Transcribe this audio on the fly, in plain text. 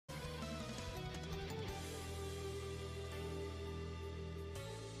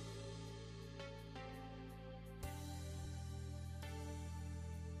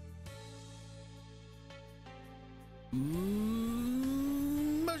Moshi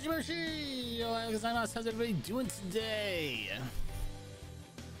Moshi! How's everybody doing today?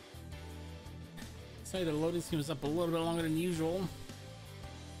 Sorry, the loading screen was up a little bit longer than usual.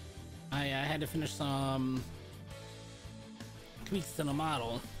 I had to finish some tweaks to the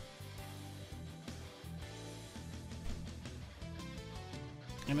model.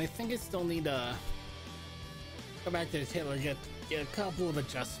 And I think I still need to go back to the tailor, get a couple of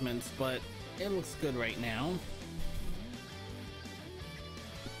adjustments, but it looks good right now.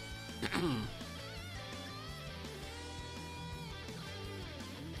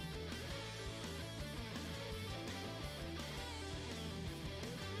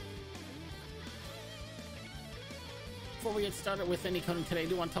 Before we get started with any coding today, I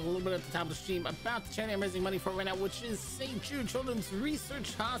do want to talk a little bit at the top of the stream about the charity I'm raising money for right now, which is St. Jude Children's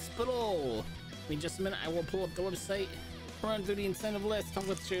Research Hospital. In just a minute, I will pull up the website, run through the incentive list, talk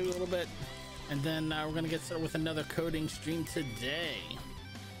about the charity a little bit, and then we're going to get started with another coding stream today.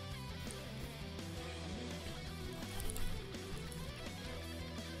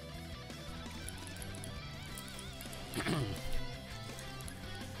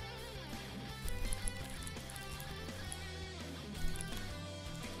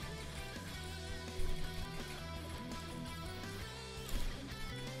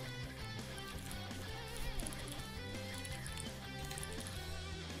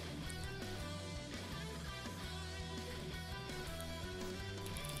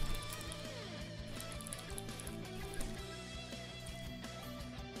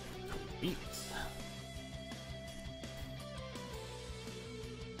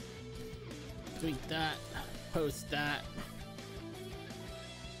 Tweak that, post that.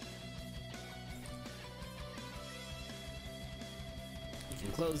 You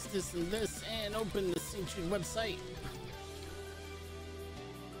can close this and this and open the St. Jude website.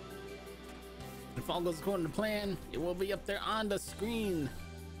 If all goes according to plan, it will be up there on the screen.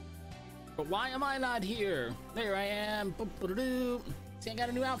 But why am I not here? There I am. See, I got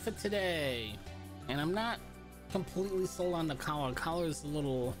a new outfit today, and I'm not completely sold on the collar. Collar is a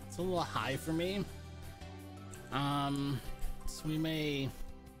little high for me. So we may.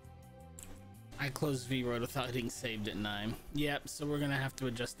 I closed V-Road without hitting save, didn't I? Yep. So we're gonna have to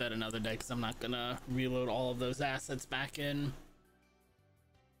adjust that another day because I'm not gonna reload all of those assets back in.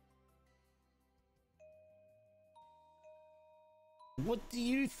 What do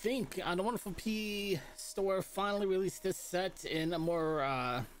you think? The Wonderful P store finally released this set in a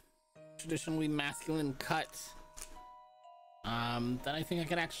more traditionally masculine cut that I think I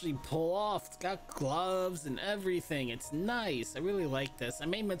can actually pull off. It's got gloves and everything. It's nice. I really like this. I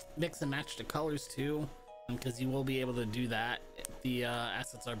may mix and match the colors too, because you will be able to do that. The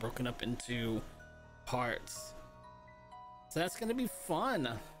assets are broken up into parts, so that's gonna be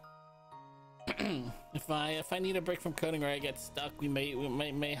fun. If I need a break from coding or I get stuck, we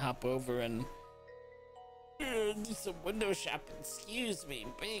may hop over and do some window shopping. Excuse me,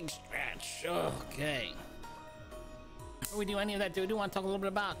 big stretch. Okay. Before we do any of that, I do want to talk a little bit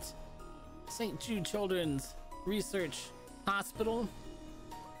about St. Jude Children's Research Hospital.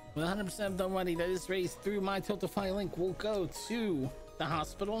 With 100% of the money that is raised through my Tiltify link will go to the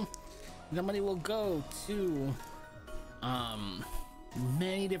hospital. The money will go to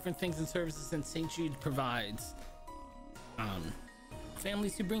many different things and services that St. Jude provides.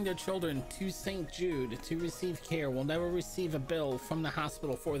 Families who bring their children to St. Jude to receive care will never receive a bill from the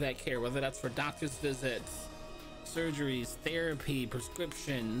hospital for that care, whether that's for doctor's visits, surgeries, therapy,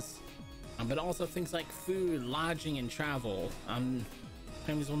 prescriptions, but also things like food, lodging, and travel.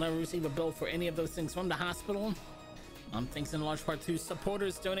 Families will never receive a bill for any of those things from the hospital. Thanks in large part to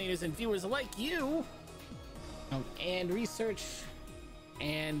supporters, donators, and viewers like you, and research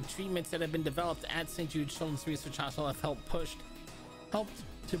and treatments that have been developed at St. Jude Children's Research Hospital have helped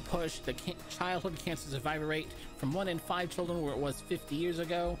to push the childhood cancer survivor rate from 1 in 5 children, where it was 50 years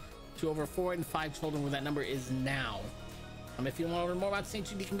ago, to over 4 in 5 children, where that number is now. If you want to learn more about St.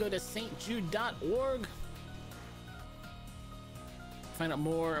 Jude, you can go to stjude.org. Find out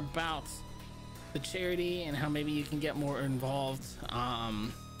more about the charity and how maybe you can get more involved.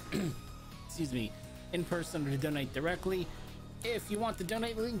 Excuse me, in person, or to donate directly. If you want the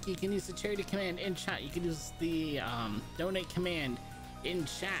donate link, you can use the charity command in chat. You can use the donate command in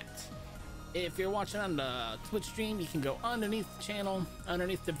chat. If you're watching on the Twitch stream, you can go underneath the channel,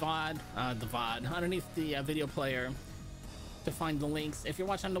 underneath the underneath the video player to find the links. If you're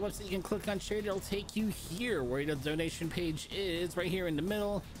watching on the website, you can click on charity. It'll take you here where the donation page is, right here in the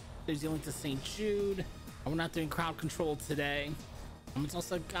middle. There's the link to St. Jude. We're not doing crowd control today. It's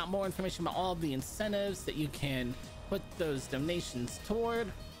also got more information about all of the incentives that you can put those donations toward.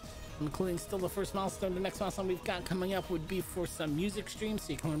 including still the first milestone. The next milestone we've got coming up would be for some music streams,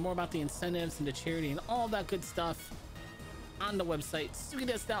 so you can learn more about the incentives and the charity and all that good stuff on the website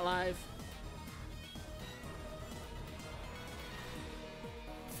sugidesk.live.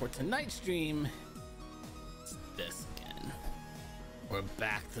 For tonight's stream, it's this again. We're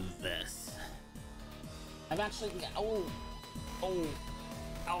back to this. I've actually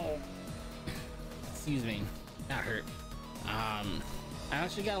excuse me, that hurt. I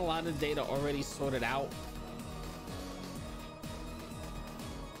actually got a lot of data already sorted out.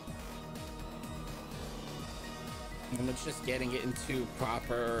 And it's just getting it into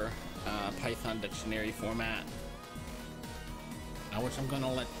proper Python dictionary format, which I'm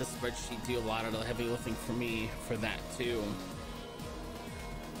gonna let the spreadsheet do a lot of the heavy lifting for me for that too.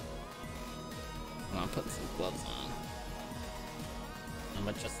 And I'm putting some gloves on. I'm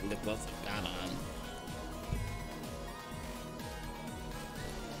adjusting the gloves I've got on.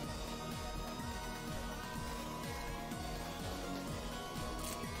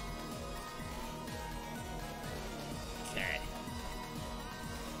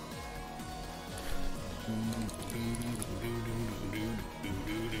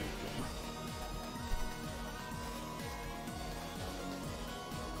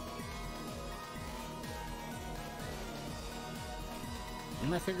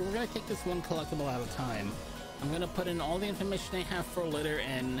 And I figure we're gonna take this one collectible at a time. I'm gonna put in all the information I have for litter,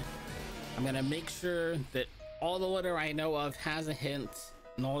 and I'm gonna make sure that all the litter I know of has a hint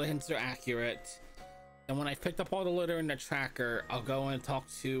and all the hints are accurate. And when I've picked up all the litter in the tracker, I'll go and talk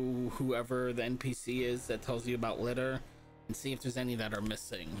to whoever the NPC is that tells you about litter and see if there's any that are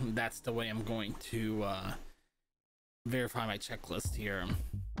missing. That's the way I'm going to verify my checklist here.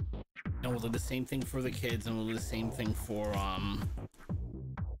 And we'll do the same thing for the kids, and we'll do the same thing for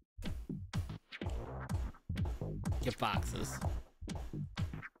gift boxes.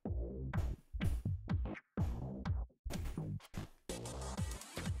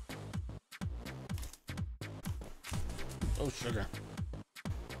 Oh, sugar.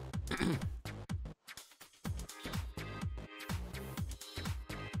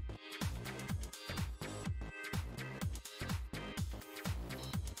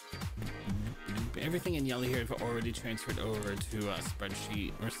 Everything in yellow here I've already transferred over to a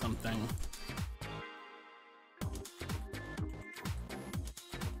spreadsheet or something.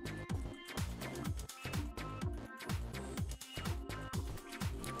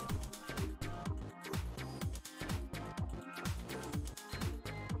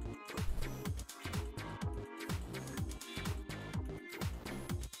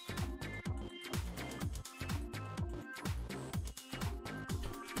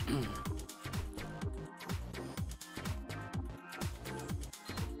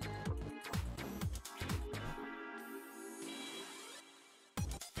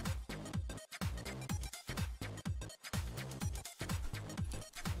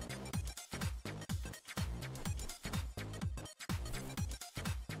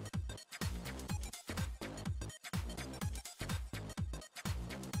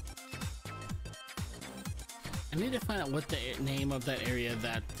 I need to find out what the name of that area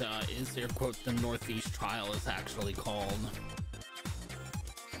that is air quote the Northeast Trial is actually called.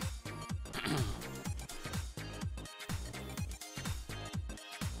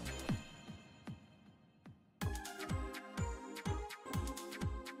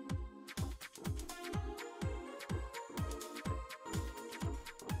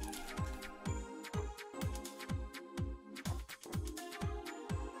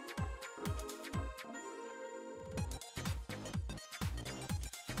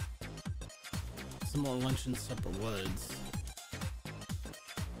 Some more lunch and supper woods,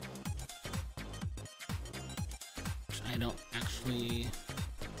 which I don't actually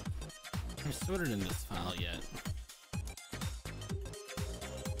have sorted in this file yet.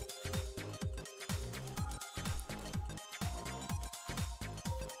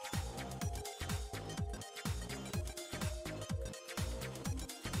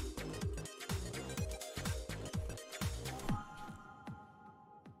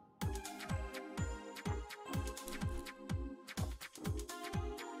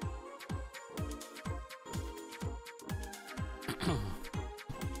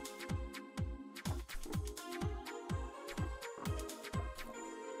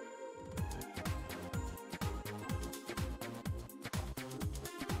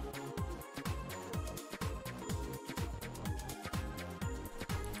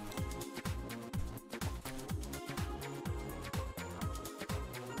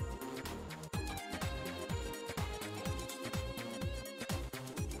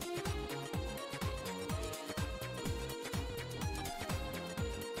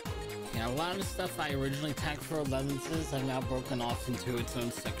 A lot of stuff I originally tagged for 11s I've now broken off into its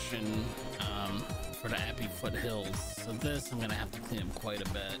own section for the Abbey Foothills. So this I'm gonna have to clean up quite a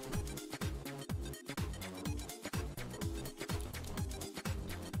bit.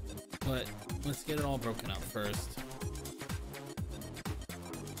 But let's get it all broken up first.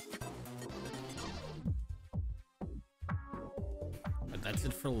 But that's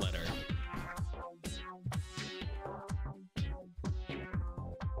it for litter.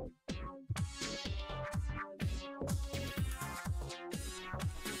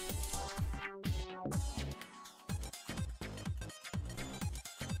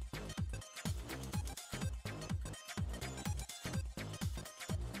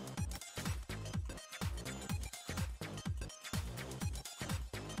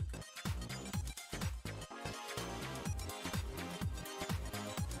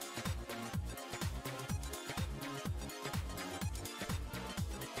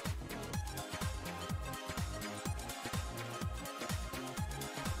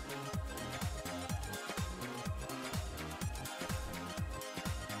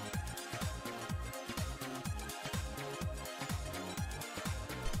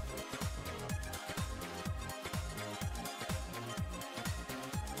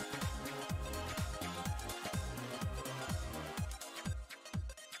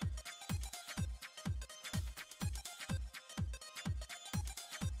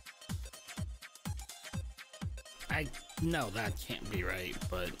 I know that can't be right,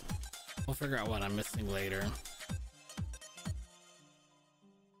 but we'll figure out what I'm missing later.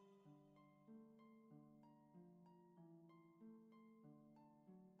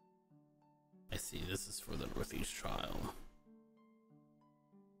 I see, this is for the Northeast trial.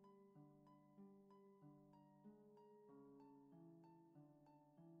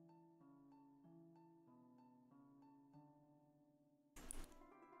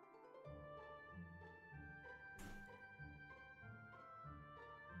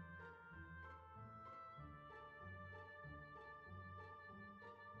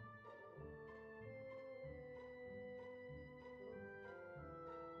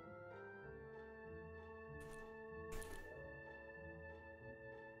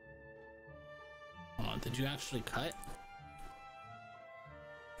 Did you actually cut?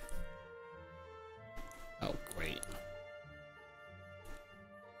 Oh, great.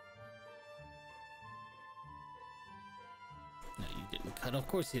 No, you didn't cut. Of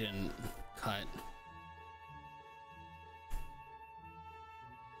course you didn't cut.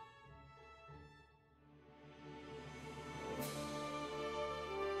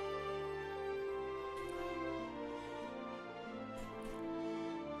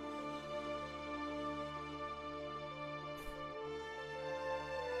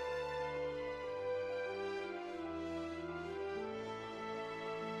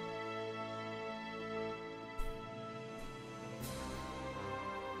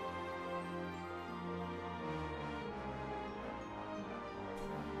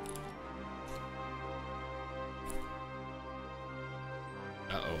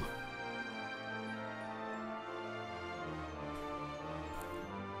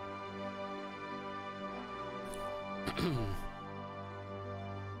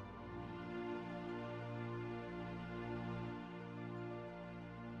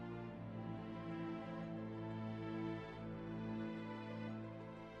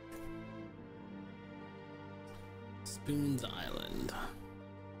 Spoon's Island.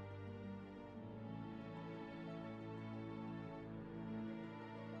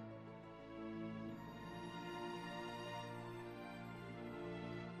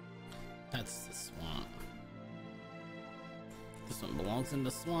 That's the swamp. This one belongs in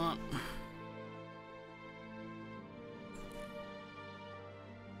the swamp.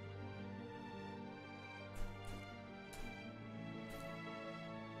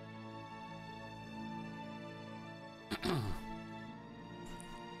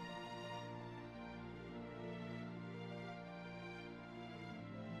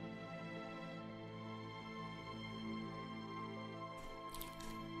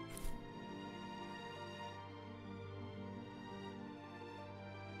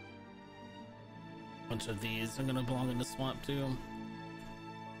 Bunch of these are gonna belong in the swamp too.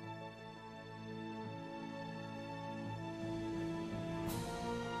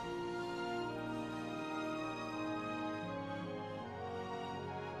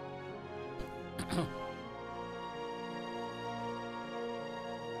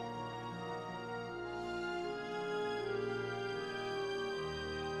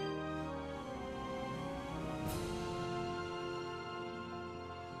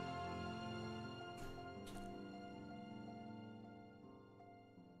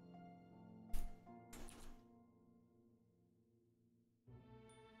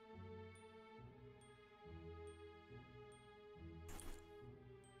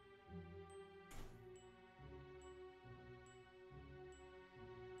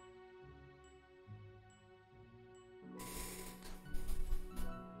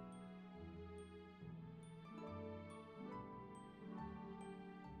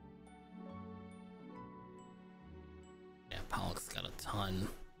 Pollock's got a ton.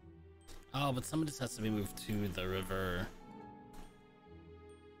 Oh, but some of this has to be moved to the river.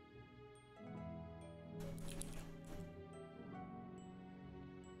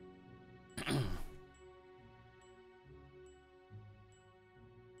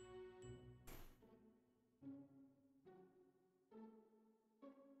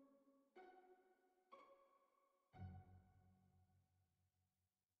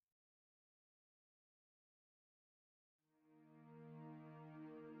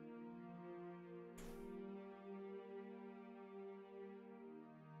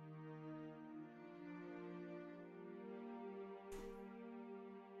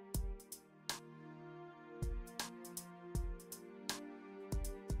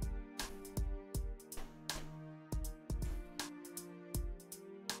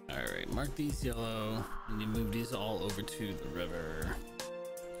 Alright, mark these yellow, and you move these all over to the river.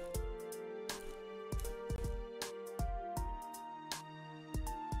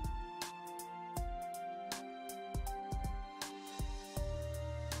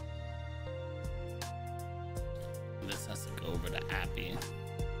 This has to go over to Appy.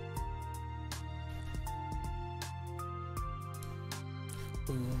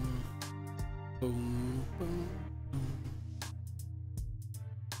 Boom, boom, boom.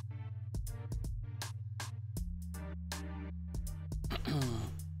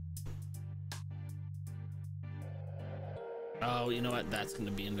 Oh, you know what? That's going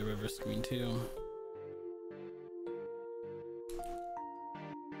to be in the river screen too.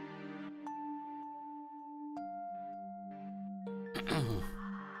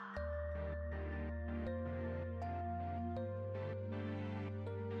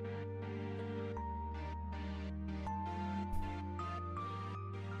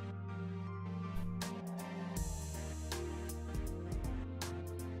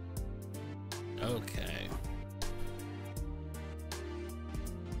 Okay.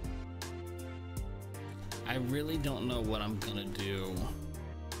 I really don't know what I'm gonna do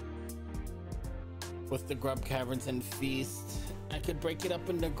with the grub caverns and feast. I could break it up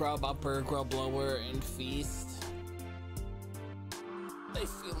into grub upper, grub lower, and feast. I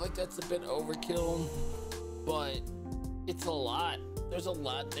feel like that's a bit overkill, but it's a lot. There's a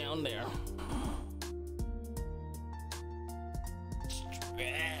lot down there.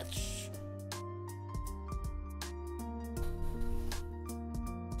 Stretch.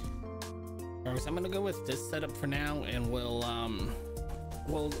 Alright, so I'm gonna go with this setup for now, and we'll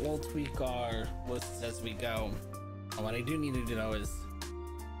tweak our lists as we go. And what I do need to do though is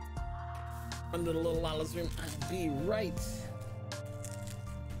under the little Lala's room. I'll be right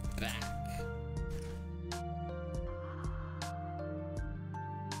back.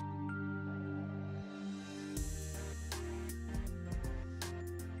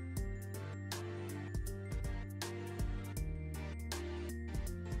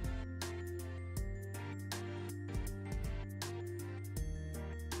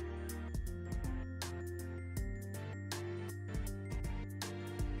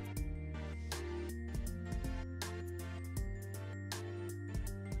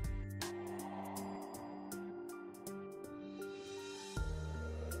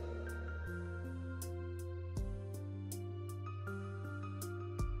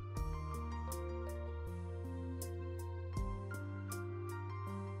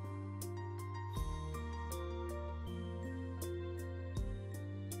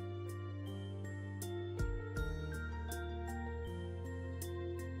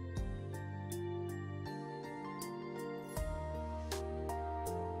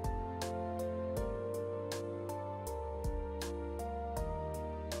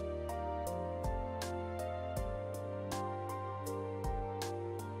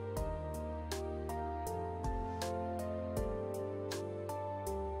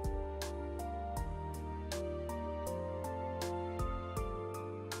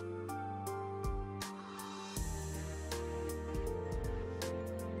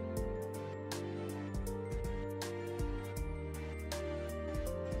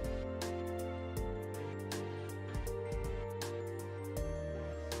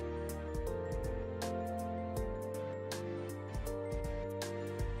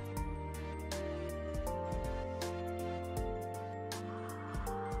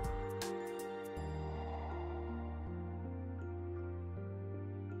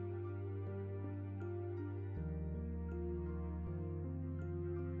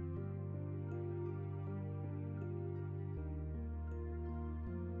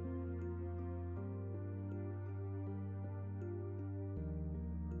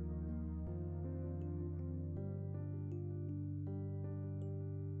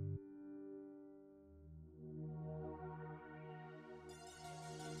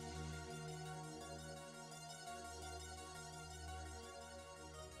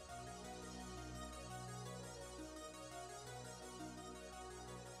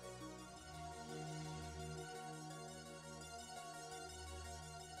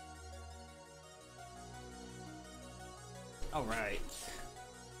 All right.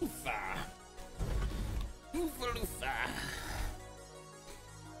 Oofa. Oofa loofa.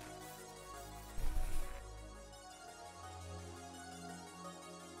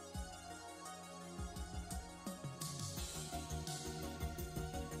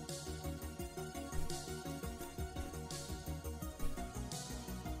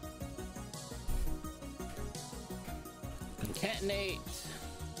 Concatenate.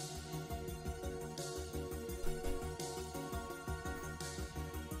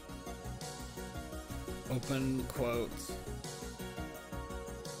 Open quotes.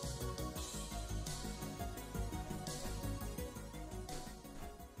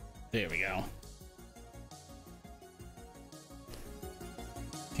 There we go.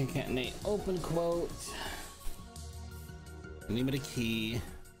 Concatenate open quote. Name it a key.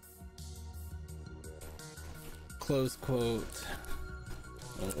 Close quote.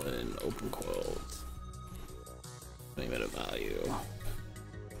 Open quote. Name it a value.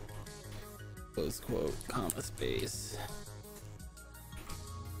 Close quote, comma space.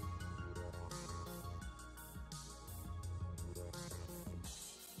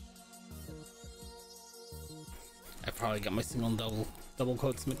 I probably got my single and double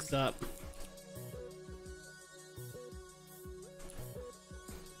quotes mixed up.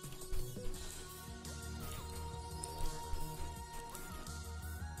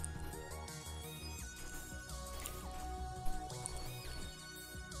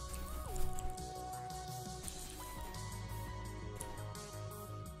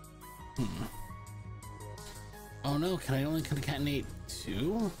 Oh no, can I only concatenate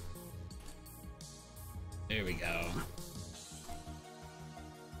two? There we go.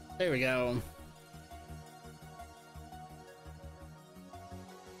 There we go.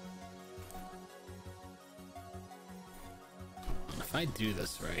 If I do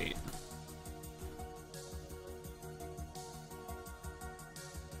this right.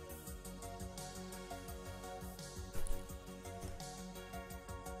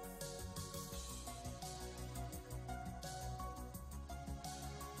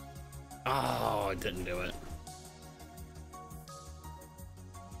 Oh, I didn't do it.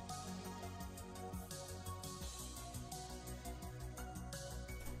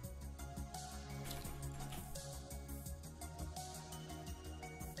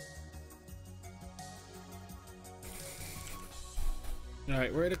 All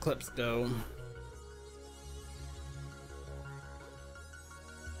right, where'd Eclipse go?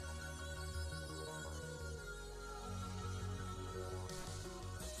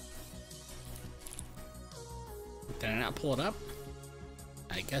 Did I not pull it up?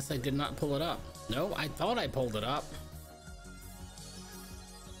 I guess I did not pull it up. No, I thought I pulled it up.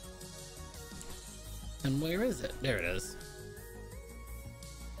 And where is it? There it is.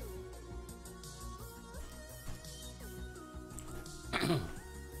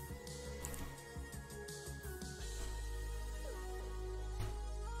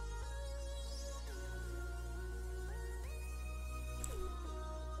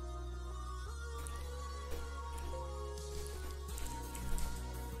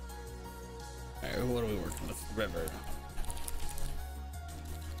 Alright, what are we working with? River.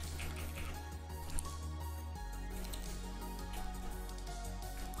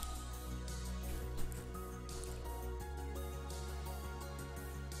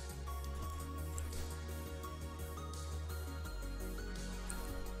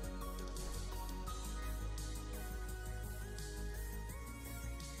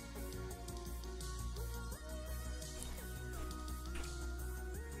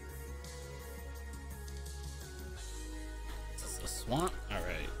 Swamp? All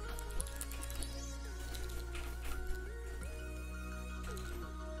right.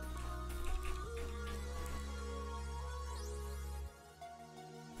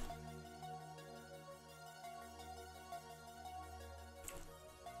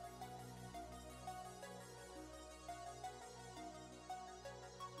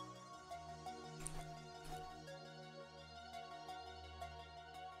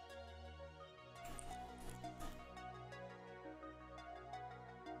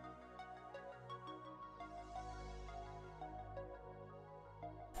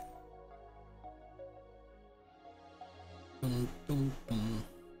 Boom, boom, boom.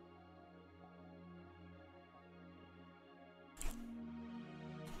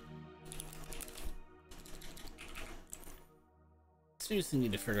 Seriously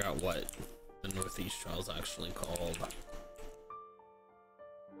need to figure out what the Northeast Trail is actually called.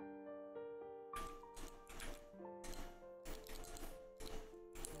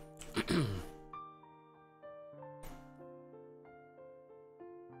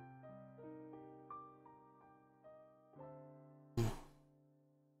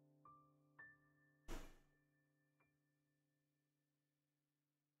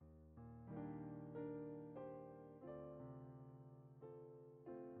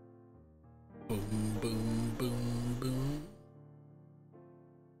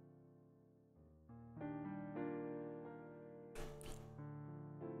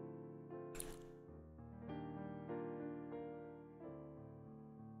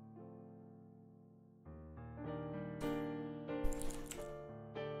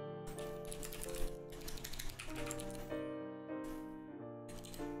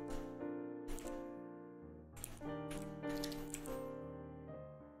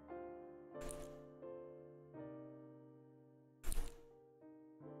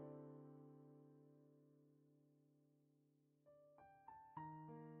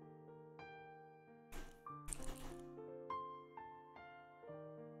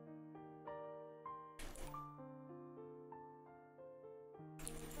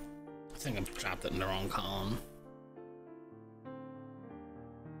 I think I dropped it in the wrong column.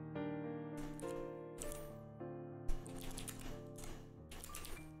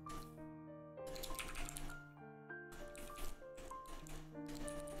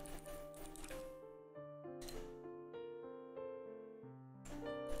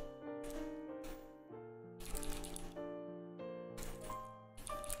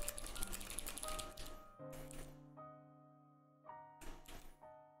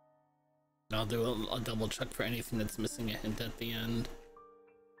 I'll do a double check for anything that's missing a hint at the end.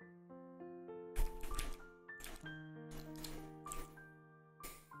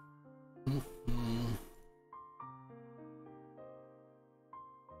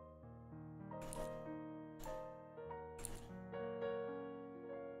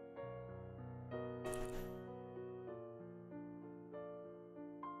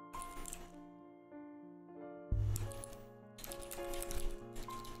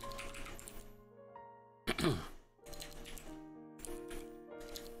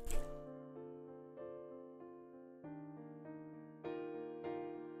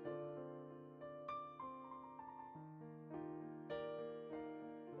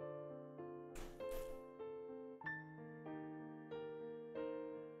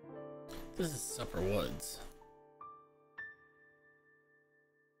 This is Supper Woods.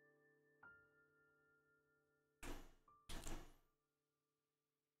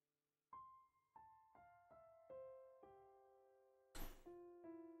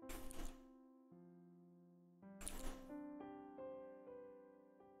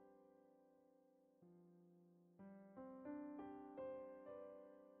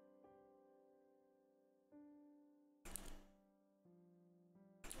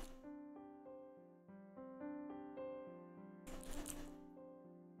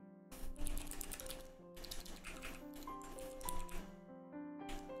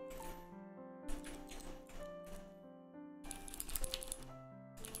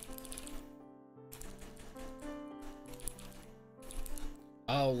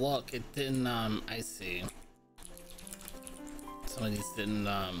 Oh look, it didn't I see. Some of these didn't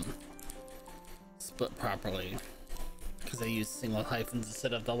split properly because I used single hyphens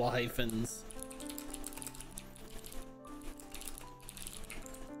instead of double hyphens.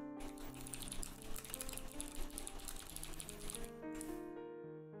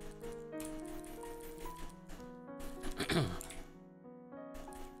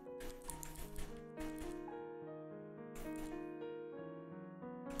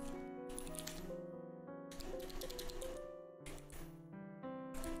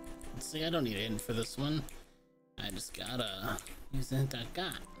 See, I don't need in for this one. I just gotta use the hint I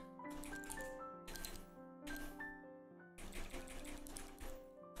got.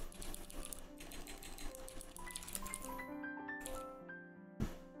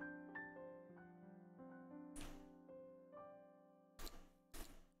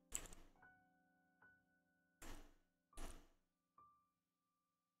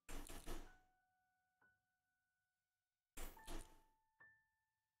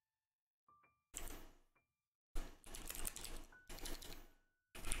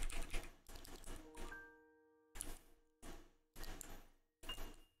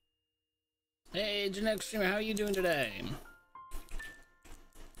 Hey, Genetic Streamer, how are you doing today?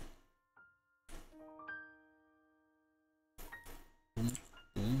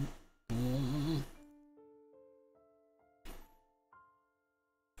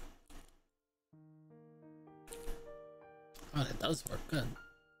 Oh, that does work good.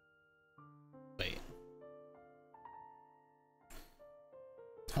 Wait.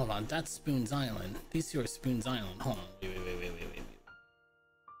 Hold on, that's Spoon's Island. These two are Spoon's Island. Hold on. Wait.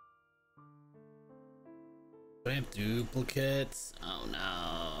 Do I have duplicates? Oh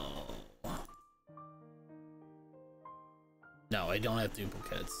no. No, I don't have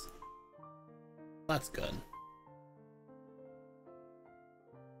duplicates. That's good.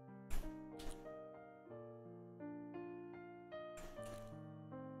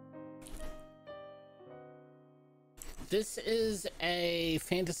 This is a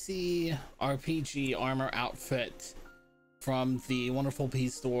fantasy RPG armor outfit from the Wonderful Pea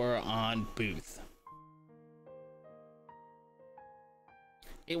store on Booth.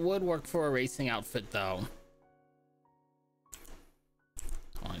 It would work for a racing outfit though.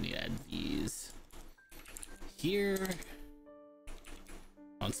 here.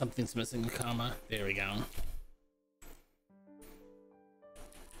 Oh, and something's missing a comma. There we go.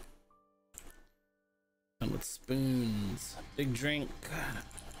 Done with spoons. Big drink.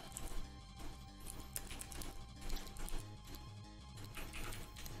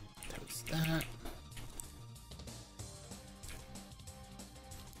 Toast that.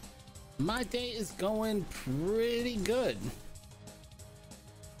 My day is going pretty good.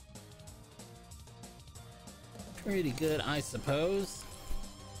 Pretty good, I suppose.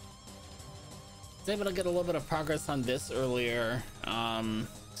 I was able to get a little bit of progress on this earlier.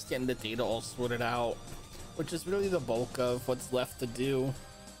 Just getting the data all sorted out, which is really the bulk of what's left to do.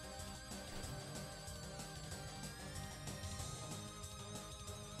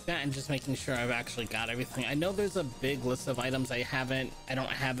 That and just making sure I've actually got everything. I know there's a big list of items I don't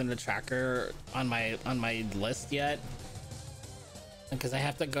have in the tracker on my list yet, because I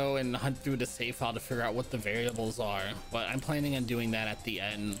have to go and hunt through the save file to figure out what the variables are, but I'm planning on doing that at the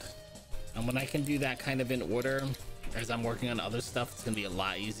end. And when I can do that kind of in order as I'm working on other stuff, it's gonna be a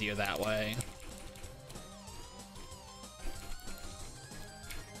lot easier that way.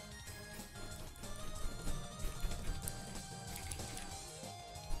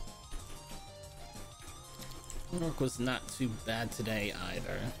 Work was not too bad today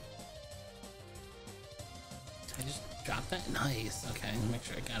either. Did I just drop that? Nice. Okay, make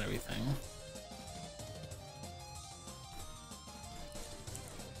sure I got everything.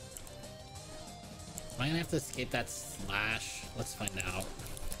 Am I gonna have to escape that slash? Let's find out.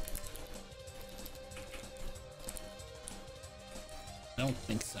 I don't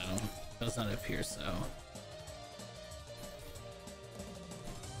think so. Does not appear so.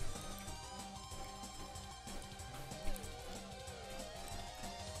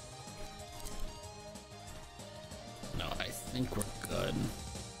 No, I think we're good.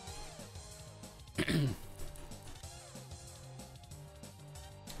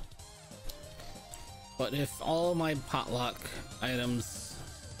 But if all my potluck items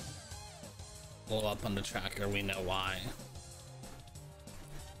blow up on the tracker, we know why.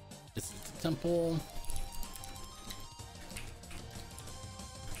 This is the temple.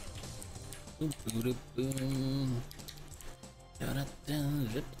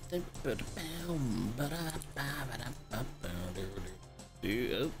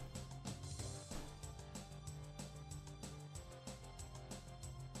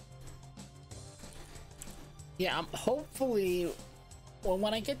 Yeah, I'm hopefully, well,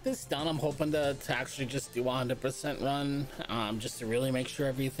 when I get this done, I'm hoping to actually just do a 100% run, just to really make sure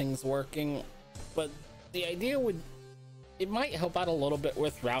everything's working. But the idea would, it might help out a little bit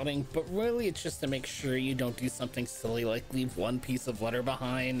with routing, but really it's just to make sure you don't do something silly like leave one piece of letter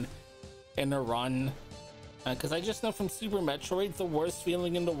behind in a run. Because I just know from Super Metroid, the worst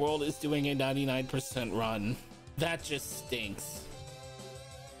feeling in the world is doing a 99% run. That just stinks.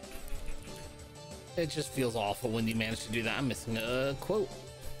 It just feels awful when you manage to do that. I'm missing a quote.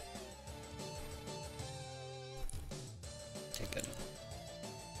 Okay, good.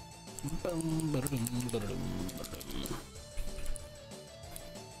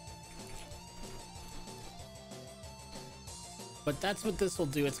 But that's what this will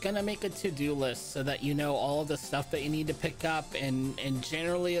do. It's gonna make a to-do list so that you know all of the stuff that you need to pick up, and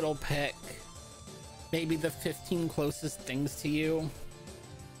generally it'll pick maybe the 15 closest things to you.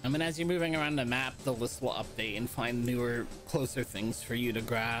 I mean, as you're moving around the map, the list will update and find newer, closer things for you to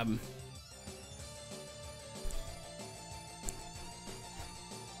grab.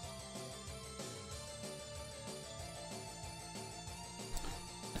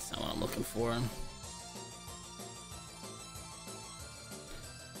 That's not what I'm looking for.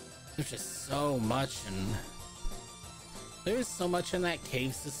 There's just so much, and there's so much in that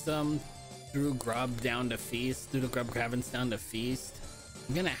cave system through grub down to feast, through the grub caverns down to feast.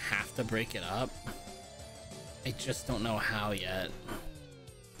 I'm gonna have to break it up. I just don't know how yet.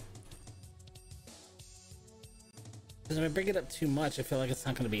 Because if I break it up too much, I feel like it's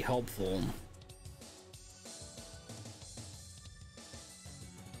not gonna be helpful.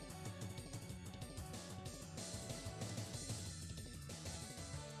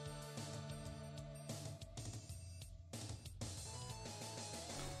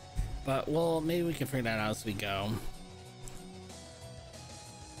 But, well, maybe we can figure that out as we go.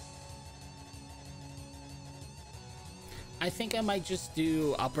 I think I might just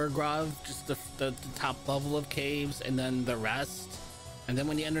do upper grove, just the top level of caves, and then the rest. And then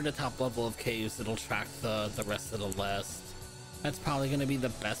when you enter the top level of caves, it'll track the rest of the list. That's probably going to be the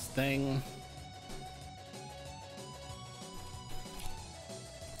best thing.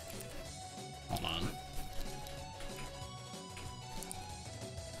 Hold on.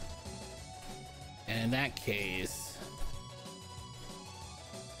 In that case,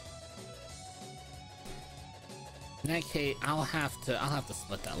 I'll have to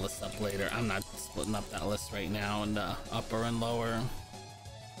split that list up later. I'm not splitting up that list right now in the upper and lower.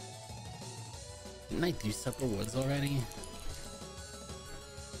 Didn't I do Supper Woods already?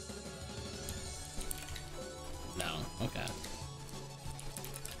 No. Okay.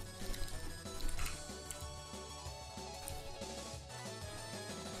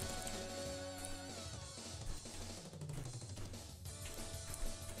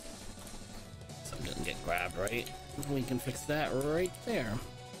 Something didn't get grabbed, right? We can fix that right there.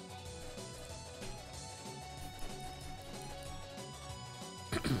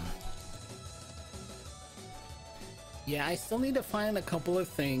 Yeah, I still need to find a couple of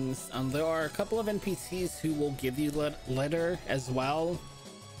things. There are a couple of NPCs who will give you litter as well.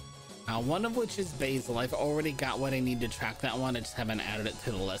 One of which is Basil. I've already got what I need to track that one. I just haven't added it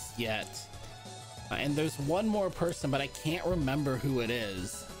to the list yet. And there's one more person, but I can't remember who it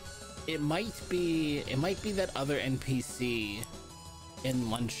is. It might be that other NPC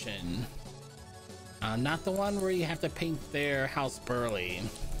in Luncheon. Not the one where you have to paint their house burly.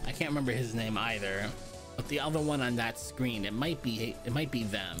 I can't remember his name either. But the other one on that screen, it might be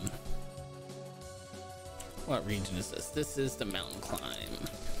them. What region is this? This is the mountain climb.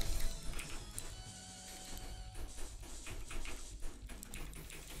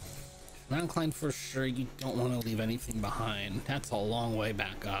 Mountain climb for sure. You don't want to leave anything behind. That's a long way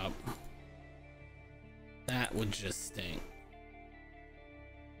back up. That would just stink.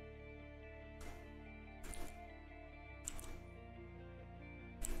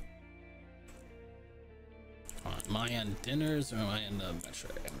 Am I on dinners or am I in the metro?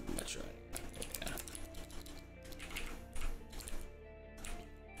 Metro. Yeah.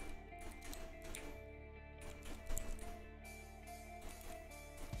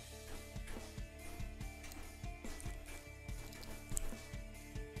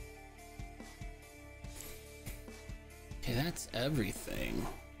 Okay, that's everything.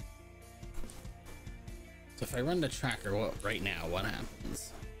 So if I run the tracker, what right now? What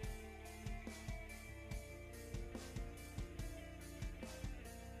happens?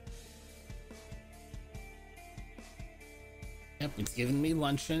 Yep, it's giving me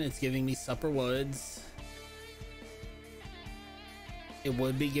luncheon, it's giving me Supper Woods. It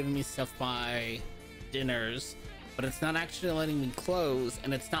would be giving me stuff by dinners, but it's not actually letting me close,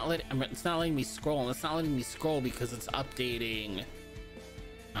 and it's not letting me scroll, and it's not letting me scroll because it's updating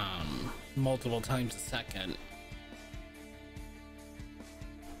multiple times a second.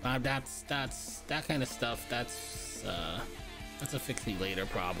 That's that kind of stuff. That's a fix me later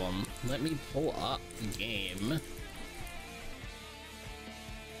problem. Let me pull up the game.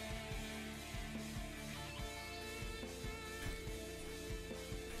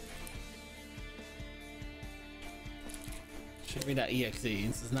 Chicory.exe.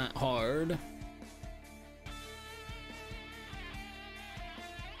 This is not hard.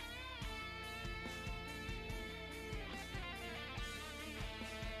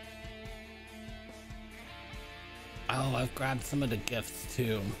 Oh, I've grabbed some of the gifts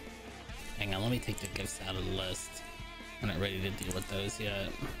too. Hang on, let me take the gifts out of the list. I'm not ready to deal with those yet.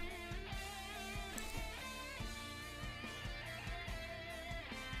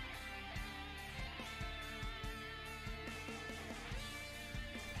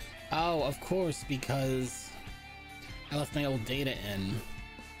 Oh, of course, because I left my old data in.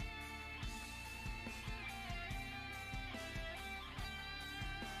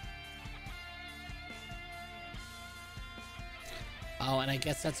 Oh, and I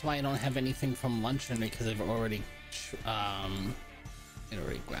guess that's why I don't have anything from luncheon, because I've already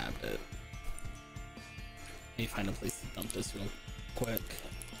grabbed it. Let me find a place to dump this real quick.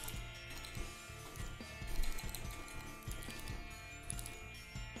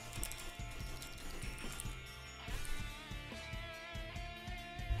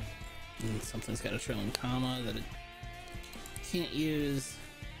 And something's got a trailing comma that it can't use.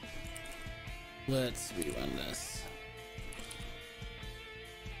 Let's rerun this.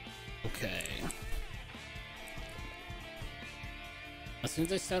 Okay. As soon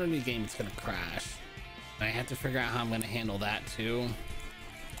as I start a new game, it's gonna crash. And I have to figure out how I'm gonna handle that too.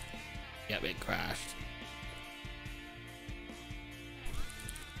 Yep, it crashed.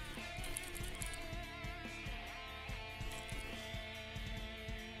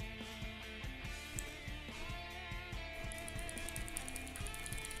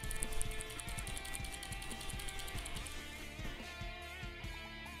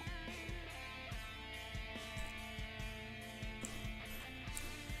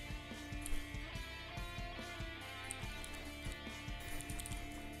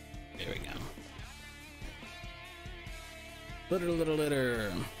 There we go.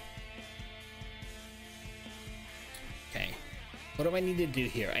 Litter. Okay. What do I need to do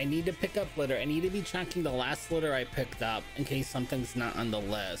here? I need to pick up litter. I need to be tracking the last litter I picked up in case something's not on the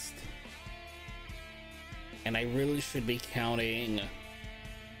list. And I really should be counting.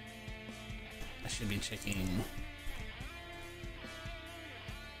 I should be checking.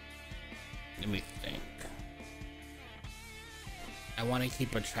 Let me think. I want to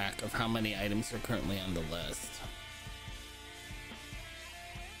keep a track of how many items are currently on the list.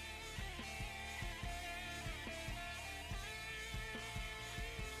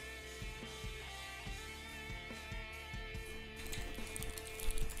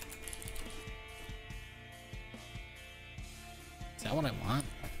 Is that what I want?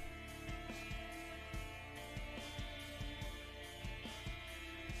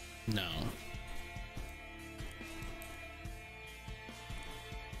 No.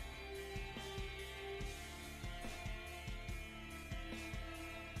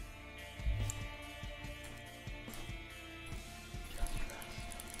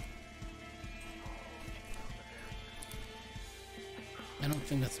 I don't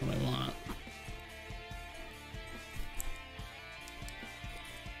think that's what I want.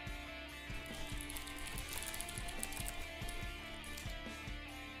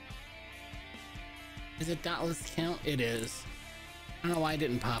 Is it dotless count? It is. I don't know why it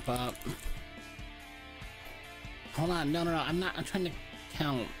didn't pop up. Hold on, no, I'm trying to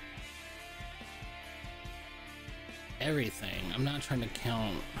count everything. I'm not trying to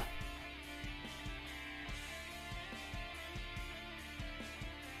count.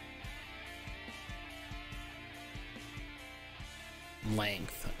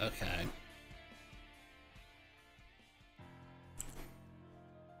 Length, okay.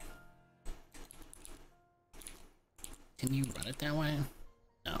 Can you run it that way?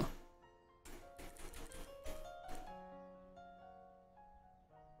 No.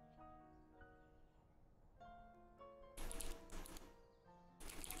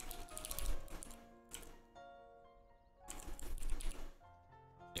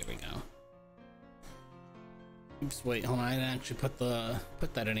 There we go. Oops, wait, hold on, I didn't actually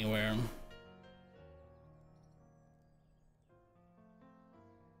put that anywhere.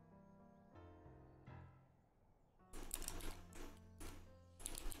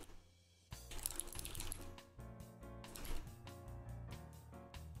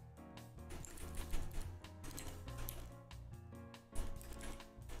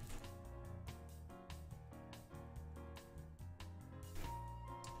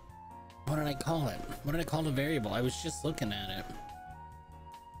 What did I call it? What did I call the variable? I was just looking at it.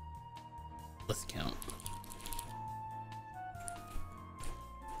 Let's count.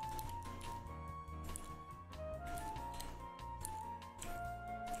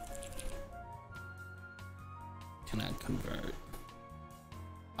 Cannot convert.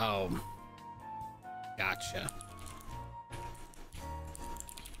 Oh, gotcha.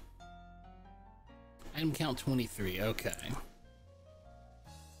 Item count 23. Okay.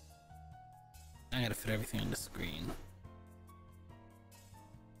 I gotta fit everything on the screen.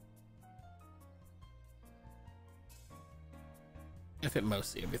 I fit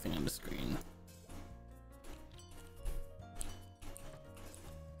mostly everything on the screen.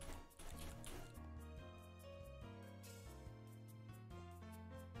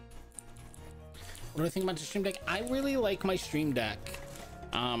 What do I think about the Stream Deck? I really like my Stream Deck.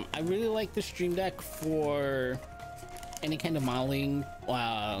 I really like the Stream Deck for any kind of modeling,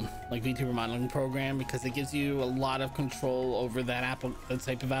 like VTuber modeling program, because it gives you a lot of control over that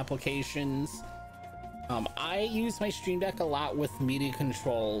type of applications. I use my Stream Deck a lot with media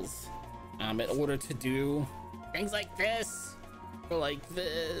controls in order to do things like this, or like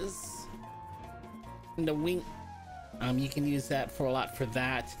this. And the wing, you can use that for a lot for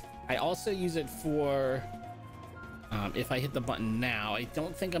that. I also use it for if I hit the button now, I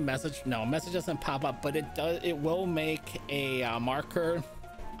don't think a message doesn't pop up, but it will make a marker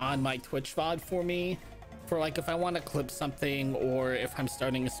on my Twitch VOD for me, for like if I want to clip something, or if I'm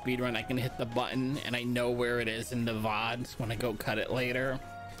starting a speed run, I can hit the button and I know where it is in the VOD when I go cut it later.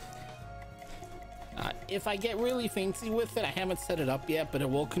 If I get really fancy with it, I haven't set it up yet, but it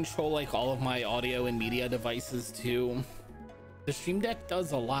will control like all of my audio and media devices too. The Stream Deck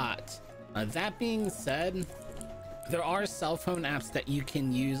does a lot. That being said, there are cell phone apps that you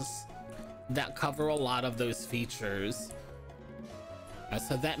can use that cover a lot of those features.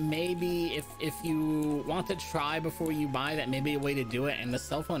 So that may be, if you want to try before you buy, that may be a way to do it, and the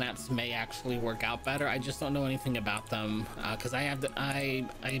cell phone apps may actually work out better. I just don't know anything about them because I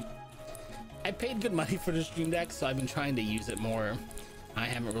paid good money for the Stream Deck, so I've been trying to use it more. I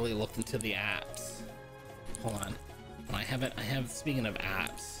haven't really looked into the apps. Hold on. I have, speaking of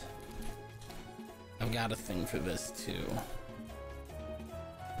apps, I've got a thing for this too.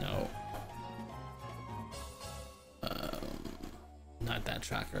 No. Not that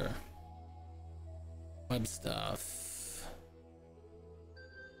tracker. Web stuff.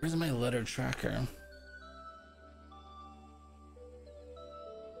 Where's my letter tracker?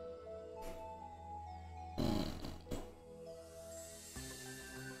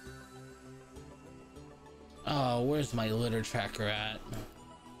 Oh, where's my litter tracker at?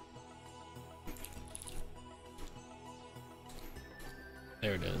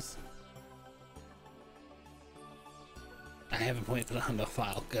 There it is. I haven't pointed on the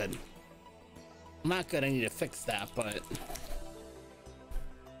file. Good. I'm not good. I need to fix that, but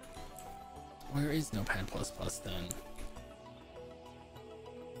where is Notepad++ then?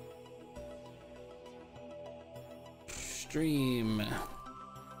 Stream.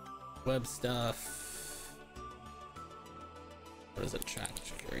 Web stuff. What is it? Track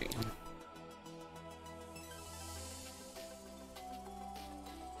Chicory.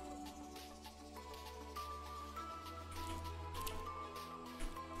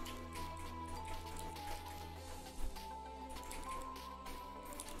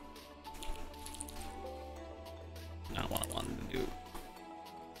 Not what I wanted to do.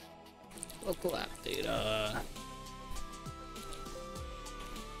 Local app data.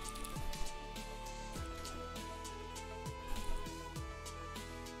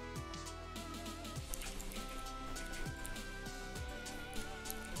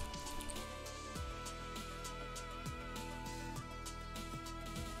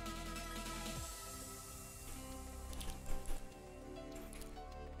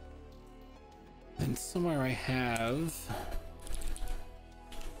 And somewhere I have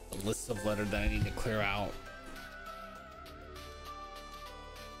a list of letters that I need to clear out.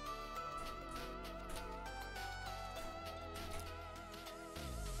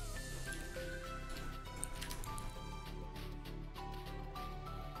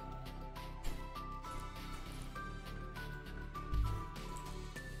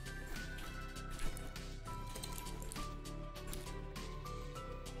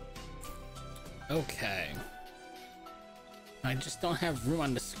 Okay. I just don't have room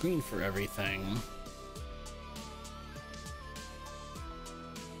on the screen for everything.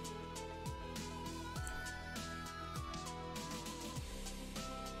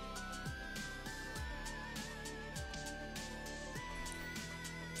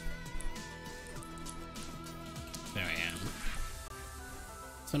 There I am.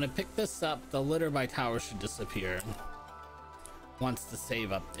 So when I pick this up, the litter by tower should disappear once the save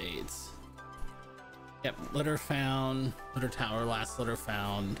updates. Yep, litter found, litter tower, last litter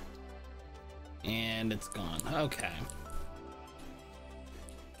found, and it's gone. Okay.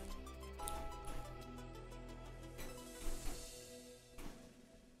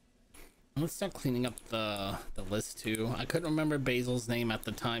 Let's start cleaning up the list too. I couldn't remember Basil's name at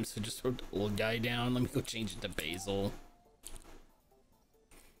the time, so just wrote the old guy down. Let me go change it to Basil.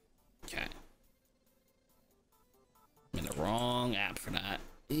 Okay. I'm in the wrong app for that.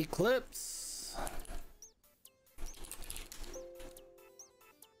 Eclipse.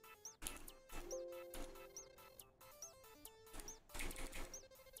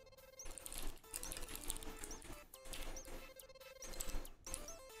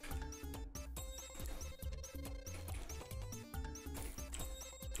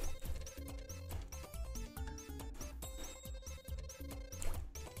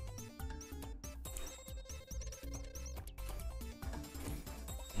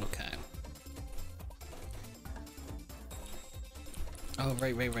 Oh,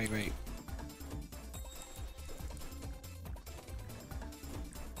 right.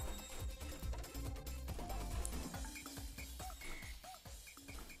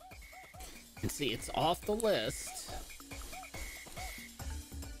 And see, it's off the list.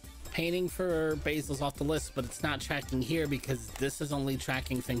 Painting for Basil's off the list, but it's not tracking here because this is only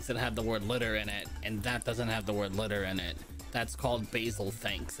tracking things that have the word litter in it, and that doesn't have the word litter in it. That's called Basil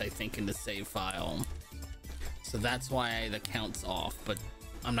Thanks, I think, in the save file. So that's why the count's off, but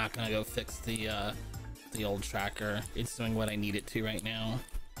I'm not gonna go fix the old tracker. It's doing what I need it to right now.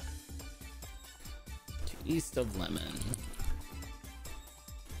 To East of Lemon.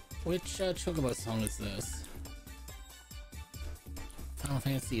 Which Chocobo song is this? Final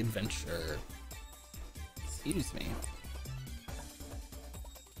Fantasy Adventure. Excuse me.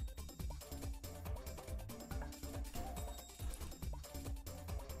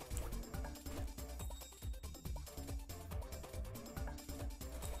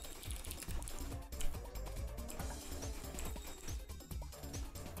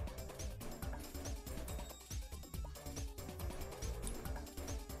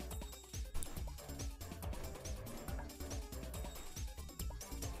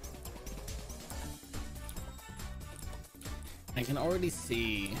 I can already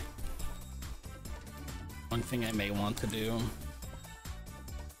see one thing I may want to do,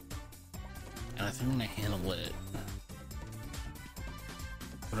 and I think I'm gonna handle it.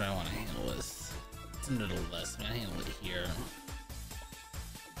 What do I want to handle this? It's under the list. I'm gonna handle it here.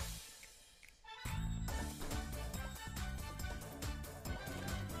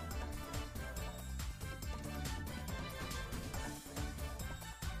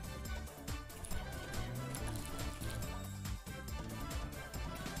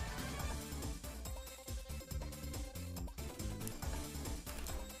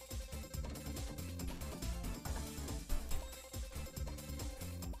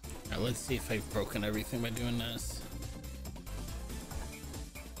 Let's see if I've broken everything by doing this.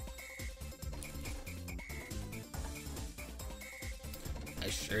 I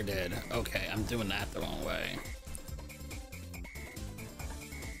sure did. Okay, I'm doing that the wrong way.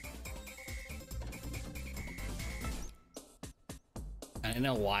 I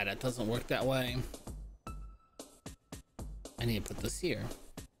know why that doesn't work that way. I need to put this here.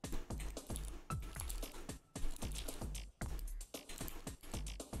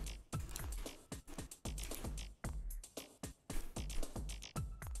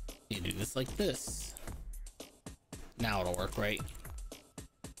 Like this. Now it'll work, right?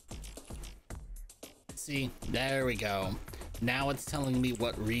 See, there we go. Now it's telling me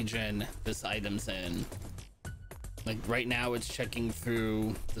what region this item's in. Like right now it's checking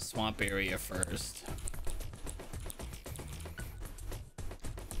through the swamp area first.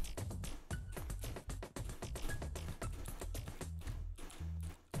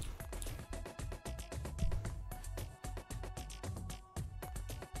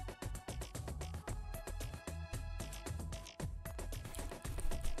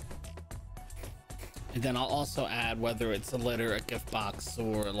 And then I'll also add whether it's a letter, a gift box,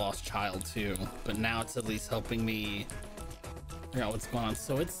 or a lost child too. But now it's at least helping me figure out what's going on.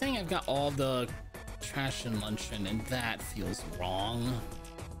 So it's saying I've got all the trash and luncheon, and that feels wrong.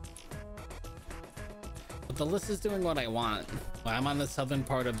 But the list is doing what I want. When I'm on the southern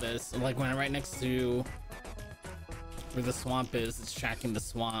part of this, like when I'm right next to where the swamp is, it's tracking the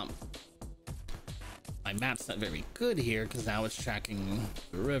swamp. My map's not very good here because now it's tracking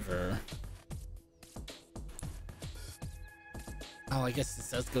the river. Oh, I guess this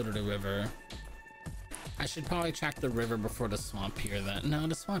does go to the river. I should probably track the river before the swamp here then. No,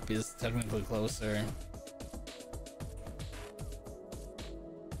 the swamp is technically closer.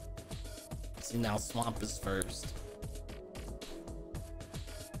 See, now swamp is first.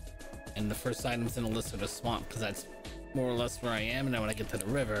 And the first items in the list are the swamp because that's more or less where I am. And then when I get to the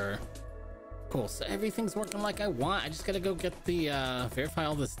river, cool. So everything's working like I want. I just gotta go get the, verify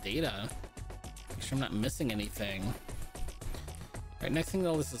all this data. Make sure I'm not missing anything. Alright, next thing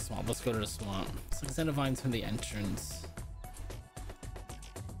though, this is swamp. Let's go to the swamp. So instead of vines from the entrance.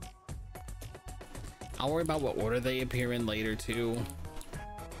 I'll worry about what order they appear in later too.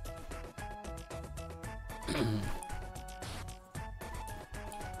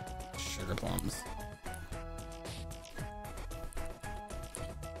 Sugar plums.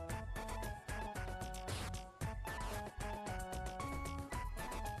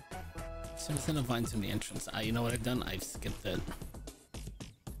 So instead of vines from the entrance, you know what I've done? I've skipped it.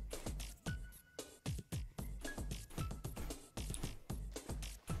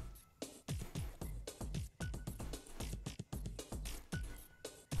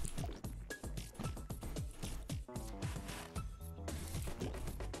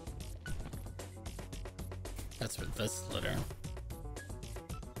 That's for this litter.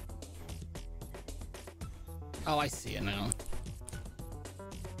 Oh, I see it now.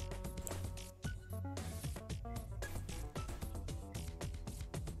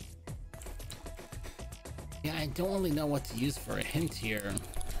 Yeah, I don't really know what to use for a hint here.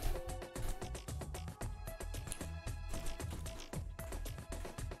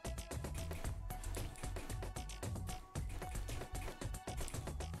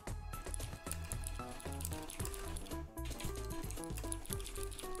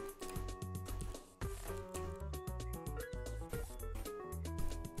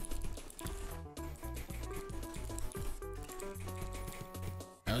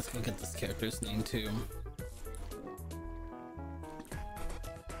 Let's go get this character's name too.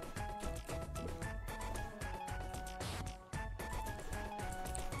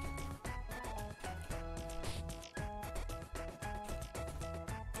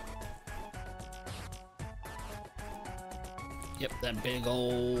 Yep, that big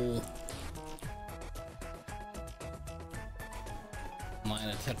ol' line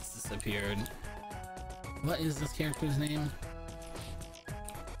of text disappeared. What is this character's name?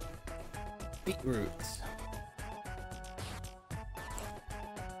 Beetroot.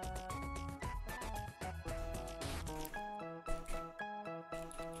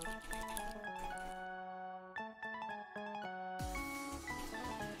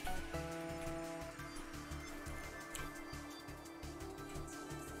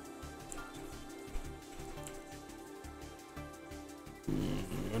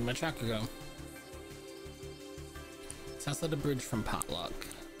 my tracker go? South of the bridge from Potluck.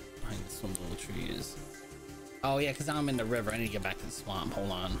 Behind some little trees. Oh yeah, because I'm in the river. I need to get back to the swamp.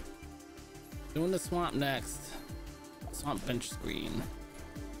 Hold on. Doing the swamp next. Swamp bench screen.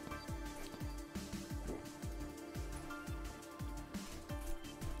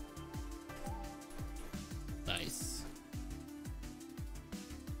 Nice.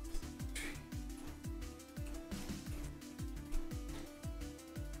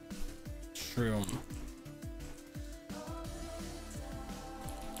 Shroom.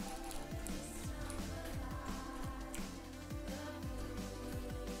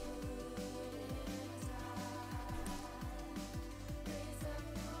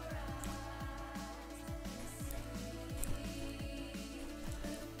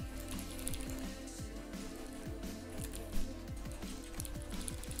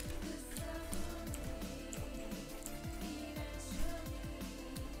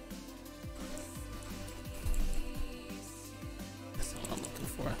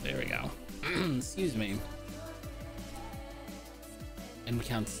 There we go. Excuse me. And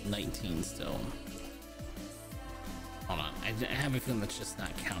counts 19 still. Hold on. I have a feeling that's just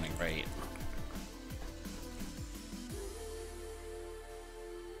not counting right.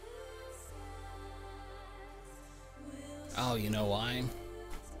 Oh, you know why?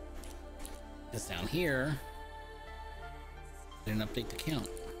 Because down here, didn't update the count.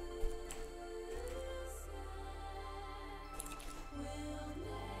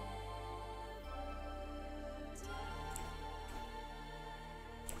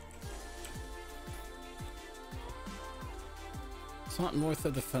 Swamp north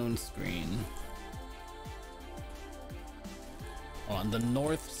of the phone screen. On the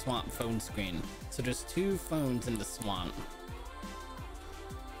north swamp phone screen. So there's 2 phones in the swamp.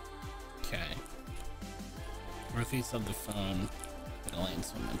 Okay. Northeast of the phone. The lane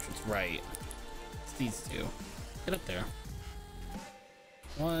swim entrance. Right. It's these 2. Get up there.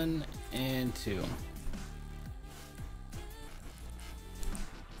 1 and 2.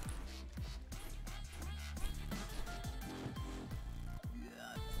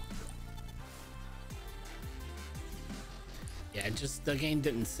 Yeah, just the game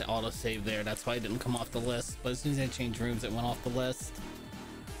didn't auto save there. That's why it didn't come off the list. But as soon as I changed rooms, it went off the list.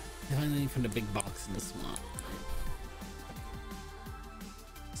 Finally, from the big box in the swamp.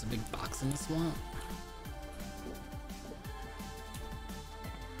 There's a big box in the swamp.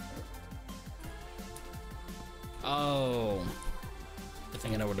 Oh, I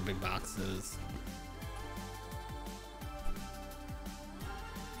think I know where the big box is.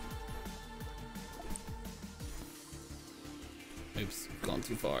 Oops, gone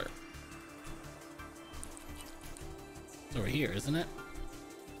too far. It's over here, isn't it?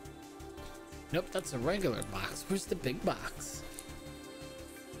 Nope, that's a regular box. Where's the big box?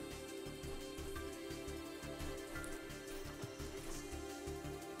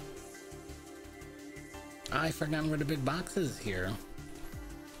 I forgot where the big box is here.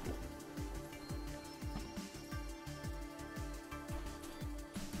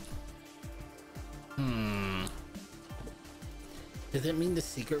 Does it mean the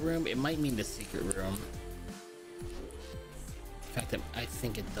secret room? It might mean the secret room. In fact, I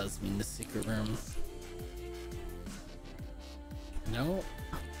think it does mean the secret room. No.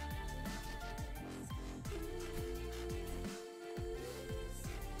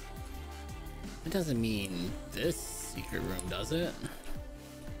 It doesn't mean this secret room, does it?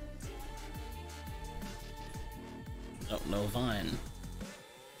 Oh, no vine.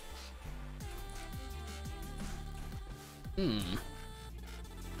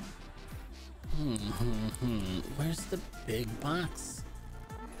 Where's the big box?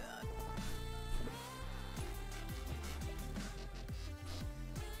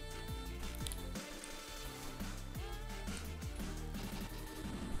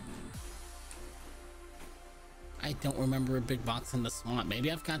 I don't remember a big box in the swamp.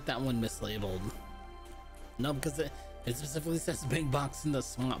 Maybe I've got that one mislabeled. No, because it specifically says big box in the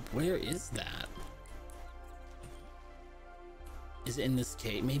swamp. Where is that? Is it in this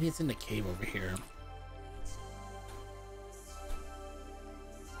cave? Maybe it's in the cave over here.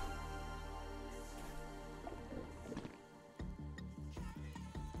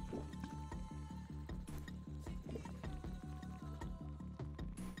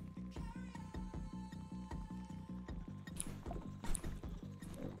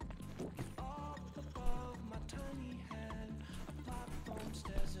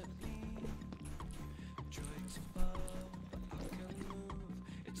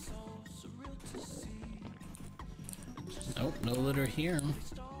 Nope, no litter here.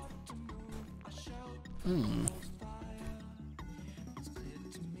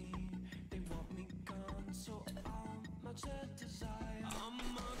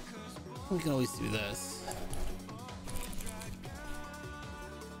 We can always do this.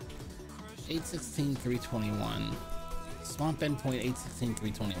 816 321. Swamp endpoint 816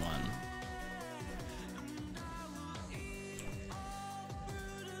 321.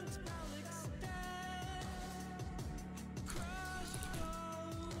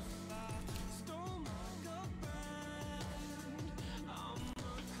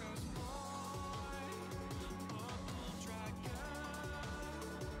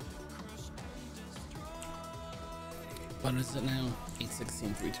 What is it now?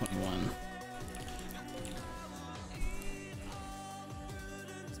 816 321.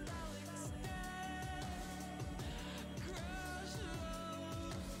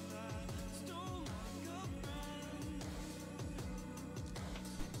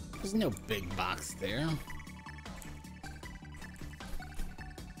 There's no big box there.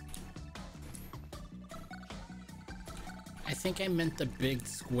 I think I meant the big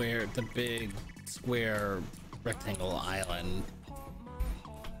square rectangle island.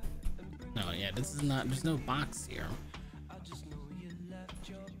 No, yeah, this is not, there's no box here.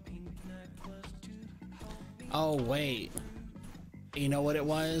 Oh, wait. You know what it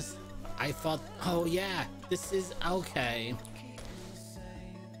was? I thought, oh yeah, this is, okay.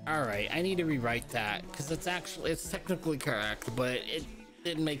 All right, I need to rewrite that because it's technically correct, but it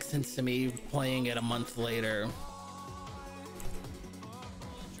didn't make sense to me playing it a month later.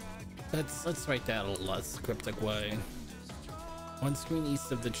 Let's write that a less cryptic way. One screen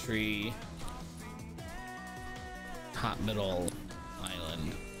east of the tree, top middle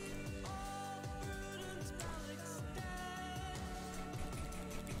island.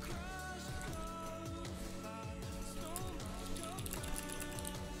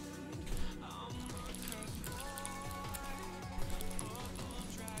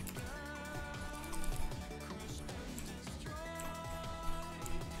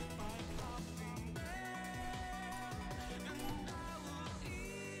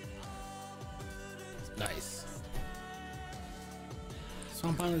 Nice.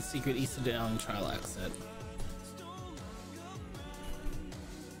 Swamp Island secret east of the island trial exit.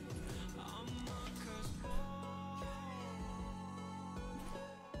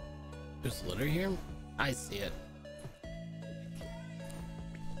 There's litter here? I see it.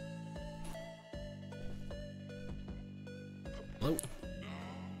 Hello?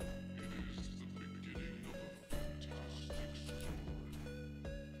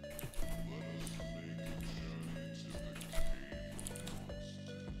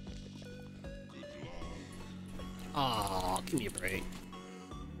 Aw, give me a break.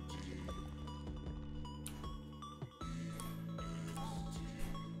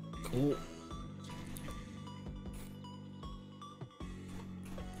 Cool.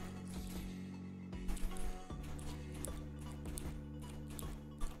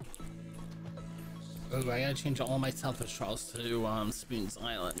 Oh, I gotta change all my selfish trials to Spoon's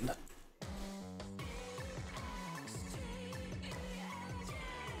Island.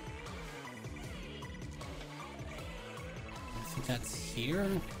 I think that's here.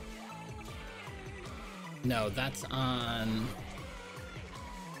 No, that's on.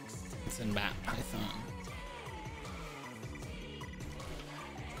 It's in Map Python.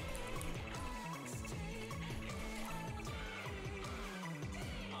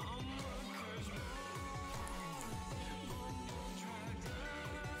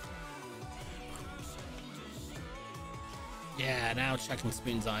 Yeah, now checking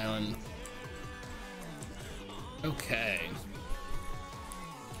Spoon's Island. Okay.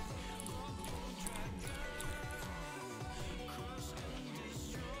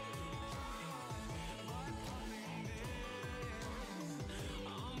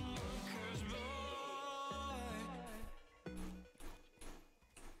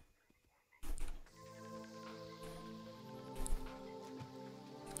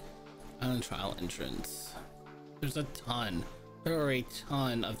 Island trial entrance. There's a ton. There are a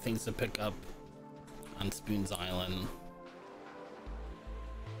ton of things to pick up on Spoon's Island.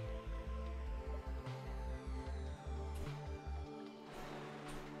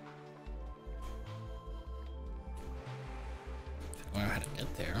 I don't know how to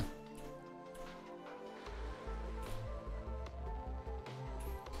get there.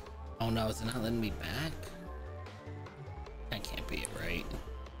 Oh no, is it not letting me back? That can't be it, right?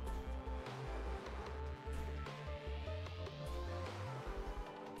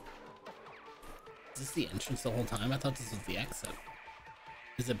 Is this the entrance the whole time? I thought this was the exit.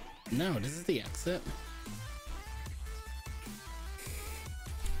 Is it? No, this is the exit.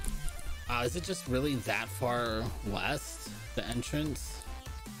 Is it just really that far west? The entrance?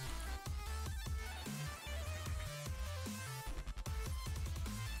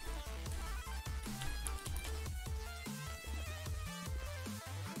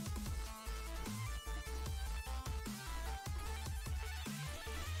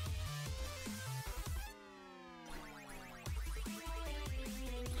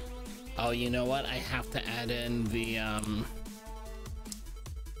 Oh, you know what? I have to add in the yeah,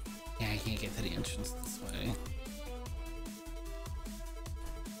 I can't get to the entrance this way.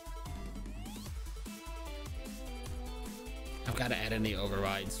 I've got to add in the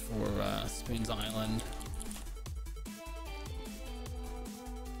overrides for Spoon's Island.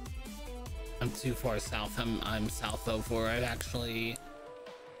 I'm too far south. I'm south of where I've actually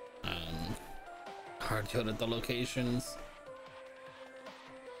hard coded the locations.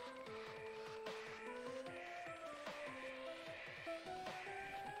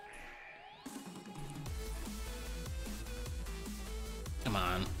 Come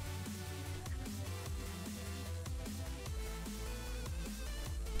on.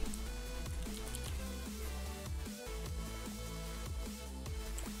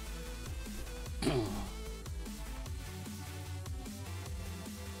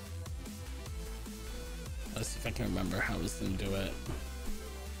 Let's see if I can remember how I was gonna do it.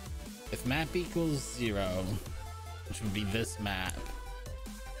 If map equals 0, which would be this map,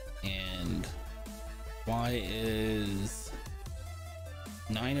 and y is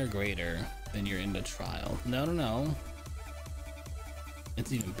 9 or greater, then you're in the trial. No.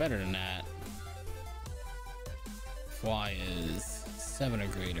 It's even better than that. If y is 7 or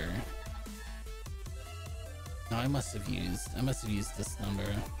greater. No, I must have used this number.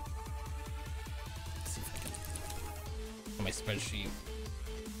 Let's see if I can on my spreadsheet.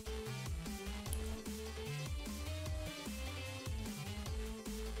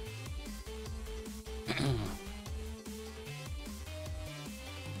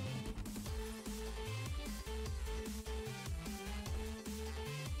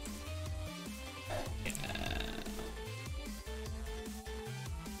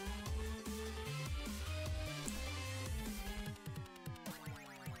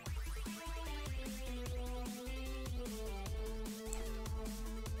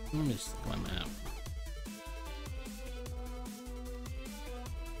 Let me just look at my map.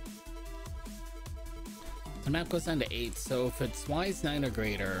 The map goes down to 8, so if it's y is 9 or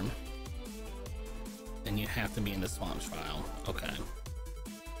greater, then you have to be in the swamp trial. Okay.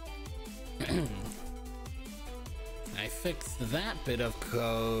 I fixed that bit of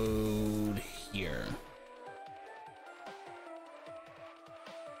code here.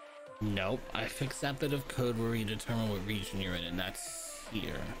 Nope, I fixed that bit of code where you determine what region you're in, and that's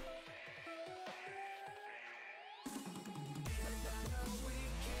here.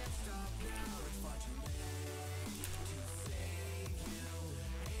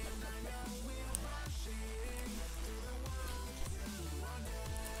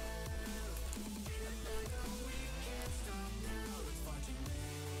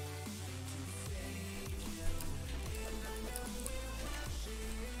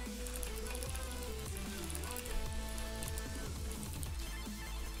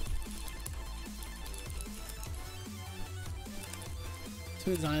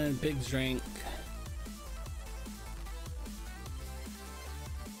 Spoon's Island, big drink.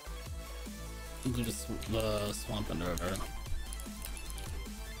 Do the swamp and river.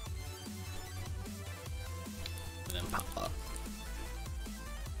 And then pop up.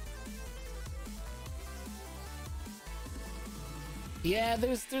 Yeah,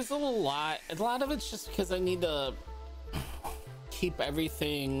 there's a lot. A lot of it's just because I need to keep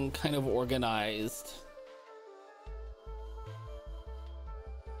everything kind of organized.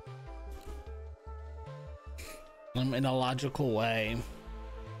 In a logical way,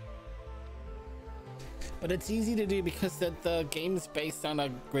 but it's easy to do because the game's based on a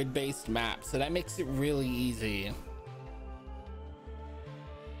grid-based map, so that makes it really easy.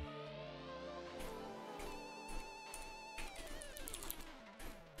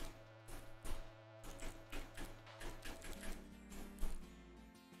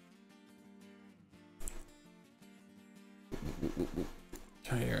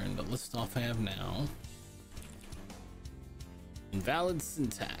 Here, and the list off I have now. Invalid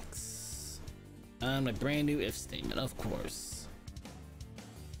syntax. My brand new if statement, of course.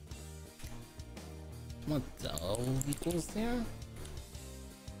 What the equals there?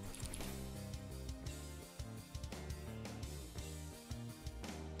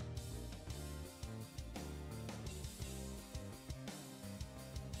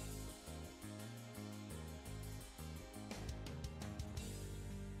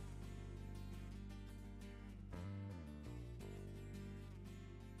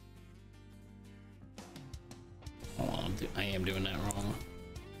 I am doing that wrong.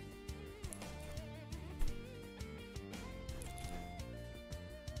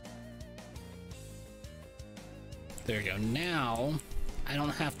 There you go. Now I don't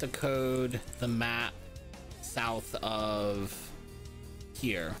have to code the map south of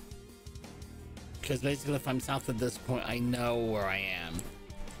here. Because basically if I'm south at this point, I know where I am.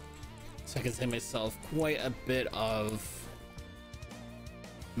 So I can save myself quite a bit of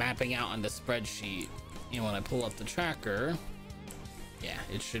mapping out on the spreadsheet. And when I pull up the tracker, yeah,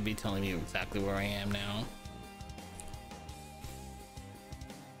 it should be telling me exactly where I am now.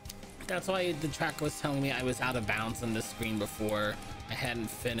 That's why the tracker was telling me I was out of bounds on this screen before. I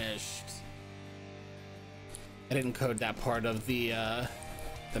hadn't finished. I didn't code that part of the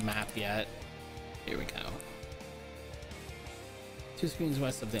map yet. Here we go. 2 screens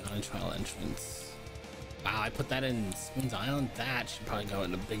west of the island trial entrance. Wow, I put that in Spoon's Island? That should probably go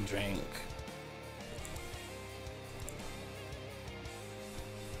in a big drink.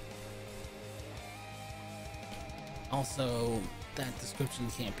 Also, that description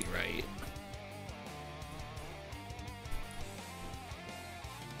can't be right.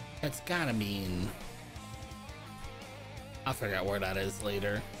 That's gotta mean... I'll figure out where that is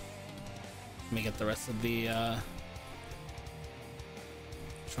later. Let me get the rest of the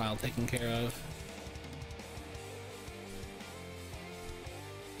trial taken care of.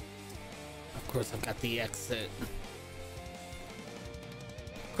 Of course, I've got the exit.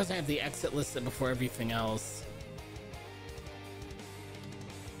 Of course, I have the exit listed before everything else.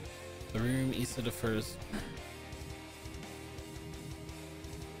 The room east of the first.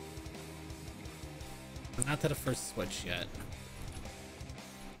 Not to the first switch yet.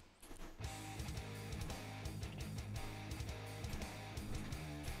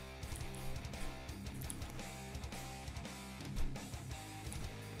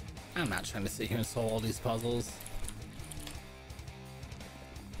 I'm not trying to sit here and solve all these puzzles.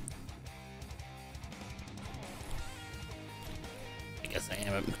 I guess I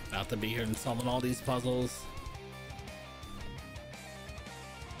am about to be here and solving all these puzzles.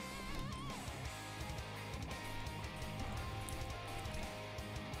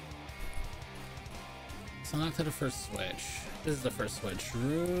 So not to the first switch. This is the first switch.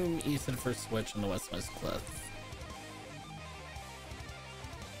 Room east of the first switch on the west cliff.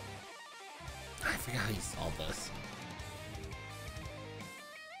 I forgot how you solve this.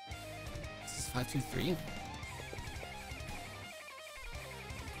 This is 523.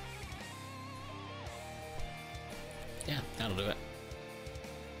 Yeah, that'll do it.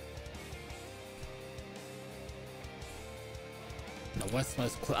 The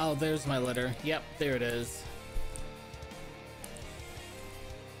westmost cliff. Oh, there's my letter. Yep, there it is.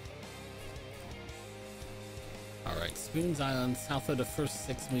 Alright, Spoon's Island, south of the first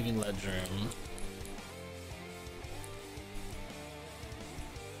 6 moving ledge room.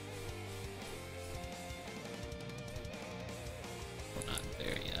 We're not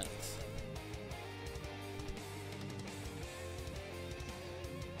there yet.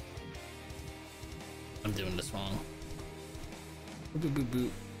 I'm doing this wrong. Boop, boop, boop, boop.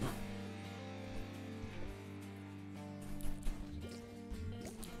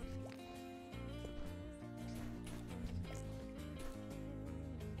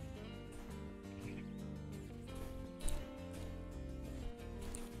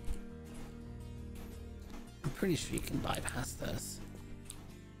 I'm pretty sure you can bypass this.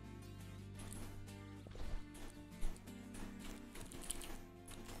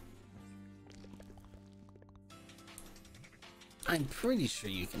 I'm pretty sure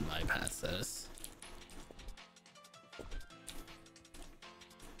you can bypass this.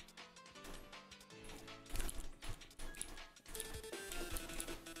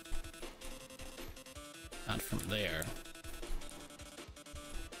 Not from there.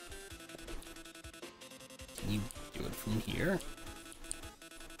 Can you do it from here?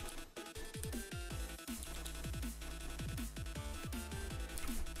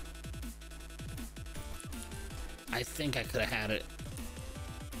 I think I could have had it.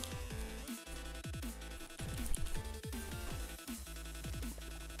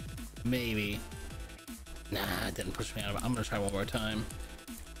 Maybe. Nah, it didn't push me out of it. I'm gonna try one more time.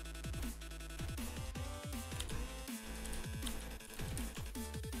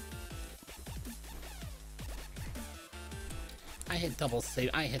 I hit double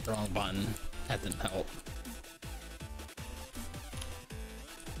save. I hit the wrong button. That didn't help.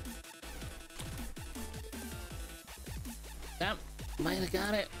 That might have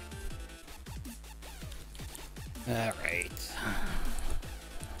got it. All right.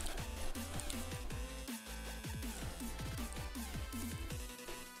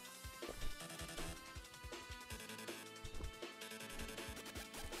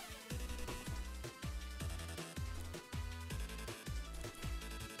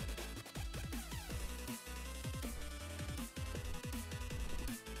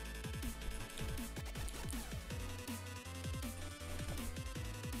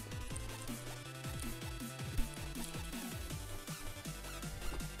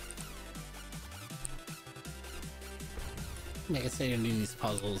 Like I say, you're doing these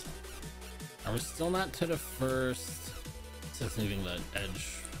puzzles. Are we still not to the first? Just leaving the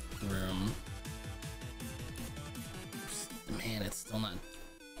edge room. Man, it's still not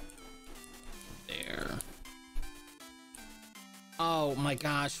there. Oh my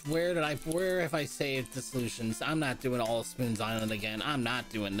gosh, where have I saved the solutions? I'm not doing all Spoons Island again. I'm not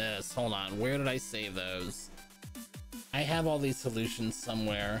doing this. Hold on, where did I save those? I have all these solutions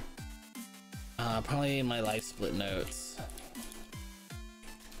somewhere. Probably in my life split notes.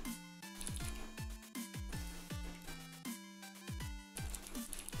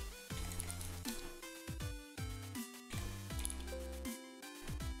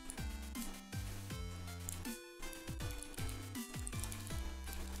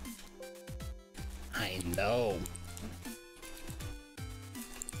 I know.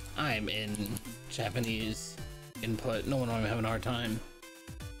 I'm in Japanese input. No wonder I'm having a hard time.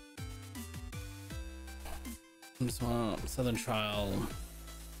 Swamp, Southern Trial.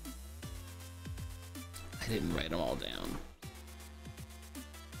 I didn't write them all down.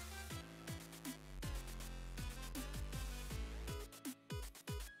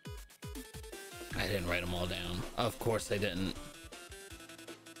 I didn't write them all down. Of course I didn't.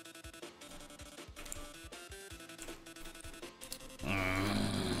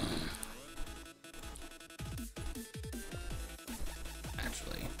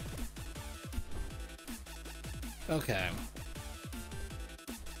 Actually. Okay.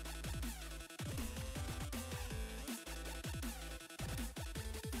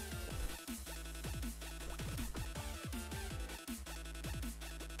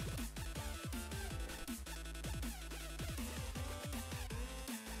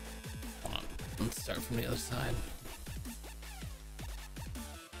 Hold on. Let's start from the other side.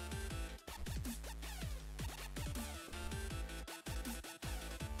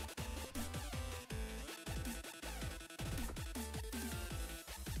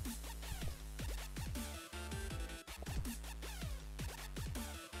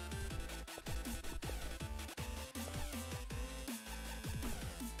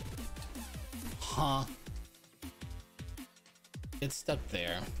 Huh. It's stuck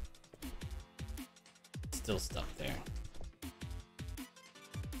there. Still stuck there.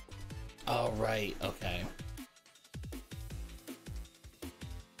 Oh, right. Okay.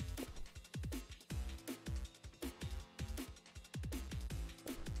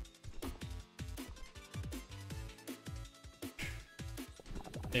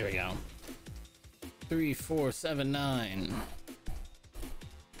 There we go. 3, 4, 7, 9.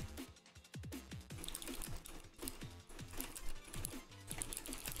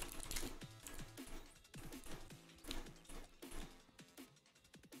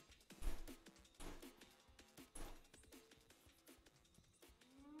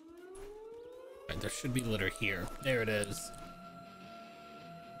 There should be litter here. There it is.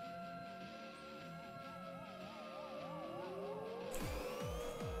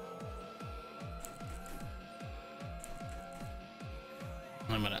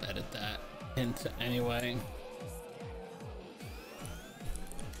 I'm gonna edit that hint anyway.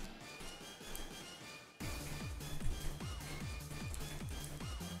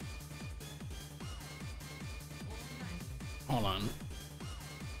 Hold on.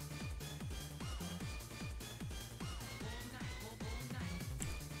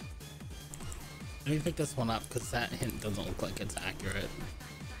 Let me pick this one up because that hint doesn't look like it's accurate.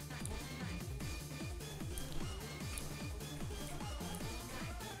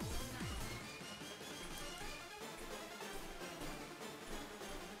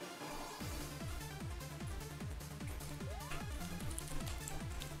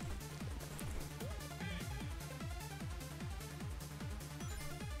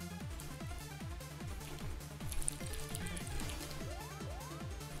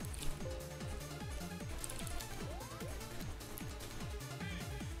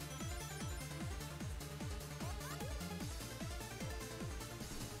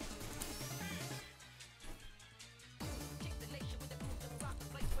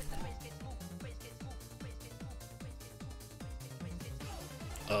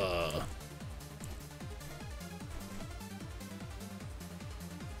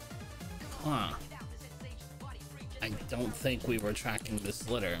 Huh. I don't think we were tracking this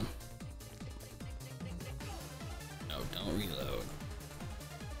litter. No, don't reload.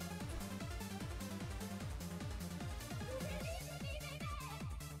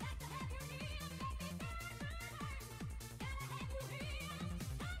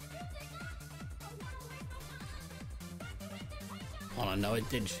 Hold on, no, it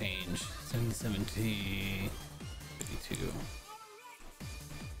did change. 770, 52.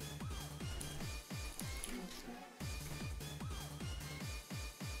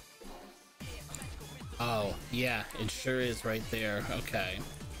 Oh, yeah, it sure is right there. Okay.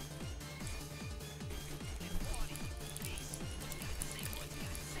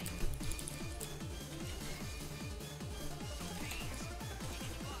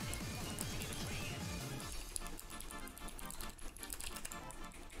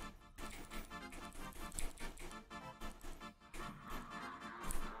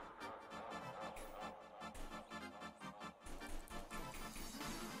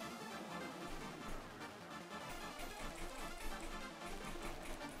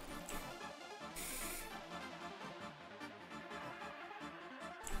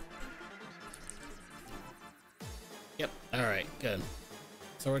 Yep, all right, good.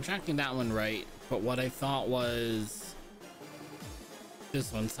 So we're tracking that one right, but what I thought was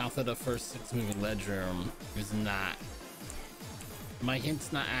this one, south of the first 6 moving ledge room, is not. My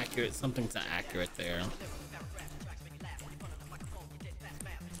hint's not accurate, something's not accurate there.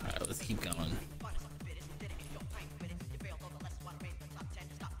 Alright, let's keep going.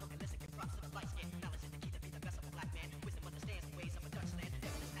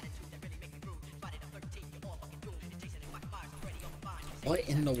 What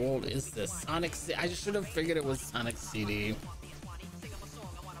in the world is this? Sonic C I should have figured it was Sonic CD.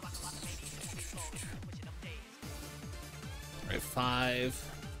 Alright,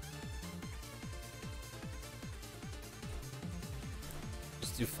 5.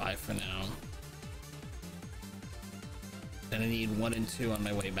 Just do 5 for now. Then I need 1 and 2 on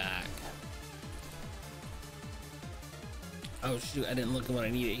my way back. Oh shoot, I didn't look at what I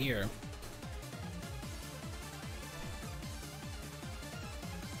needed here.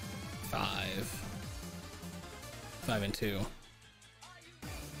 5. 5 and 2.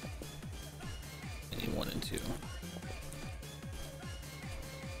 I need 1 and 2.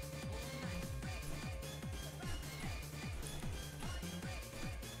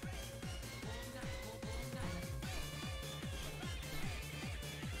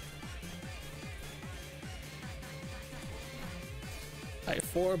 Alright,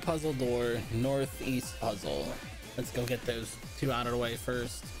 4 puzzle door, northeast puzzle. Let's go get those 2 out of the way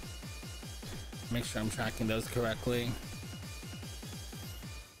first. Make sure I'm tracking those correctly.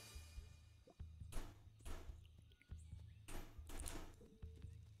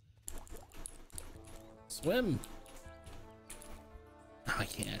 Swim! Oh, I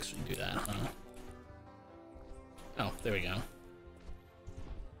can't actually do that, huh? Oh, there we go.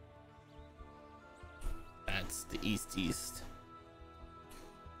 That's the east-east.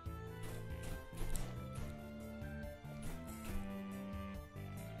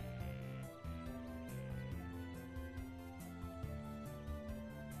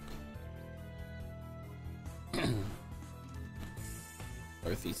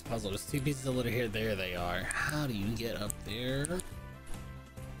 Northeast puzzle. There's 2 pieces of litter here. There they are. How do you get up there?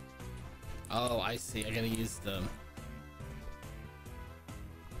 Oh, I see. I gotta use the...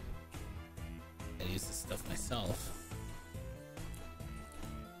 I use this stuff myself.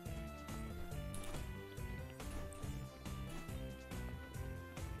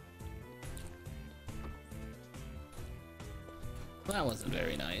 Well, that wasn't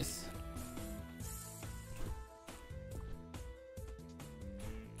very nice.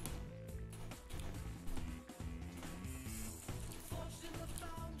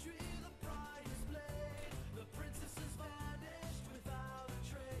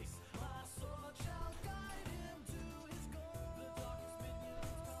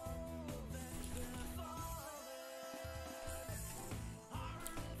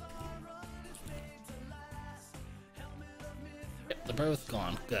 Yep, they're both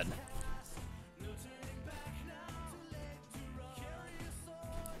gone. Good.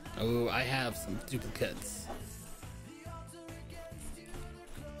 Oh, I have some duplicates.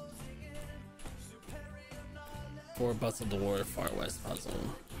 Four puzzle door, far west puzzle.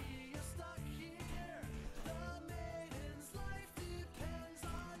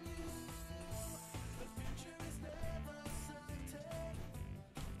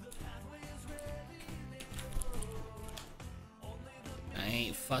 I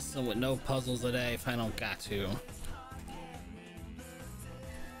ain't fussing with no puzzles today if I don't got to.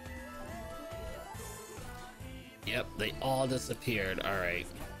 Yep, they all disappeared. All right.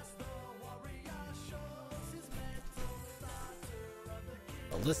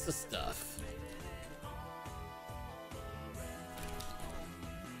 A list of stuff.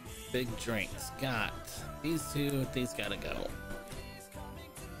 Big drinks. Got these 2. These gotta go.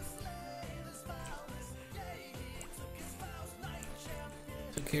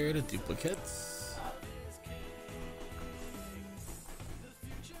 Took care of the duplicates.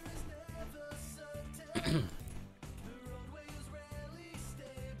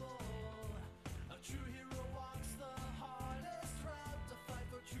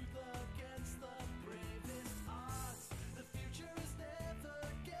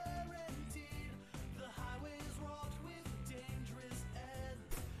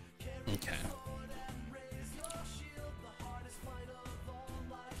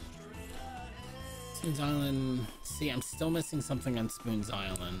 Spoon's Island. See, I'm still missing something on Spoon's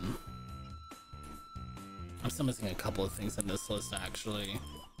Island. I'm still missing a couple of things in this list, actually.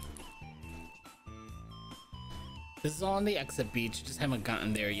 This is on the exit beach, just haven't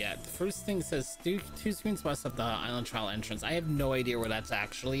gotten there yet. The first thing says 2 screens west of the island trial entrance. I have no idea where that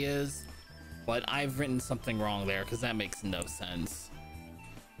actually is, but I've written something wrong there because that makes no sense.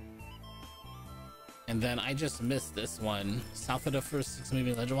 And then I just missed this one. South of the first 6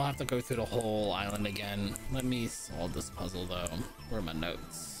 moving legend. We'll have to go through the whole island again. Let me solve this puzzle though. Where are my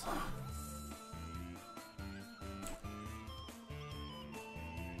notes?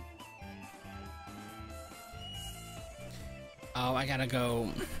 Oh, I gotta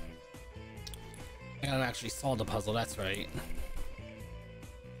actually solve the puzzle, that's right.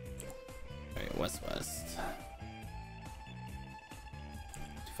 Alright, west.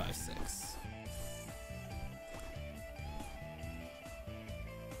 256.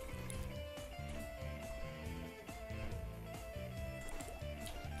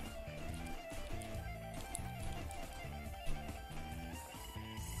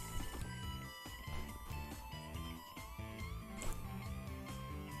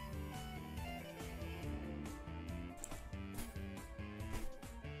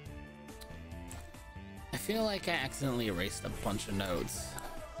 I feel like I accidentally erased a bunch of notes.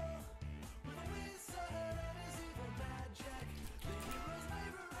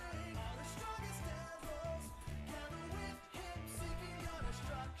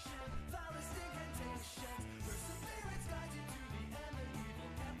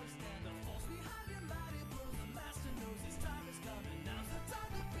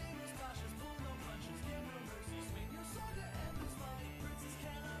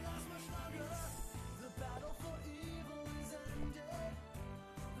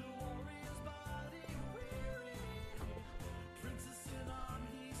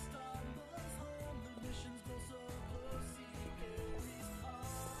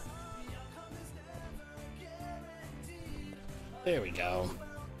 There we go.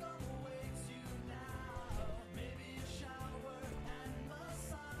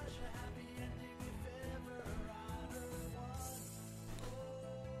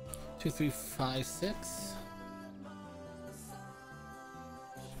 Two, 3, 5, 6.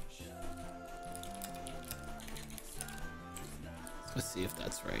 Let's see if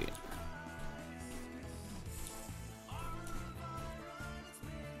that's right.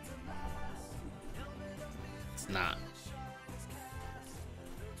 It's not.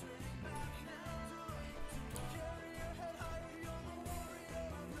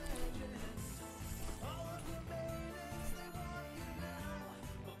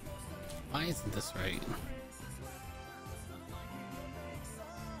 Why isn't this right?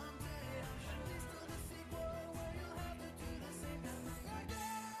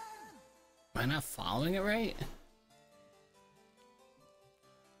 Am I not following it right?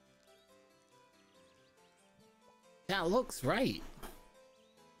 That looks right.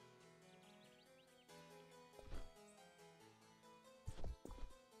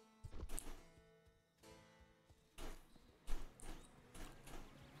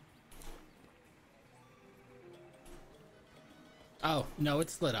 Oh, no,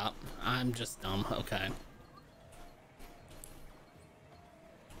 it's lit up. I'm just dumb. Okay.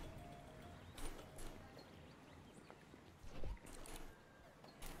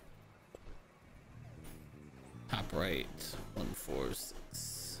 Top right. 1, 4, 6.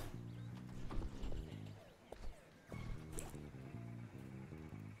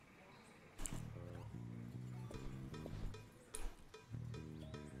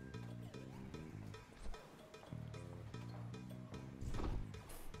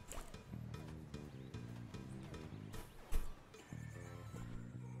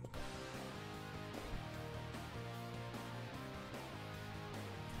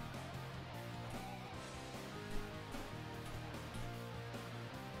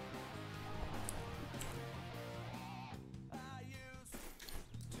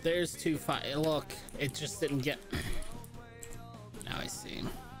 There's 2, 5. Look, it just didn't get. Now I see.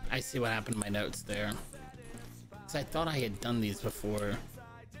 I see what happened to my notes there. Because I thought I had done these before.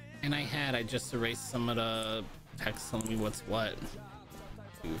 And I just erased some of the text telling me what's what.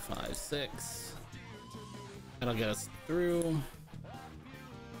 2, 5, 6. That'll get us through.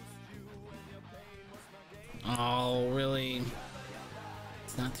 Oh, really?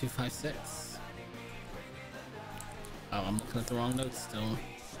 It's not 2, 5, 6. Oh, I'm looking at the wrong notes still.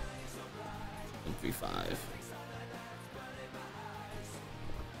 1, 3, 5.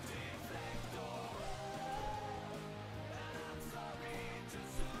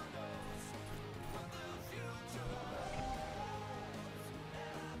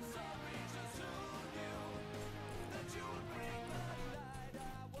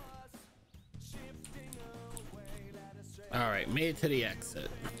 All right, made it to the exit.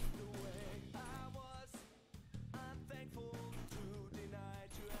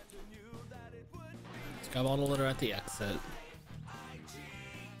 Let's grab all the litter at the exit.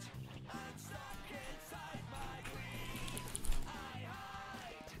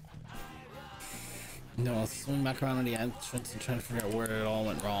 No, I'll swing back around to the entrance and try to figure out where it all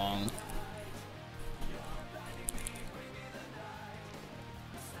went wrong.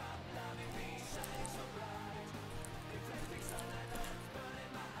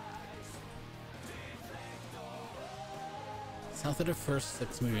 South of the first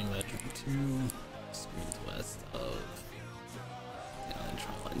 6 moving ledge, 2 screens west of the island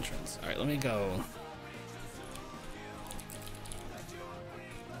trial entrance. Alright, let me go.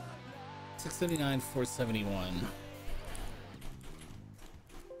 679, 471.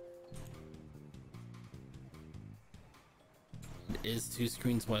 It is 2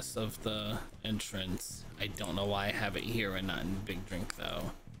 screens west of the entrance. I don't know why I have it here and not in Big Drink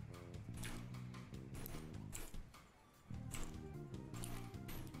though.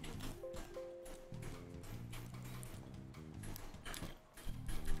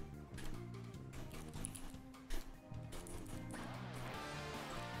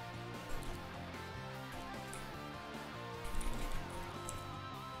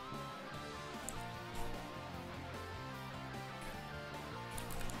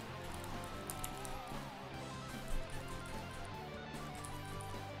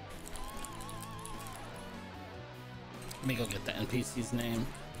 Let me go get the NPC's name.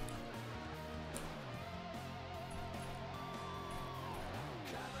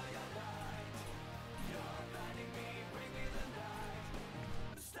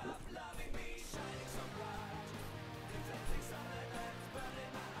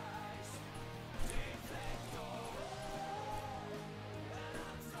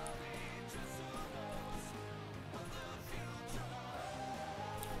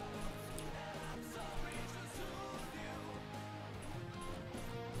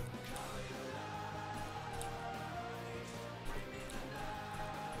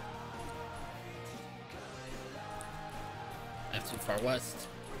 That's too far west.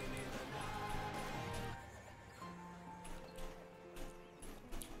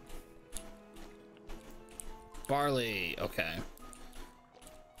 Barley, okay.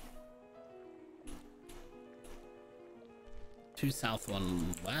 Two south,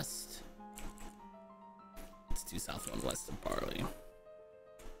 one west. It's 2 south, 1 west of Barley.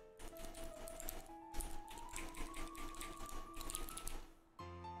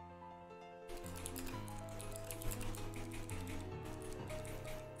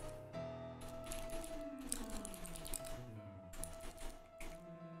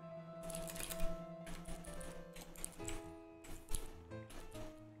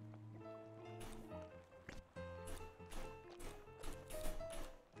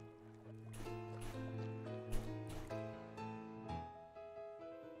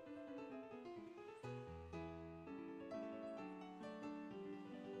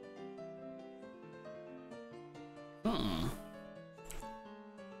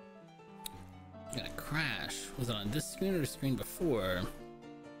 Got a crash. Was it on this screen or the screen before?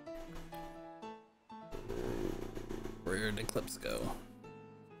 Where did the clips go?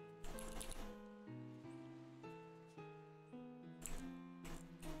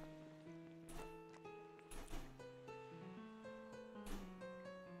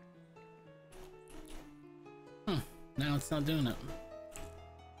 Now it's not doing it.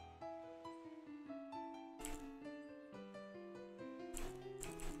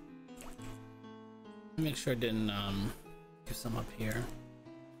 Make sure I didn't give some up here.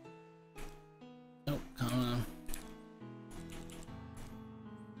 Nope, come on.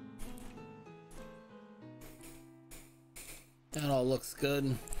 That all looks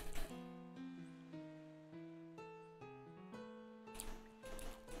good.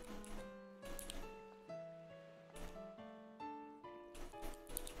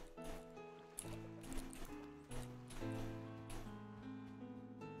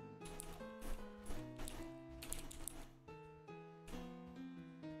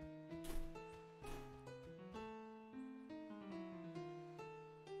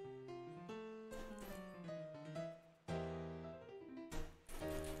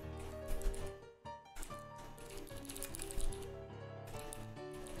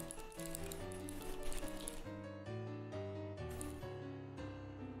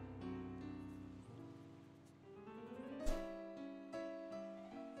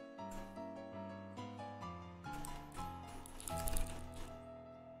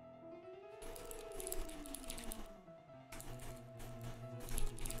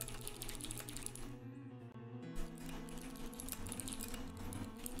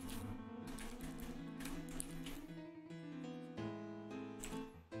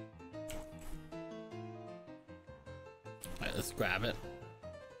 All right, let's grab it.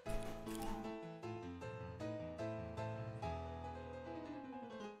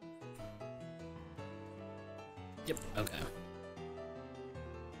 Yep, okay.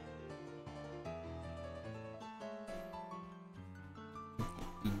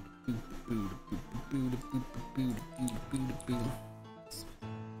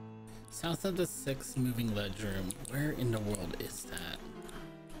 South of the 6th moving ledge room. Where in the world is that?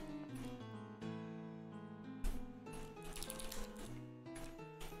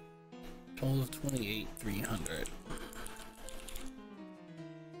 Total of 28,300.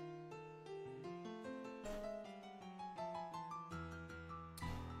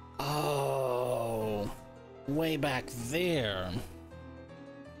 Oh, way back there.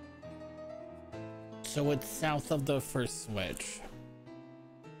 So it's south of the first switch.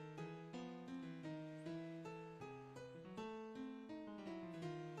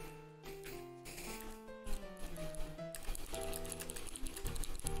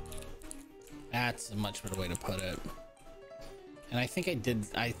 That's a much better way to put it. And I think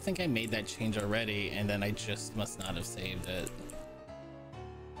I made that change already, and then I just must not have saved it.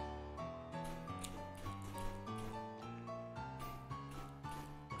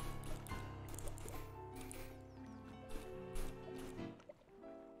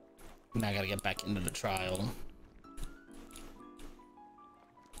 Now I gotta get back into the trial.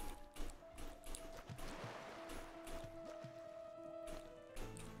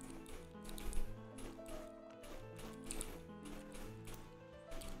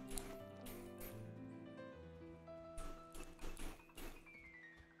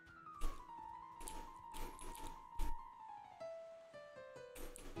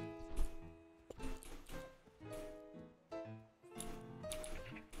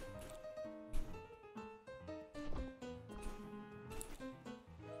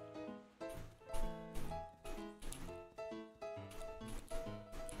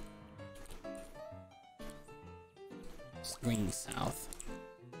 Screen south.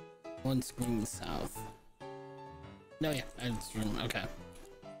 One screen south. No, yeah, it's room. Okay.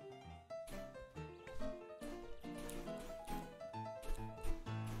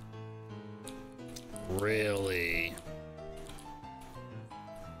 Really?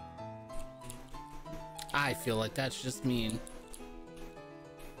 I feel like that's just mean.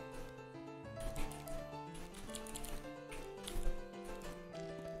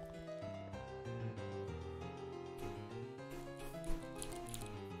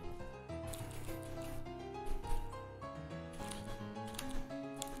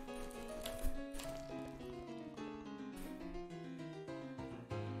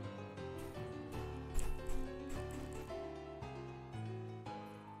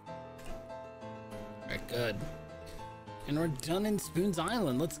 Alright, good. And we're done in Spoon's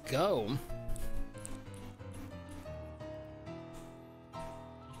Island. Let's go.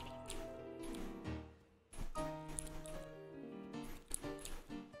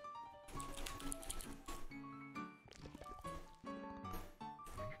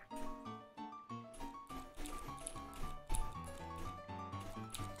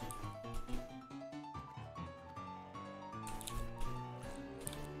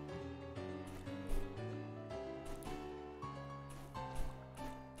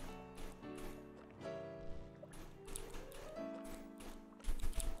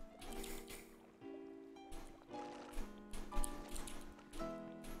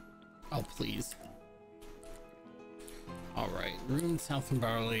 Oh, please. Alright, room south and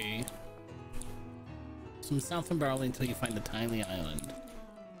barley. Some south and barley until you find the tiny island.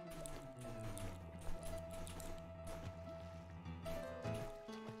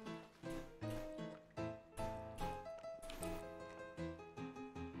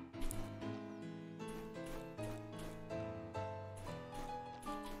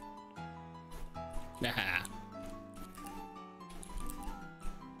 Nah.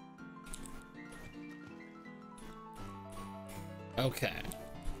 Okay.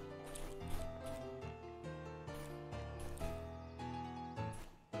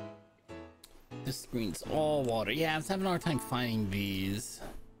 This screen's all water. Yeah, I was having a hard time finding these.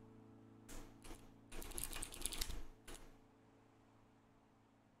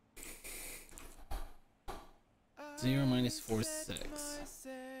 Zero minus 4, 6.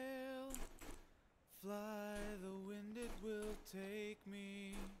 Fly the wind, it will take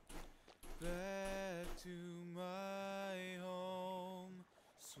me back to my home,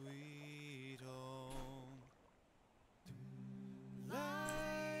 sweet home.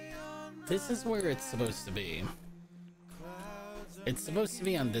 This is where it's supposed to be. It's supposed to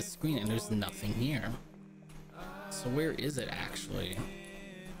be on this screen and there's nothing here. So where is it actually?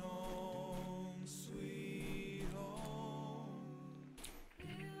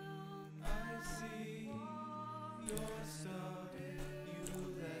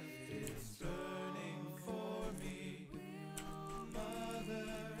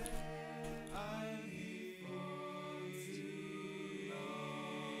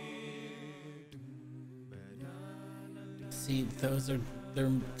 See, they're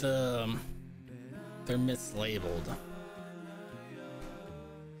mislabeled.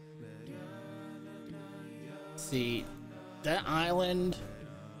 See, that island,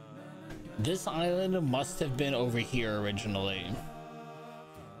 this island must have been over here originally.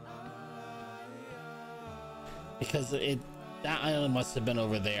 Because that island must have been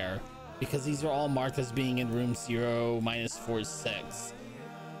over there. Because these are all marked as being in room 0-46,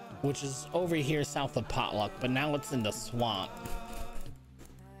 which is over here south of Potluck, but now it's in the swamp.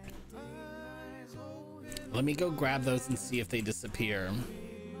 Let me go grab those and see if they disappear.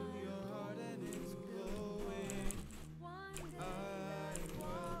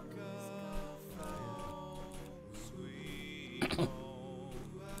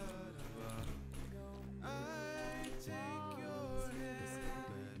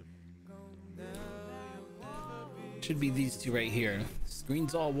 Should be these two right here.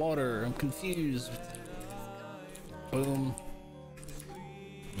 Screen's all water. I'm confused. Boom.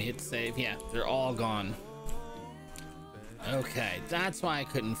 Let me hit save. Yeah, they're all gone. Okay, that's why I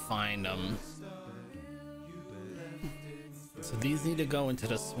couldn't find them. So these need to go into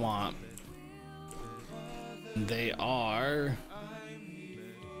the swamp. They are...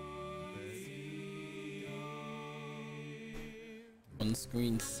 one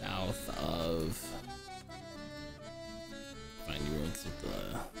screen south of... find you with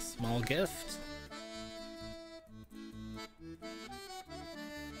the small gift.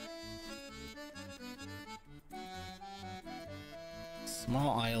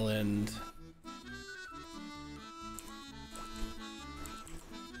 Small island.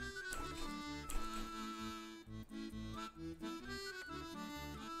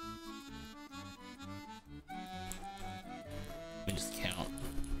 Let me just count.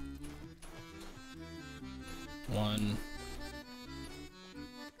 1,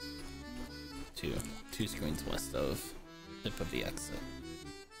 2 screens west of tip of the exit.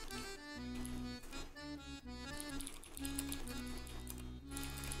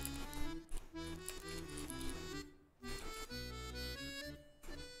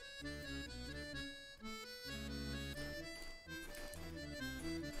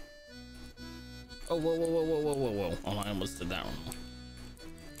 Oh, whoa. Oh, I almost did that wrong.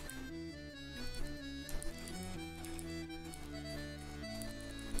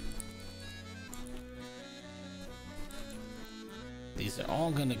 These are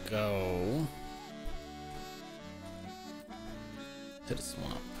all gonna go to the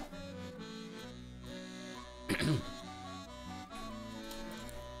swamp.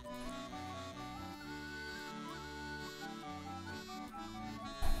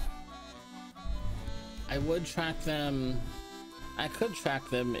 I would track them. I could track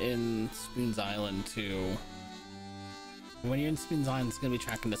them in Spoon's Island too. When you're in Spoon's Island, it's gonna be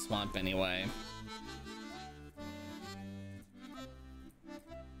tracking the swamp anyway.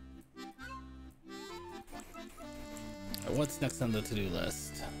 What's next on the to-do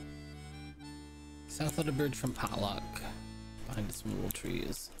list? South of the bridge from Potluck, behind some little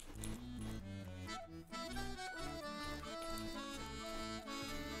trees.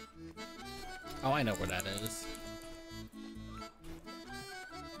 Oh, I know where that is.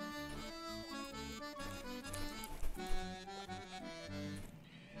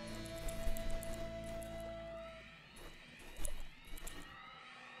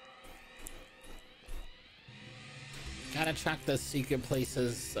 Gotta track those secret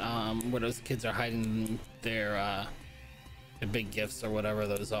places where those kids are hiding their big gifts or whatever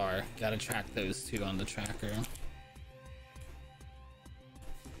those are. Gotta track those too on the tracker.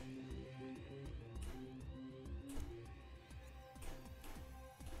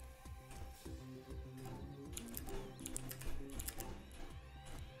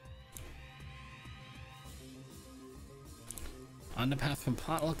 On the path from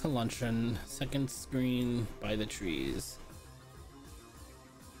Potluck to Luncheon, second screen by the trees.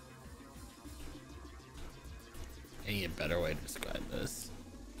 I need a better way to describe this.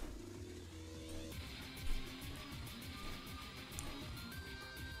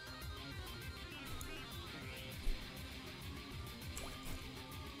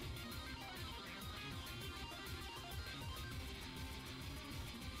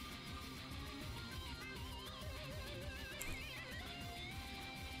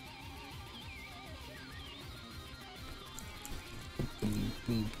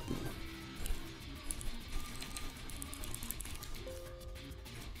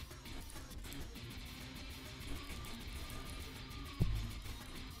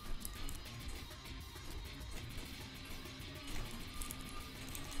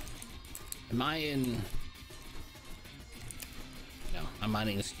 Am I in? No, I'm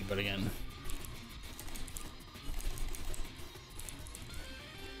mining this keyboard again.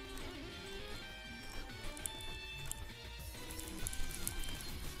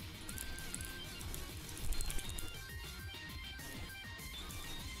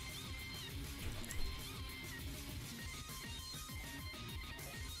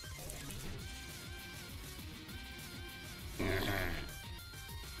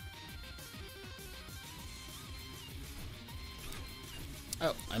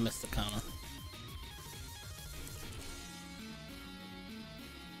 Oh, I missed the comma.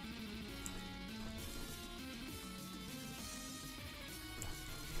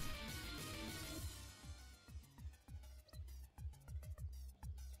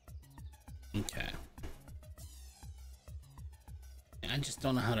 Okay. I just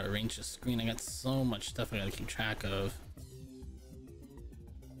don't know how to arrange the screen. I got so much stuff I gotta keep track of.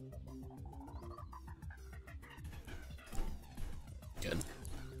 Good.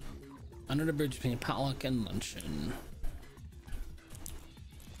 Under the bridge between potluck and luncheon.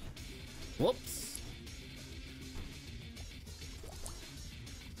 Whoops.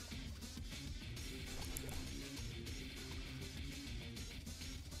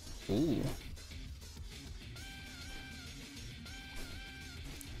 Ooh.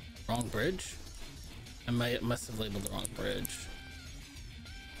 Wrong bridge? I must have labeled the wrong bridge.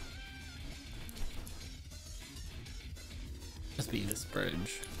 Must be this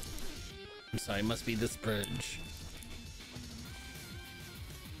bridge. I'm sorry, it must be this bridge.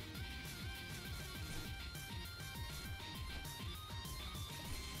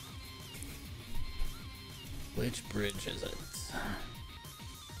 Which bridge is it?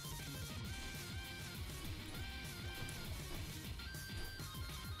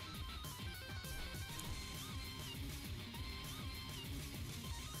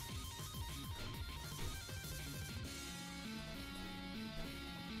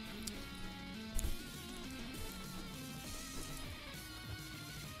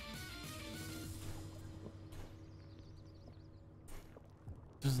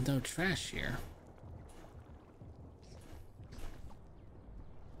 There's no trash here.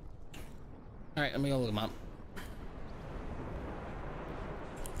 Alright, let me go look them up.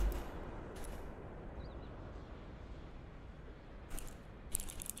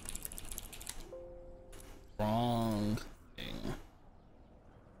 Wrong thing.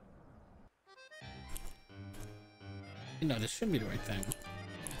 No, this should be the right thing.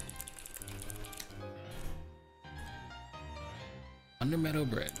 Under Meadow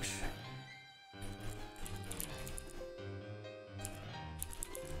Bridge.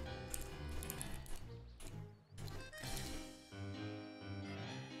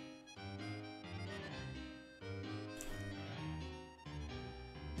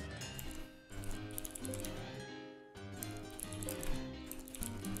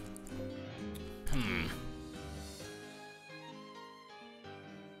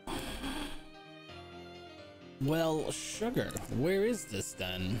 Well, sugar, where is this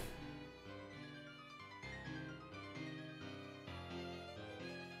then?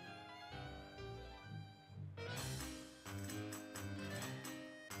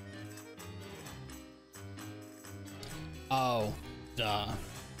 Oh, duh.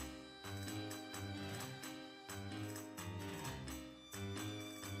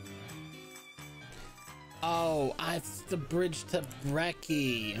 Oh, it's the bridge to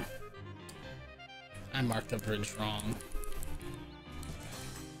Brecky. I marked the bridge wrong.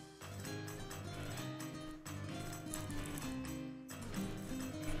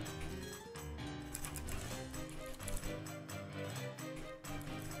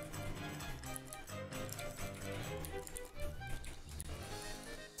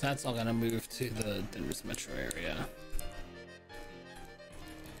 So that's all gonna move to the Denver's metro area.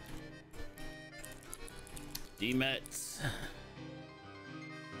 D-Mets.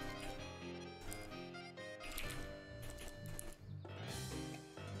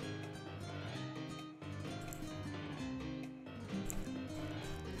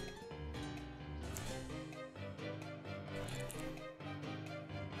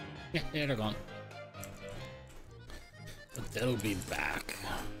 Yeah, they're gone. But they'll be back.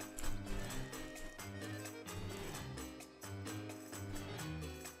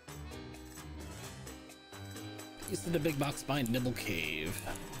 East of the big box by Nibble Cave.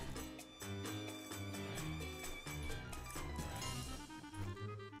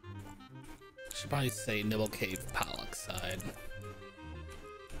 Should probably say Nibble Cave Pollock side.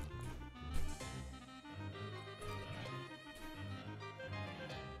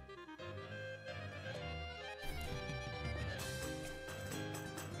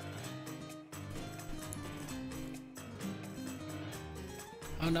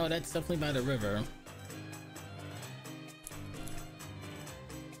 Oh no, that's definitely by the river.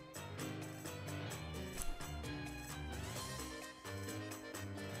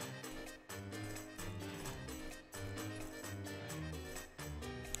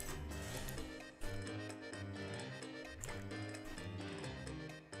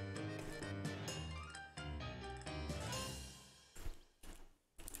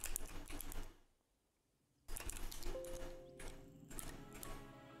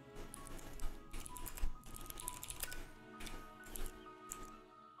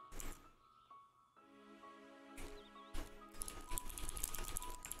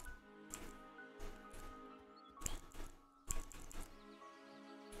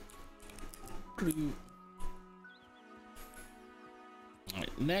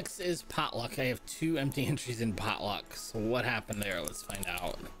 Alright, next is potluck. I have 2 empty entries in potluck. So what happened there? Let's find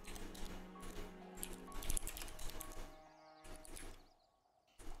out.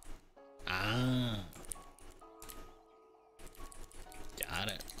 Ah. Got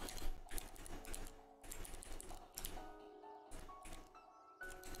it.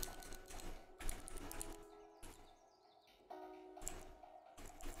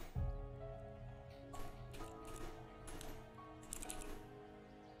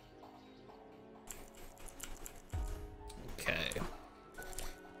 Okay.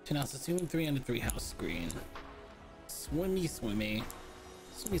 2 ounces, 2 and 3 on the 3 house screen. Swimmy, swimmy.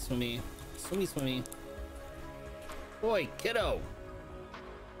 Swimmy, swimmy. Swimmy, swimmy. Boy, kiddo.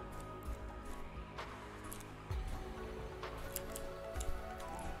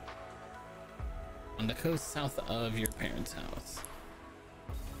 On the coast south of your parents' house.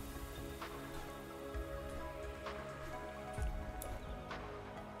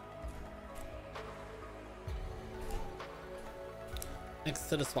 Next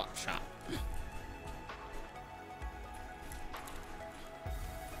to the swap shop.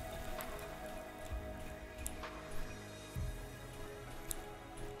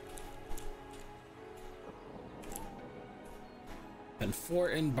 And 4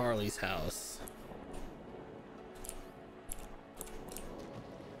 in Barley's house.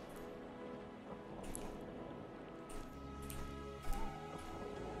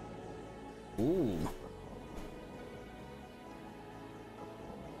 Ooh.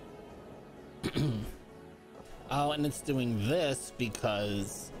 Oh, and it's doing this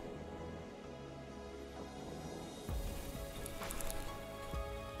because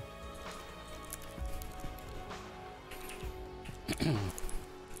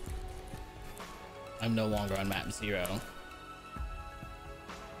I'm no longer on map 0.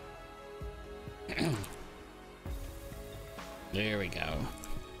 There we go.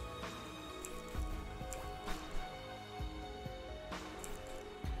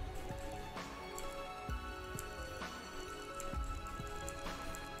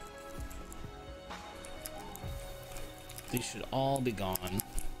 These should all be gone.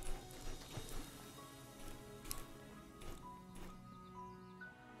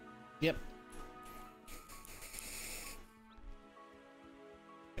 Yep.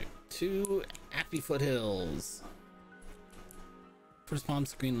 2 Appy Foothills. First palm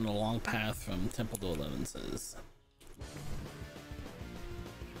screen on a long path from Temple to Elevenses.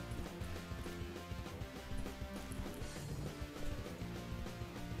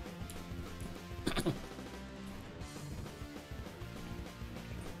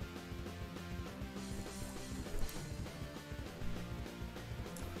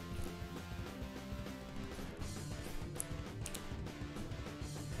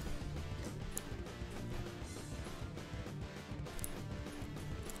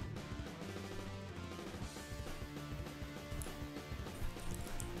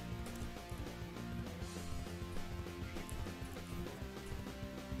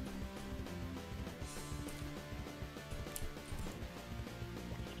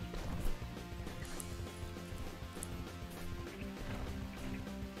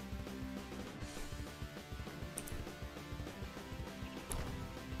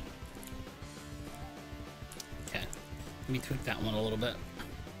 Let me tweak that one a little bit.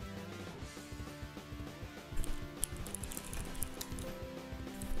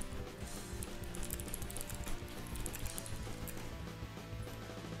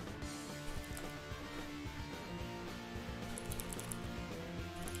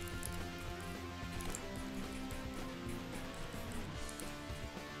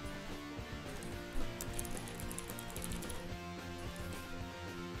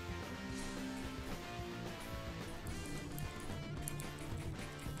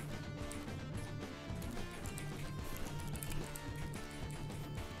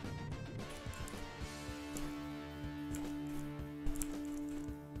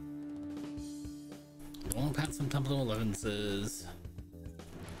 Long past some Temple of Elevenses.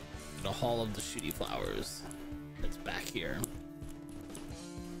 The Hall of the Shooty Flowers. It's back here.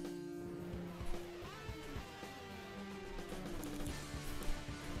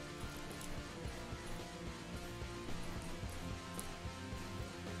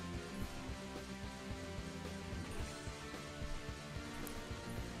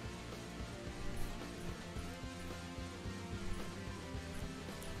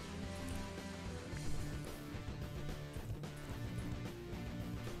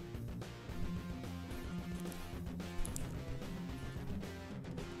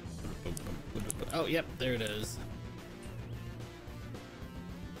 Oh, yep, there it is.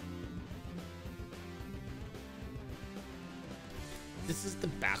 This is the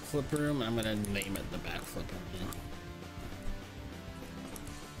backflip room. I'm gonna name it the backflip room.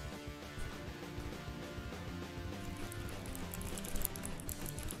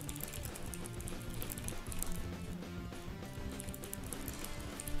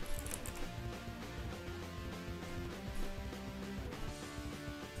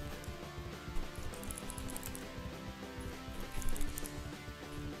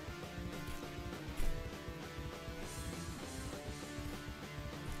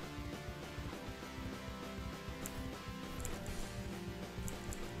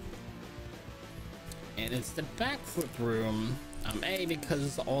 And it's the backflip room, A,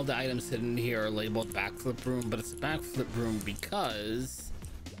 because all the items hidden here are labeled backflip room, but it's a backflip room because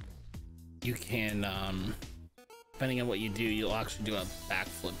you can, depending on what you do, you'll actually do a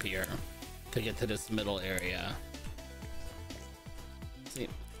backflip here to get to this middle area. See,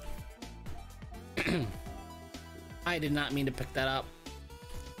 I did not mean to pick that up.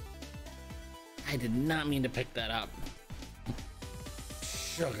 I did not mean to pick that up.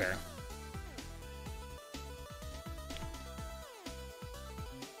 Sugar.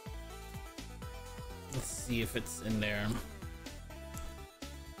 Let's see if it's in there.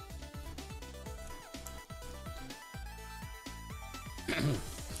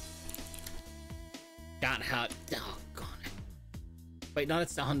 Got how. Oh, God. Wait, no,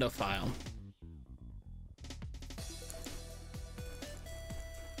 it's the hundo file.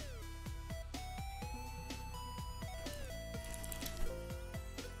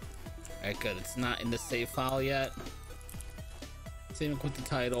 Alright, good. It's not in the save file yet. Same with the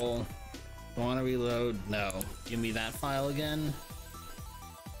title. Want to reload? No. Give me that file again.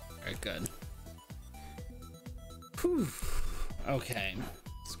 Alright, good. Whew. Okay.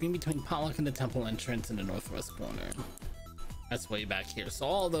 Screen between Pollock and the temple entrance in the northwest corner. That's way back here. So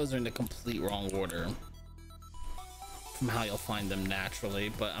all those are in the complete wrong order from how you'll find them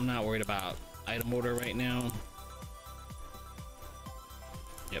naturally, but I'm not worried about item order right now.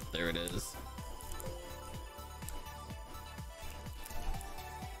 Yep, there it is.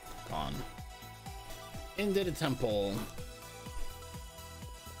 Gone. Into the temple.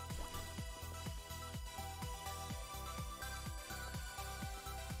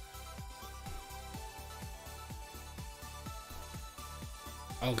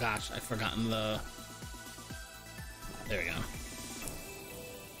 Oh gosh, I've forgotten the... There we go.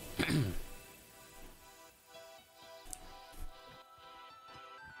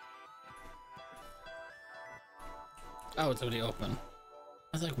 Oh, it's already open.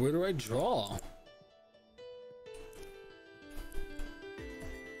 I was like, where do I draw?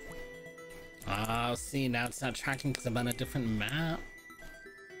 Oh, see, now it's not tracking because I'm on a different map.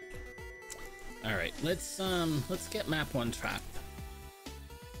 All right, let's get map 1 tracked.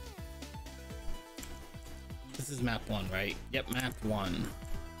 This is map 1, right? Yep, map 1.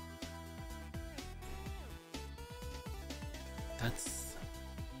 That's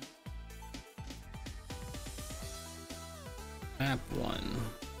map 1.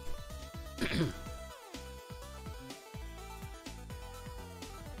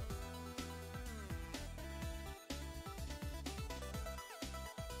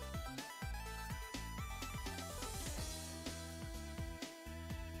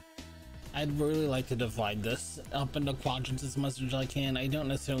 I'd really like to divide this up into quadrants as much as I can. I don't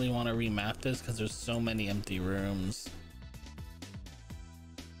necessarily want to remap this because there's so many empty rooms.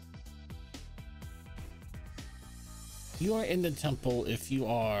 You are in the temple if you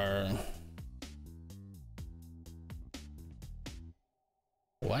are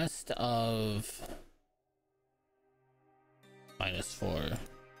west of -4.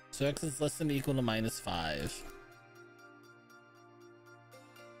 So x is less than or equal to -5.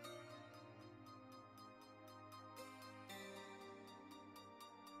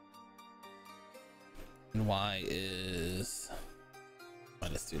 And y is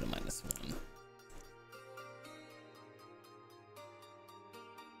 -2 to -1.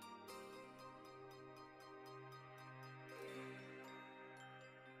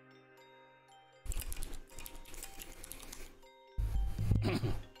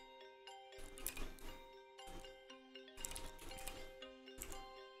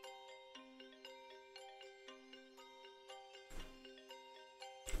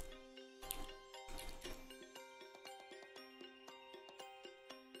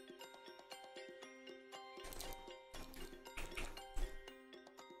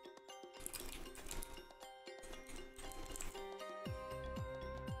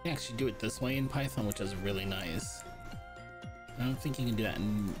 You can actually do it this way in Python, which is really nice. I don't think you can do that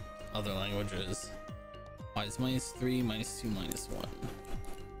in other languages. Y is -3, -2, -1.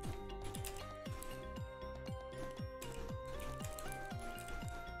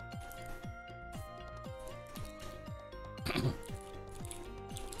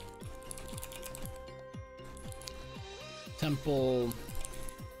 Temple,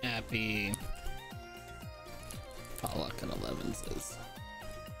 Appy, Pollock, and 11s.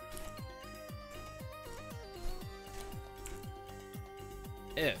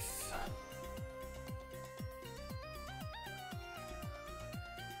 If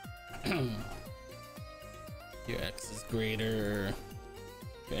your x is greater,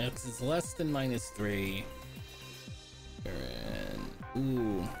 your x is less than -3, you're in,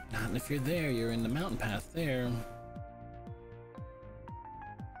 ooh, not if you're there, you're in the mountain path there.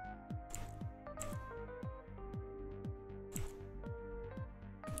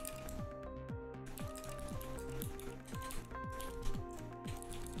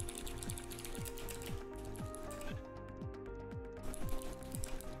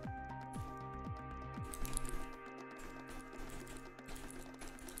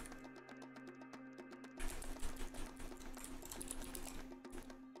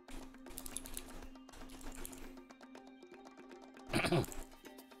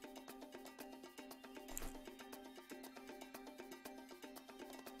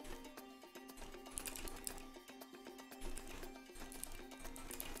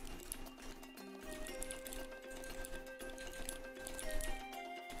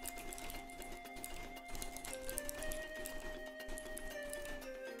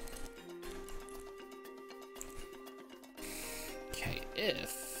 Okay,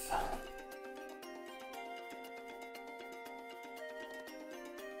 if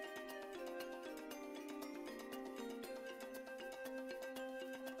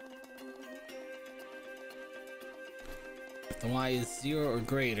the y is 0 or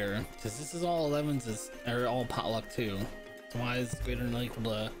greater, because this is all 11s, or all potluck too. If the y is greater than or equal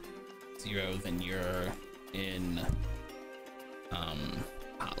to 0, then you're in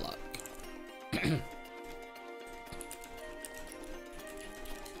potluck.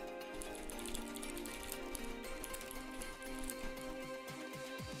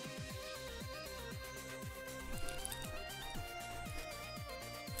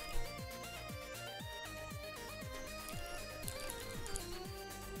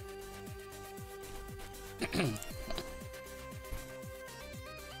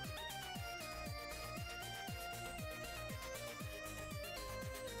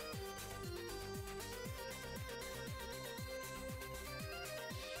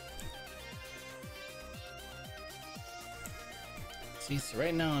 See, so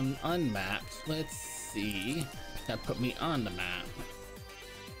right now I'm unmapped. Let's see. That put me on the map.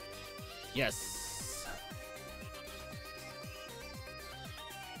 Yes.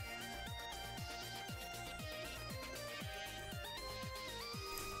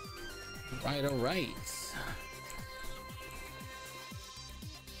 Right, all right.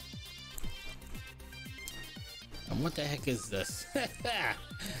 And what the heck is this?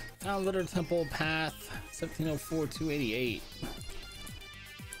 Found Litter Temple Path 1704-288.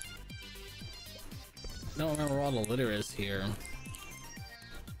 I don't remember where all the litter is here.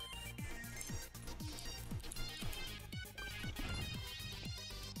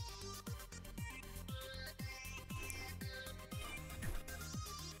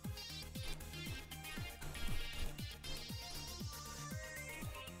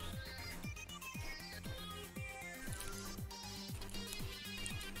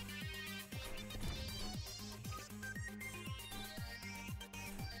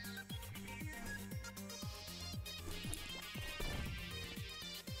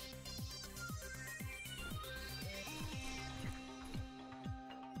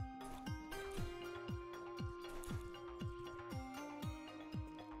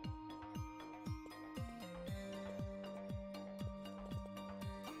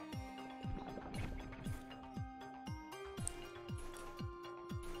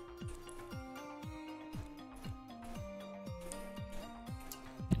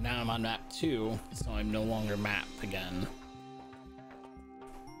 Now I'm on map 2, so I'm no longer mapped again.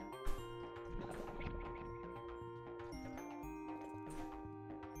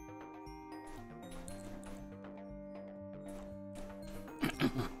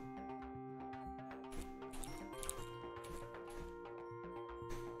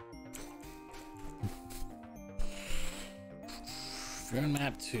 If you're on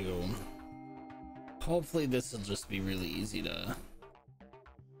map 2, hopefully this will just be really easy to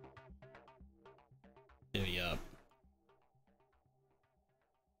divvy up.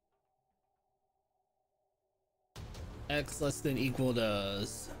 X less than equal to,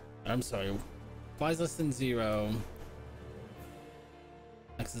 I'm sorry, y is less than 0.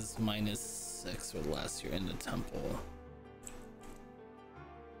 X is minus X or less, you're in the temple.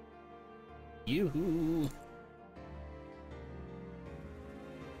 Yoo-hoo!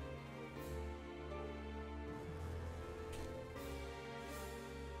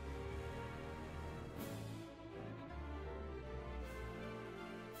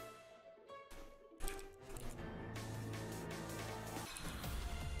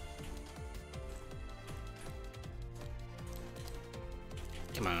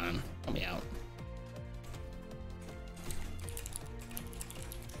 Come on, help me out.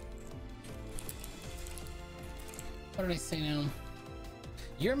 What did I say now?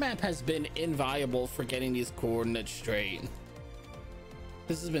 Your map has been invaluable for getting these coordinates straight.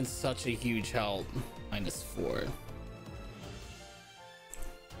 This has been such a huge help. -4.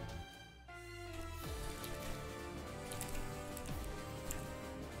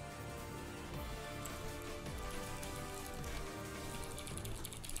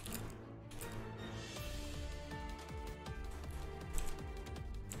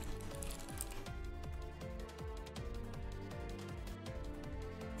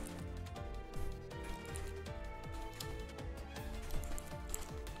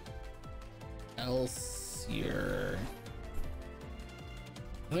 Else you're...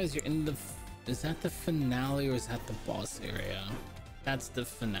 Otherwise you're in the... Is that the finale or is that the boss area? That's the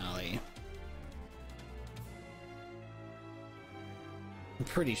finale. I'm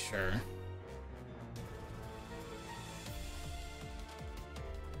pretty sure.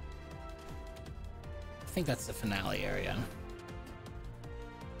 I think that's the finale area.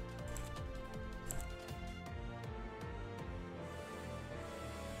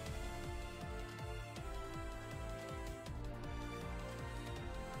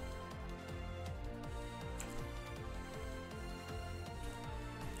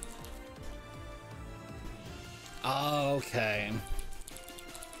 Okay.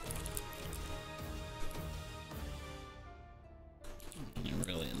 You're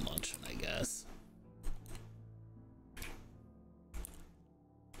really in luncheon, I guess.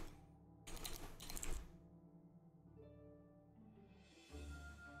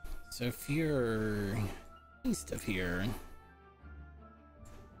 So if you're east of here,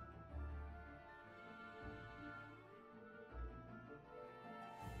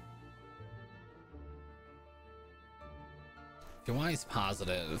 if your Y is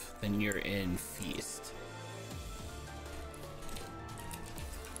positive, then you're in Feast.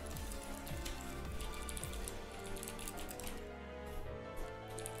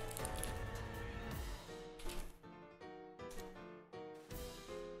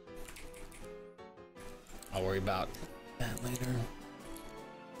 I'll worry about that later.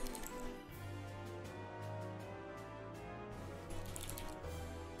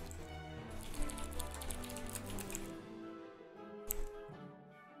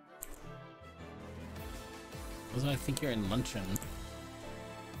 I think you're in luncheon.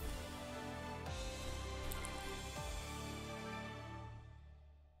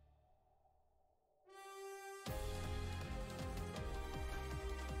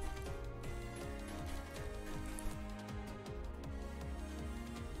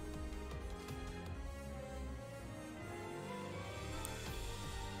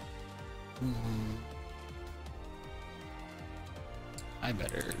 I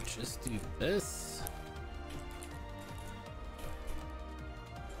better just do this.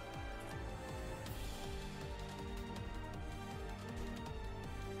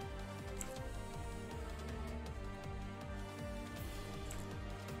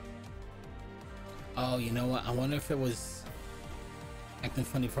 Oh, you know what? I wonder if it was acting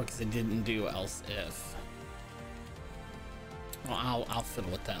funny for because it didn't do else if. Well, I'll fiddle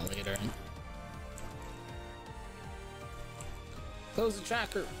with that later. Close the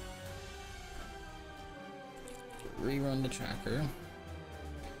tracker. Rerun the tracker.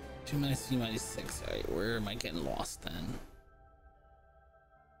 2 minus 3 minus 6. All right, where am I getting lost then?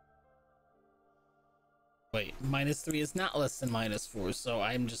 Wait, -3 is not less than -4, so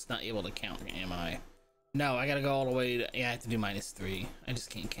I'm just not able to count, am I? No, I gotta go all the way to, yeah, I have to do -3. I just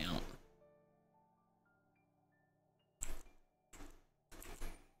can't count.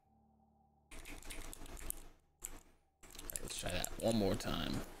 Alright, let's try that one more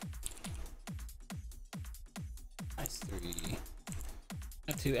time. -3.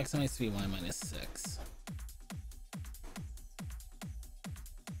 F2, x -3, y -6.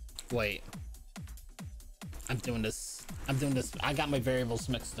 Wait. I'm doing this. I got my variables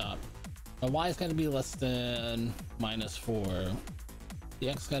mixed up. The y's gotta be less than -4. The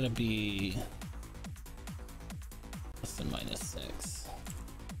x gotta be less than -6.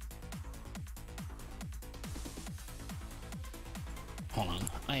 Hold on,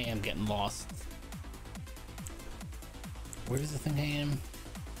 I am getting lost. Where's the thing I am?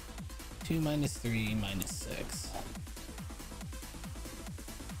 2 minus 3 minus 6.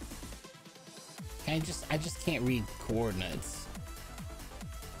 I just can't read coordinates.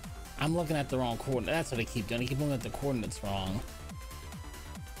 I'm looking at the wrong coordinate. That's what I keep doing. I keep looking at the coordinates wrong.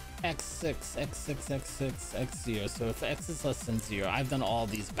 x6, x6, x6, x0. So if x is less than 0, I've done all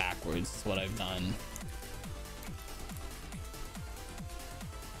these backwards. Is what I've done.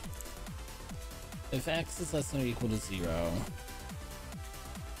 If x is less than or equal to 0,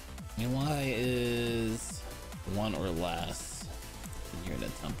 and y is 1 or less, then you're in a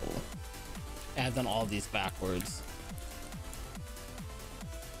temple. I've done all these backwards.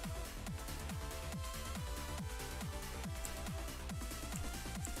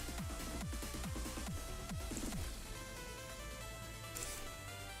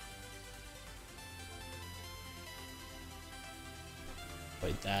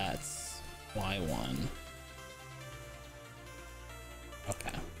 Wait, that's y1.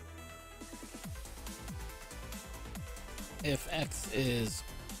 Okay. If x is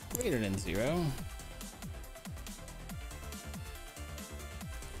greater than 0,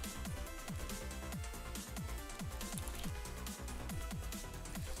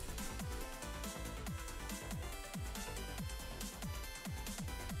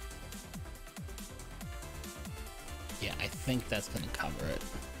 yeah, I think that's gonna cover it.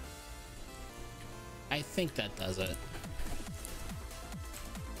 I think that does it.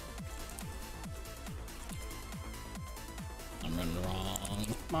 I'm running the wrong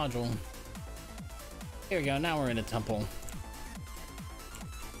module. Here we go, now we're in a temple.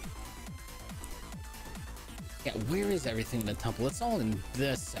 Yeah, where is everything in the temple? It's all in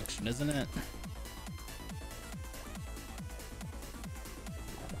this section, isn't it?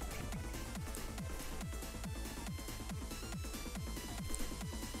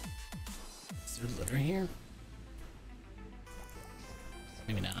 Is there litter here?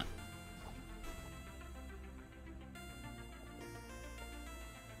 Maybe not.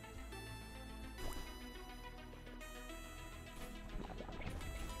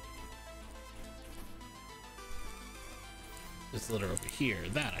 There's litter over here,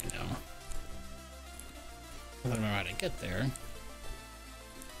 that I know. I don't remember how to get there.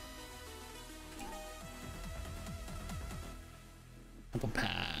 Temple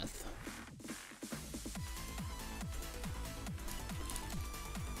path.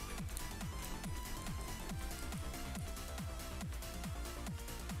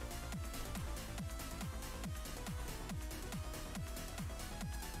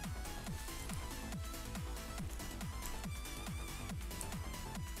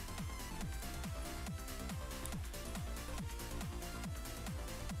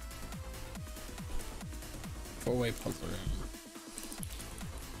 Four-way puzzle room.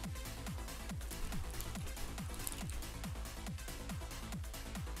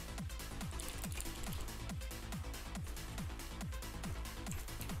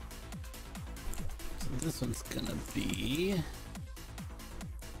 So this one's gonna be...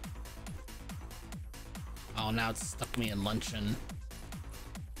 Oh, now it's stuck me in luncheon.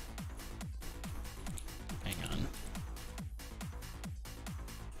 Hang on.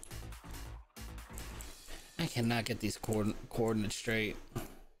 I cannot get these coordinates straight.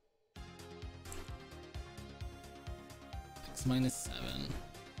 X minus 7.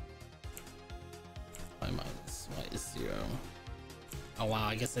 Y minus y is 0. Oh wow,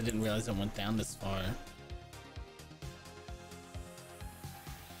 I guess I didn't realize it went down this far.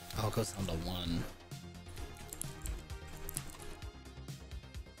 Oh, it goes down to 1.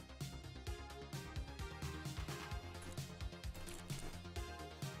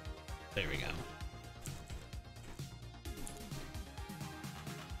 There we go.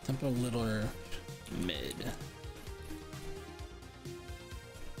 Temple litter mid.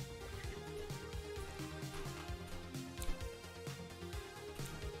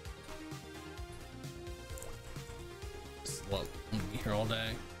 Slow. I'm gonna be here all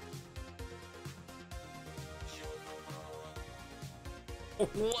day.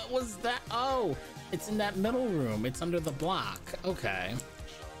 What was that? Oh, it's in that middle room. It's under the block. Okay.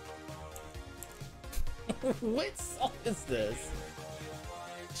 What song is this?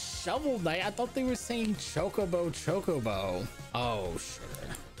 Shovel Knight? I thought they were saying Chocobo Chocobo. Oh, sure.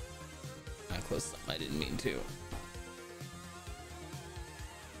 I closed up. I didn't mean to.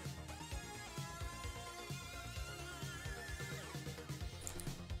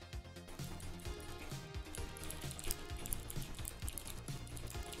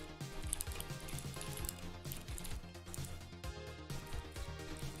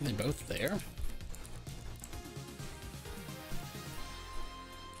 Are they both there?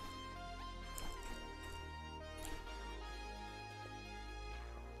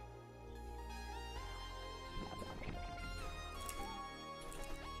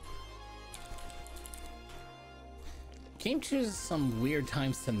 Game chooses some weird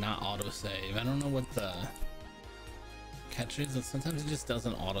times to not autosave. I don't know what the catch is, and sometimes it just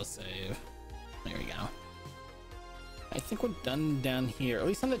doesn't autosave. There we go. I think we're done down here. At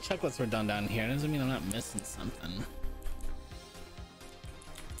least on the checklist we're done down here. It doesn't mean I'm not missing something.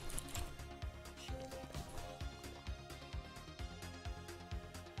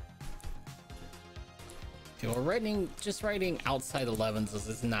 we're writing, just writing outside 11s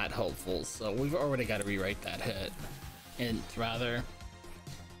is not helpful, so we've already got to rewrite that hit. And rather,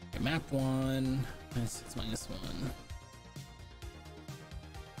 okay, map 1, -6, -1.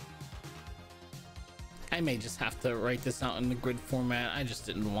 I may just have to write this out in the grid format. I just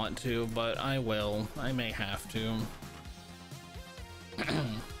didn't want to, but I will. I may have to.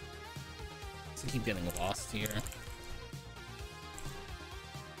 So keep getting lost here.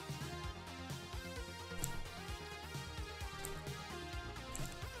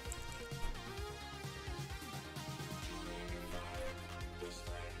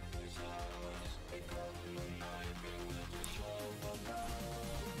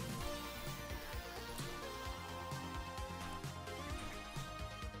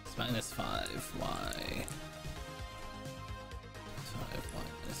 It's -5, y.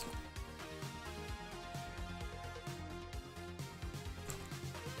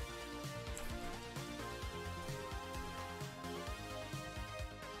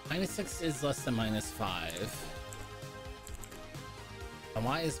 5, -6 is less than -5. And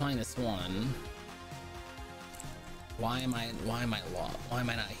y is -1. Why am I lost? Why am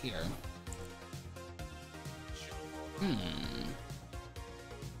I not here?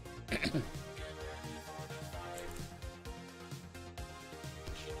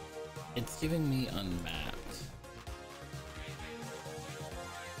 It's giving me unmapped.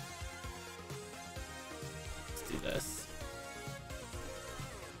 Let's do this.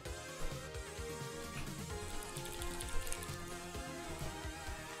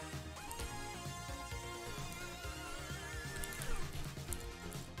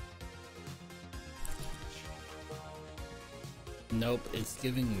 Nope, it's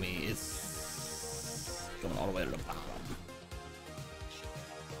giving me, it's going all the way to the bottom.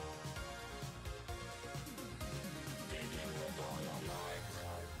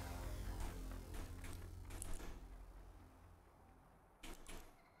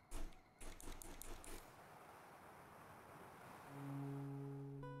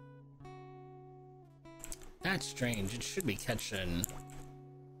 That's strange, it should be catching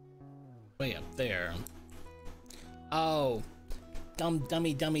way up there. Oh.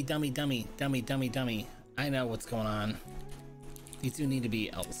 Dummy. I know what's going on. These do need to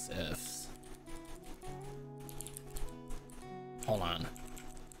be else ifs. Hold on.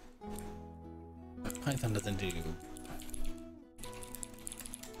 Python doesn't do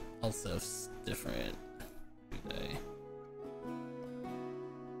else ifs different, do they?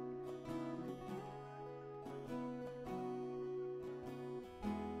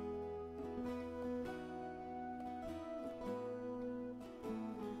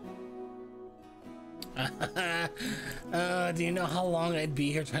 Do you know how long I'd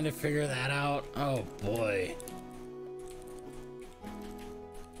be here trying to figure that out? Oh boy.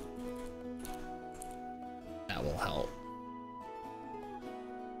 That will help.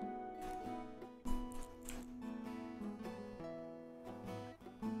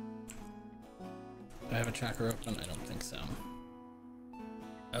 Do I have a tracker open? I don't think so.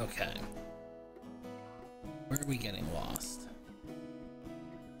 Okay. Where are we getting lost?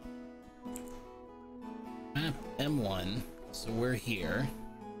 Map M1, so we're here.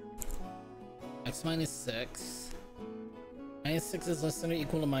 X -6. -6 is less than or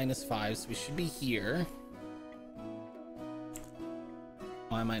equal to -5, so we should be here.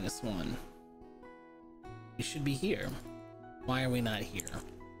 Y -1. We should be here. Why are we not here?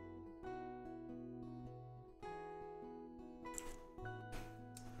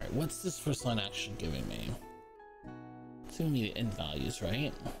 Alright, what's this first line actually giving me? It's giving me the end values,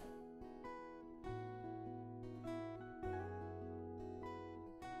 right?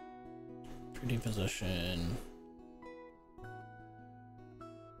 Position.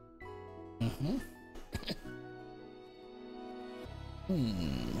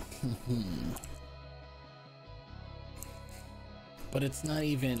 But it's not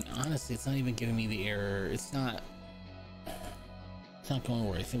even, honestly, it's not even giving me the error. It's not going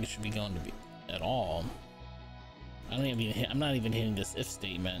where I think it should be going to be at all. I'm not even hitting this if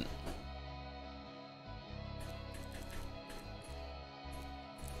statement.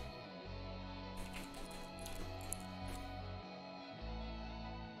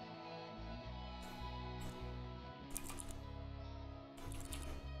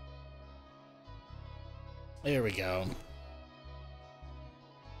 There we go.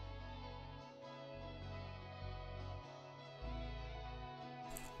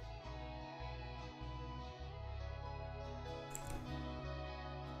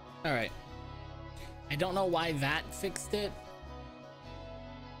 All right. I don't know why that fixed it.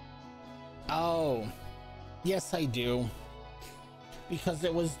 Oh, yes, I do. Because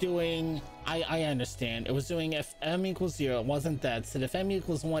it was doing I understand. It was doing if m equals 0, it wasn't that. So if m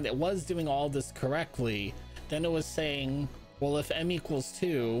equals 1, it was doing all this correctly. Then it was saying, well, if m equals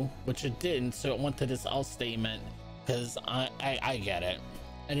 2, which it didn't, so it went to this else statement. Because I get it.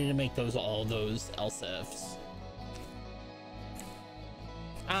 I need to make those all those else ifs.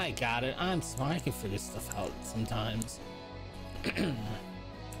 I got it. I'm smart. I can figure stuff out sometimes.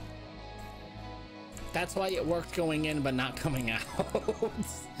 That's why it worked going in but not coming out.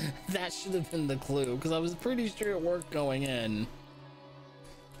 That should have been the clue, because I was pretty sure it worked going in.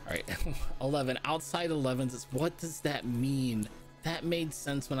 All right. 11 outside 11s. What does that mean? That made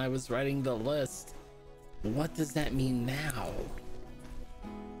sense when I was writing the list. What does that mean now?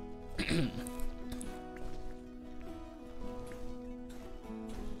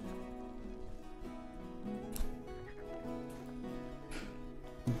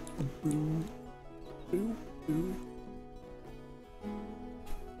 Ooh, ooh.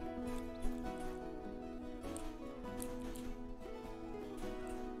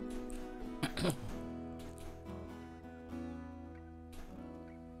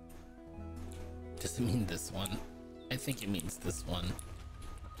 Does it mean this one? I think it means this one.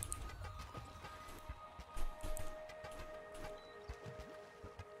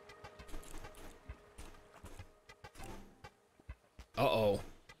 Uh-oh.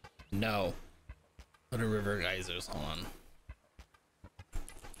 No. What are river geysers? Hold on.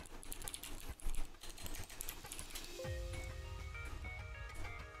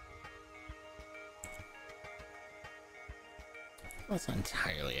 That's not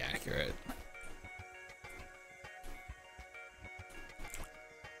entirely accurate.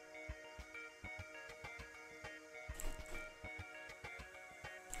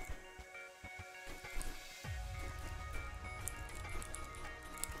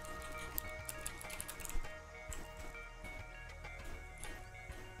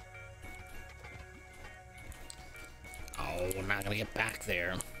 We're not gonna get back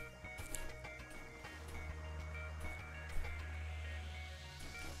there.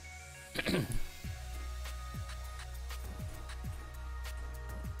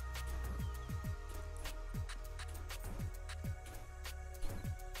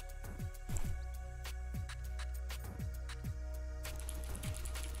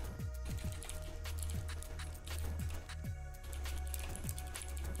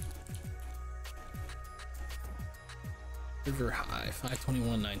 River High,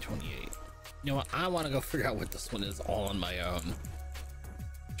 521, 928. You know what? I want to go figure out what this one is all on my own.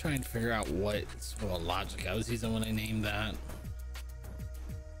 Trying to figure out what sort of logic I was using when I named that.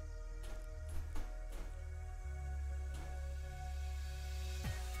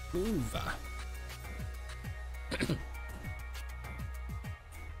 Move.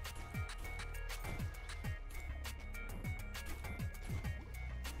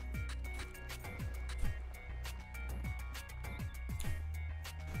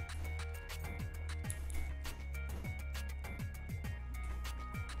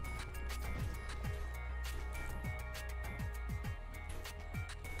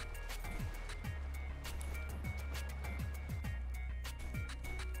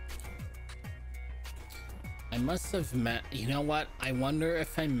 I must have meant, you know what? I wonder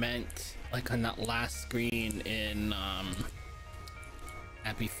if I meant like on that last screen in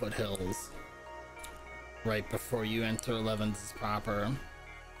Happy Foothills, right before you enter 11's proper.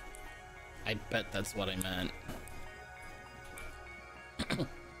 I bet that's what I meant.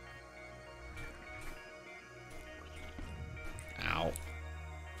 Ow.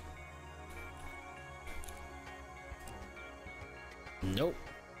 Nope.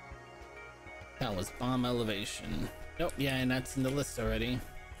 That was bomb elevation. Nope, yeah, and that's in the list already.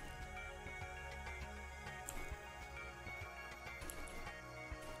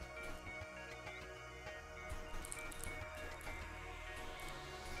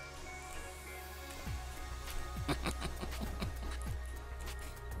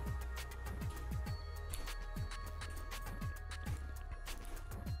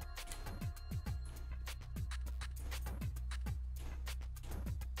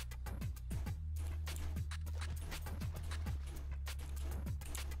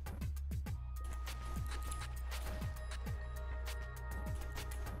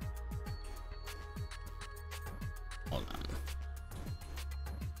 Hold on.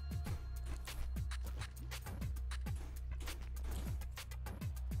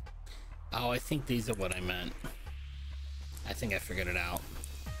 Oh, I think these are what I meant. I think I figured it out.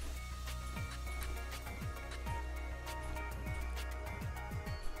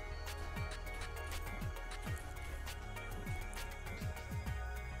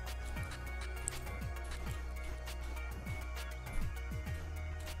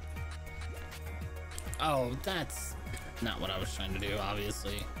 Oh, that's not what I was trying to do,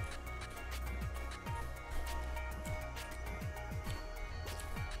 obviously.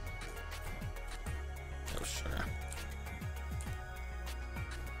 Oh, sure.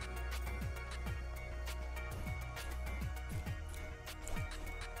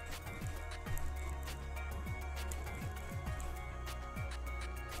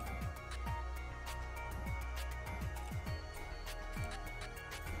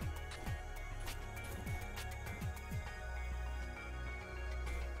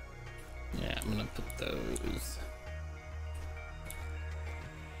 Yeah, I'm gonna put those.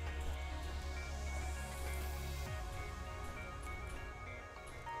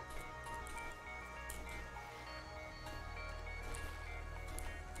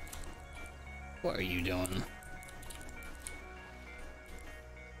 What are you doing?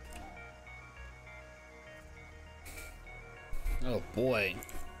 Oh boy.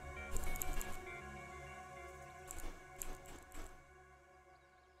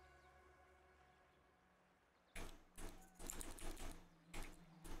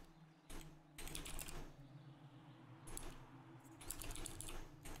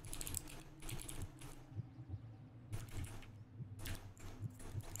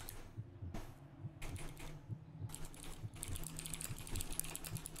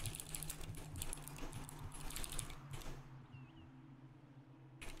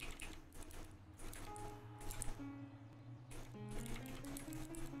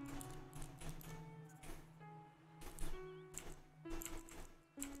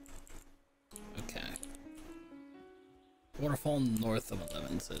 Waterfall north of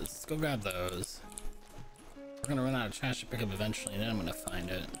 11 says. Let's go grab those. We're gonna run out of trash to pick up eventually, and then I'm gonna find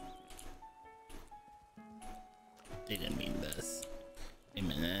it. They didn't mean this. They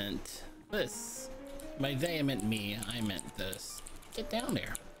meant this. By they, I meant me. I meant this. Get down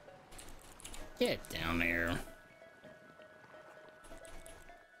there. Get down there.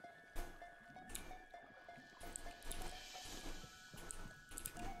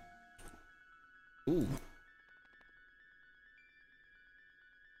 Ooh.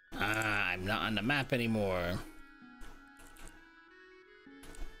 I'm not on the map anymore.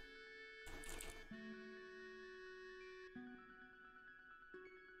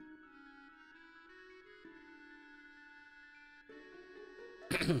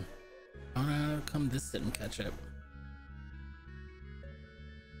 How come this didn't catch up?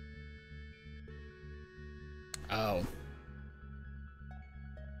 Oh.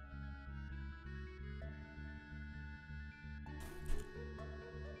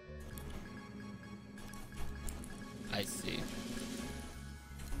 I see.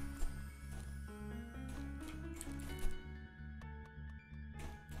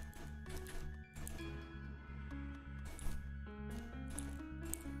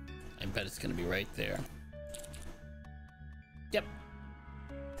 I bet it's gonna be right there. Yep.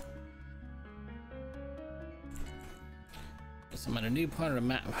 So I'm at a new part of the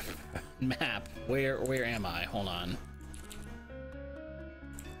map. Map. Where am I? Hold on.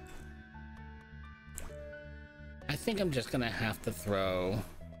 I think I'm just gonna have to throw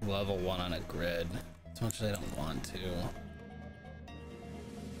level 1 on a grid, as much as I don't want to.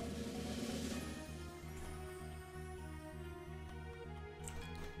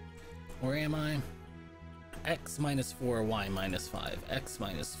 Where am I? X minus 4, Y minus 5. X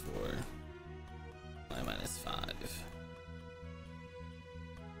minus 4, Y minus 5.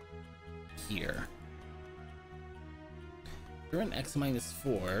 Here. You're in X minus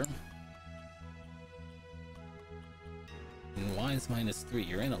 4. And Y is minus 3.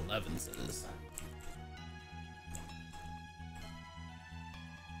 You're in 11s.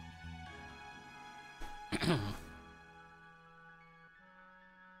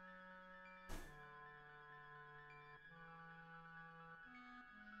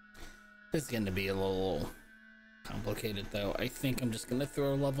 This is going to be a little complicated though. I think I'm just going to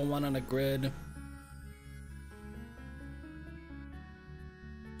throw level 1 on a grid.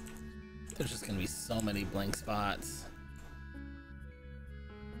 There's just going to be so many blank spots.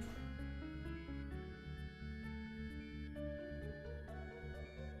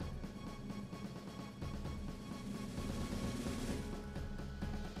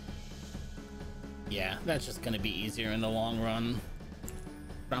 Yeah, that's just going to be easier in the long run.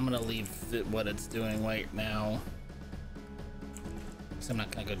 But I'm going to leave it what it's doing right now. So I'm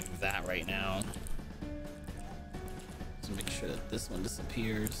not going to go do that right now. So make sure that this one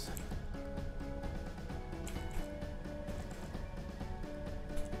disappears.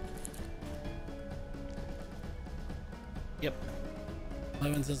 Yep.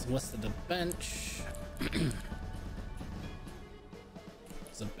 11 says west of the bench.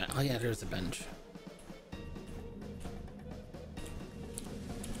 Oh yeah, there's a bench.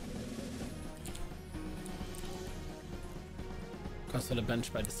 Also the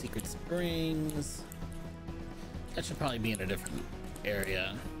bench by the secret springs. That should probably be in a different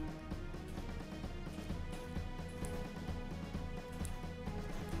area.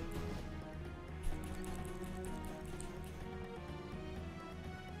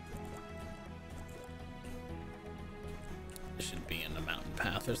 It should be in the mountain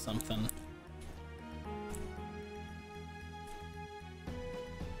path or something.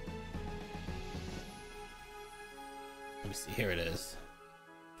 Let me see, here it is.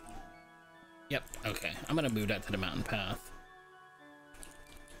 Yep, okay. I'm gonna move that to the mountain path.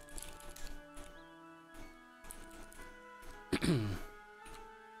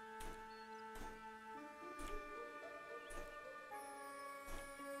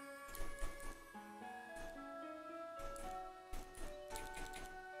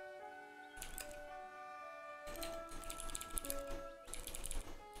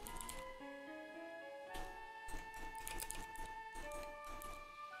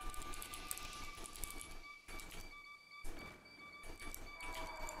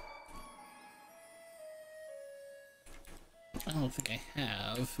 I don't think I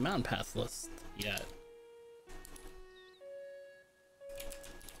have mountain path list yet.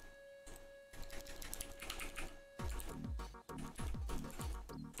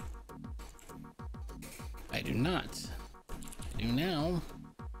 I do not. I do now.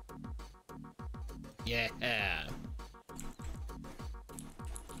 Yeah.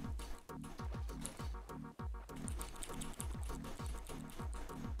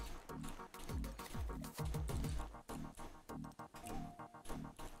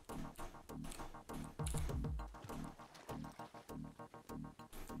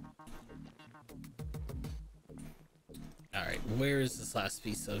 Alright, where is this last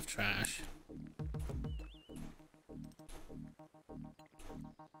piece of trash?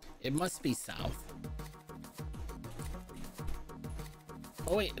 It must be south.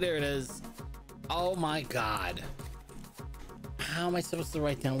 Oh wait, there it is. Oh my god. How am I supposed to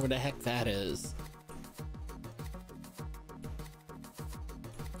write down where the heck that is?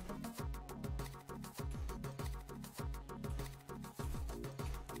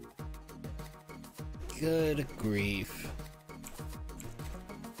 Good grief.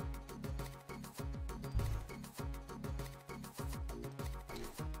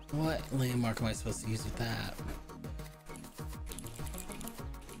 What landmark am I supposed to use with that?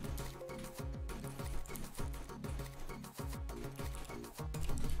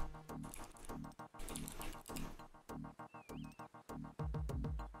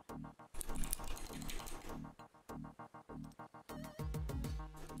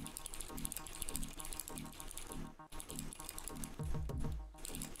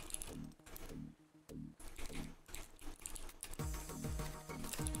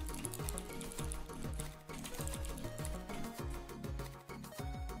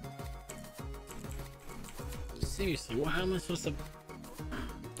 Seriously, well, how am I supposed to...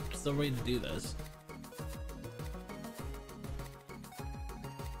 What's the way to do this?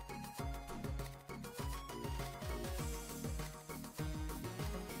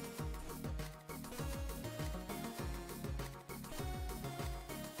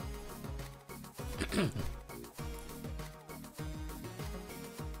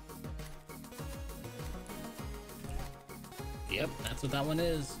 Yep, that's what that one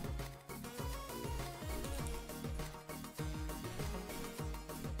is.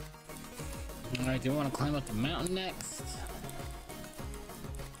 Alright, do you want to climb up the mountain next?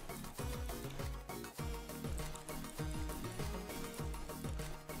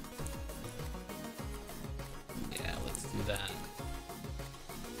 Yeah, let's do that.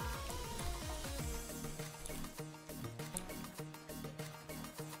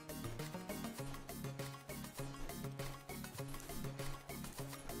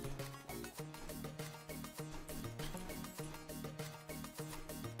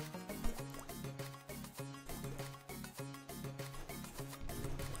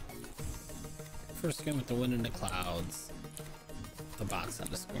 First game with the wind in the clouds. The box on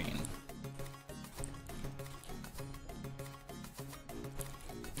the screen.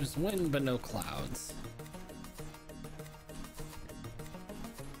 There's wind but no clouds.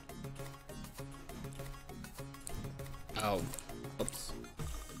 Oh, oops.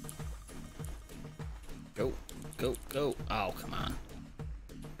 Go, go, go. Oh, come on.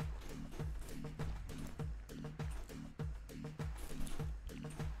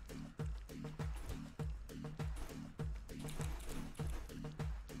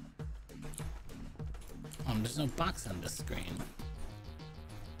 There's no box on this screen.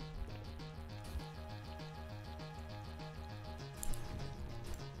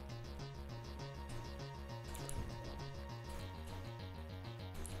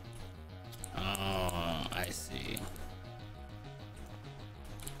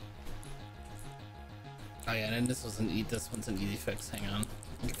 Oh yeah, and this one's an easy fix. Hang on,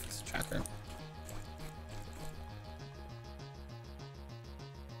 I can fix the tracker.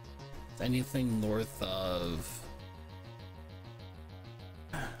 Is anything north of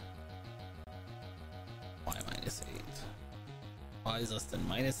y minus 8? Y is less than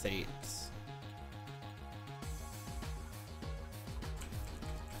 -8.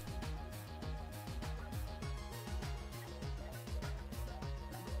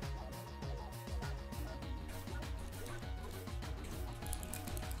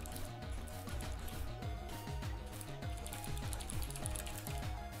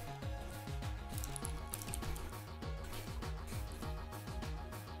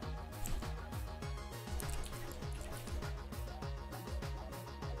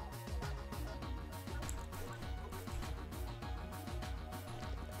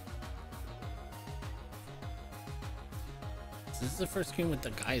 This is the first screen with the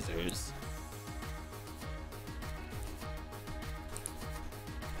geysers.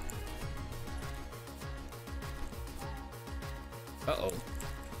 Uh-oh.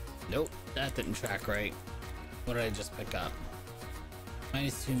 Nope, that didn't track right. What did I just pick up?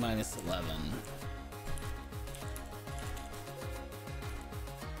 -2, -11.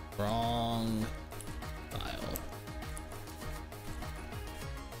 Wrong file.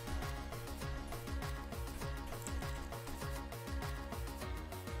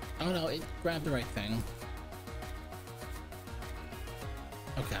 Oh no, it grabbed the right thing.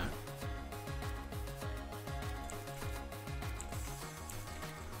 Okay.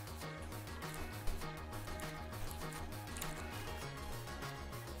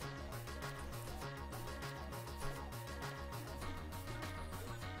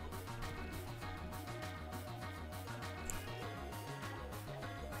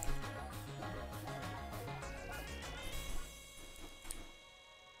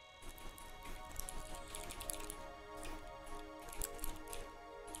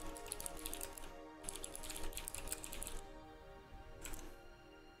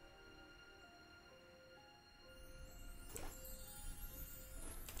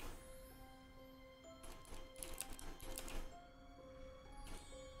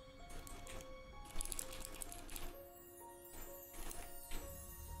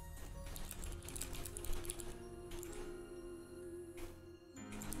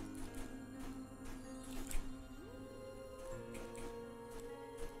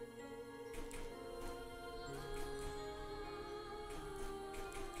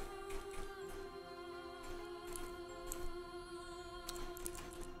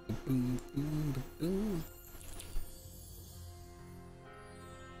 Boom, boom, boom.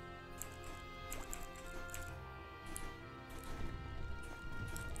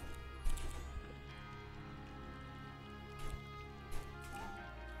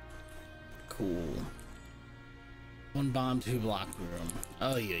 Cool. 1 bomb, 2 block room.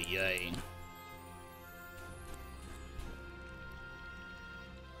 Oh yeah, yay.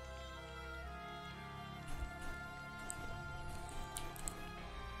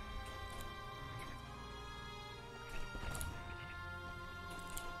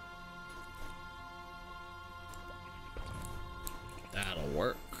 That'll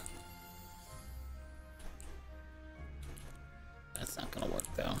work. That's not gonna work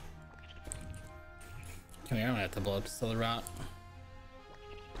though. Come here, I'm gonna have to blow up this other route.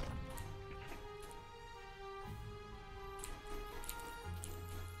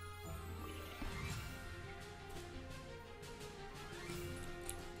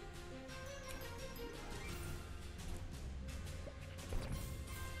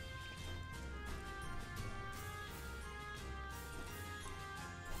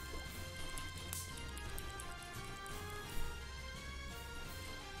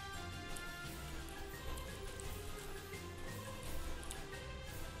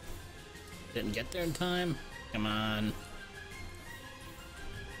 Didn't get there in time. Come on.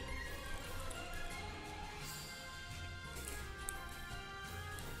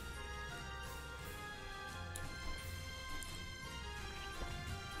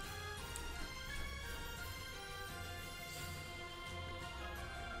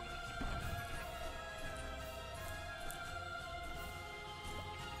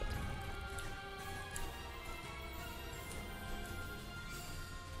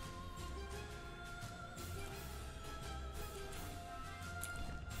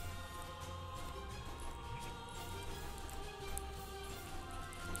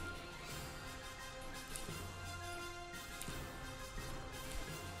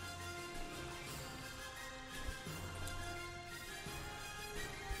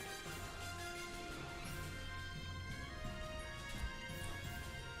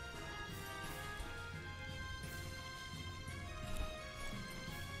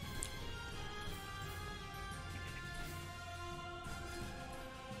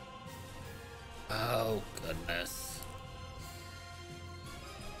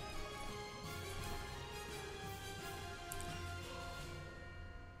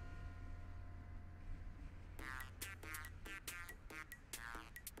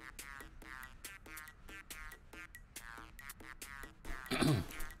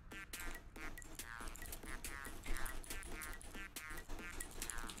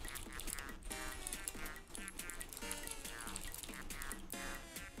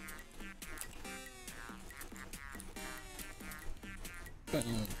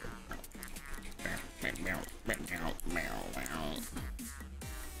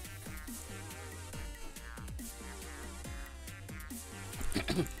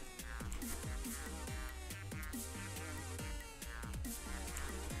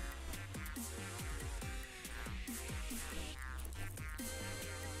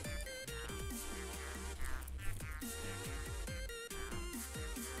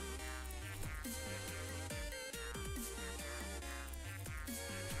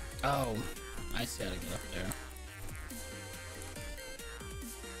 Oh, I see how to get up there.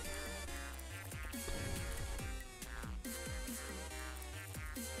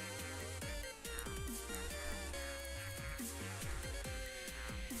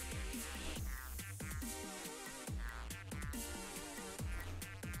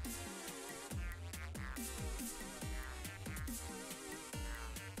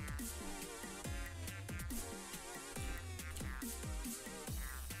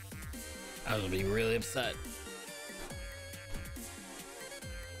 I would be really upset.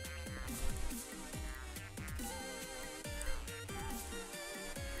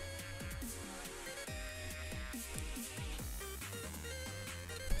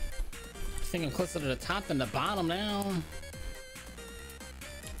 I think I'm closer to the top than the bottom now.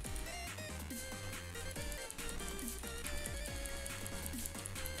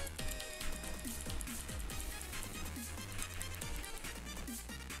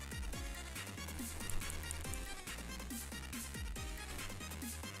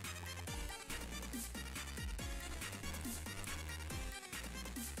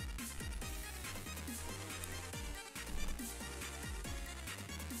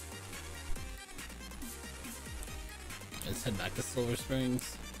 Let's head back to Silver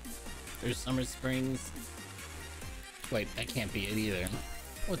Springs. There's Summer Springs. Wait, that can't be it either.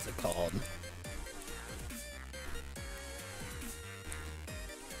 What's it called?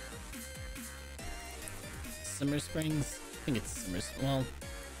 Summer Springs? I think it's Summer. Well,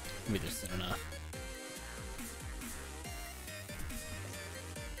 maybe they're soon enough.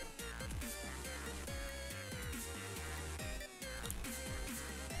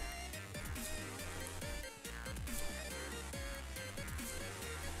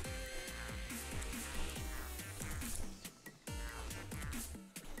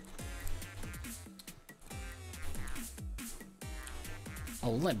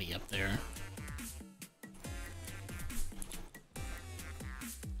 Oh, let me up there.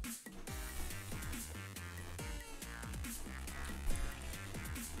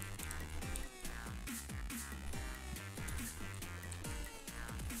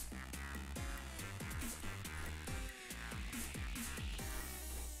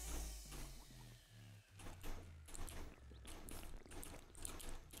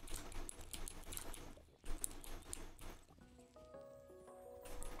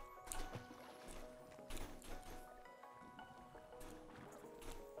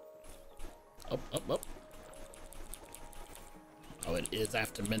 Up. Oh, it is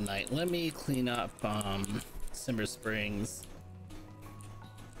after midnight. Let me clean up Simmer Springs.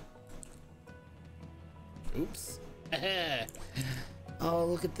 Oops. Oh,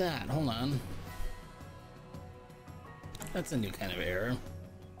 look at that. Hold on. That's a new kind of error.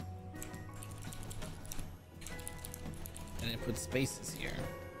 And it puts spaces here.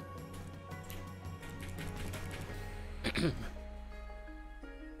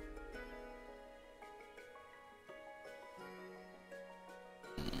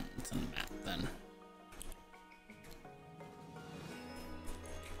 It's on the map then.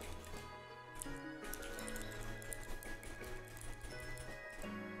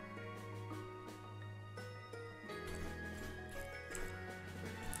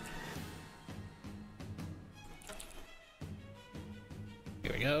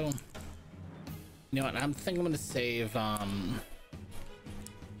 Here we go. You know what? I'm thinking I'm gonna save that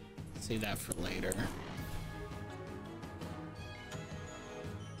for later.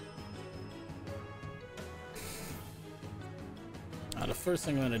 The first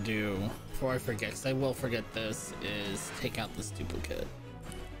thing I'm gonna do before I forget, because I will forget this, is take out this duplicate.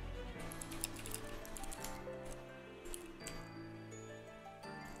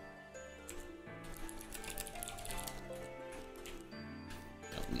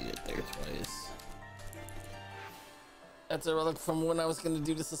 Don't need it there twice. That's a relic from when I was gonna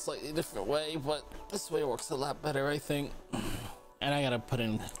do this a slightly different way, but this way works a lot better, I think. And I gotta put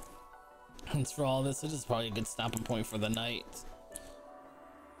in hints for all this. This is probably a good stopping point for the night.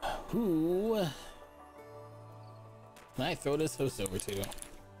 Who can I throw this host over to?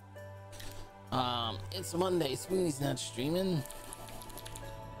 It's Monday. Spoonie's not streaming.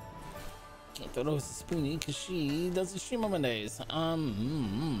 Can't throw those to Spoonie because she doesn't stream on Mondays.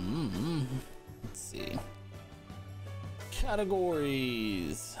 Let's see.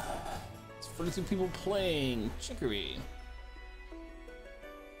 Categories. It's 42 people playing Chicory.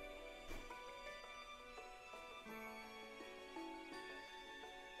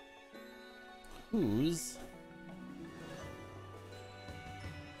 Who's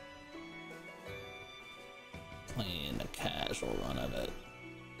playing a casual run of it?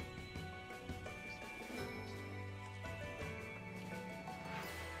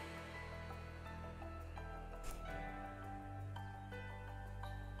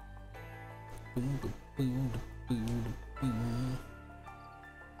 Boom, boom, boom, boom.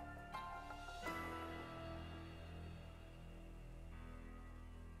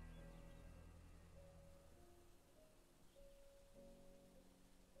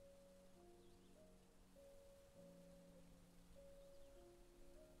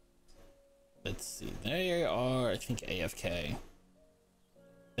 Let's see. They are, I think, AFK.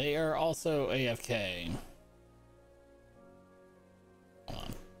 They are also AFK. Hold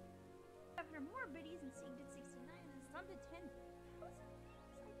on.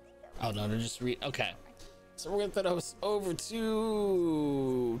 Oh no, they're just okay. So we're gonna throw us over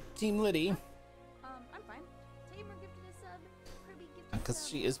to Team Liddy. I'm fine. Tamer gifted a sub. Kirby gifted a Because sub.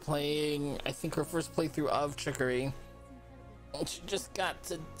 she is playing, I think, her first playthrough of Chicory. And she just got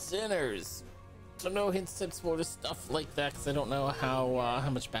to dinners. So no hints, tips, more stuff like that, because I don't know how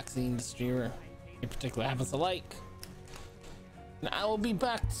much back to the industry or in particular happens to like. And I will be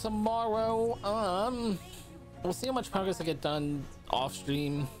back tomorrow. We'll see how much progress I get done off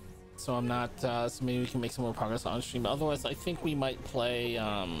stream. So I'm not, so maybe we can make some more progress on stream. Otherwise, I think we might play,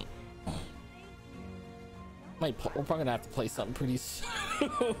 we're probably gonna have to play something pretty soon.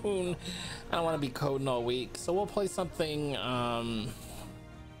 I don't want to be coding all week. So we'll play something,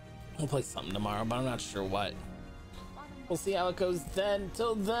 we'll play something tomorrow, but I'm not sure what. We'll see how it goes then.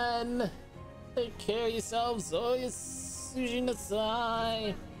 Till then, take care of yourselves. Oh, you sushi nasai. Oh,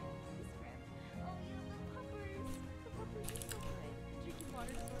 you little puppers. The puppers are so good. Drinking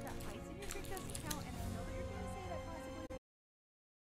water so that ice in your drink doesn't count.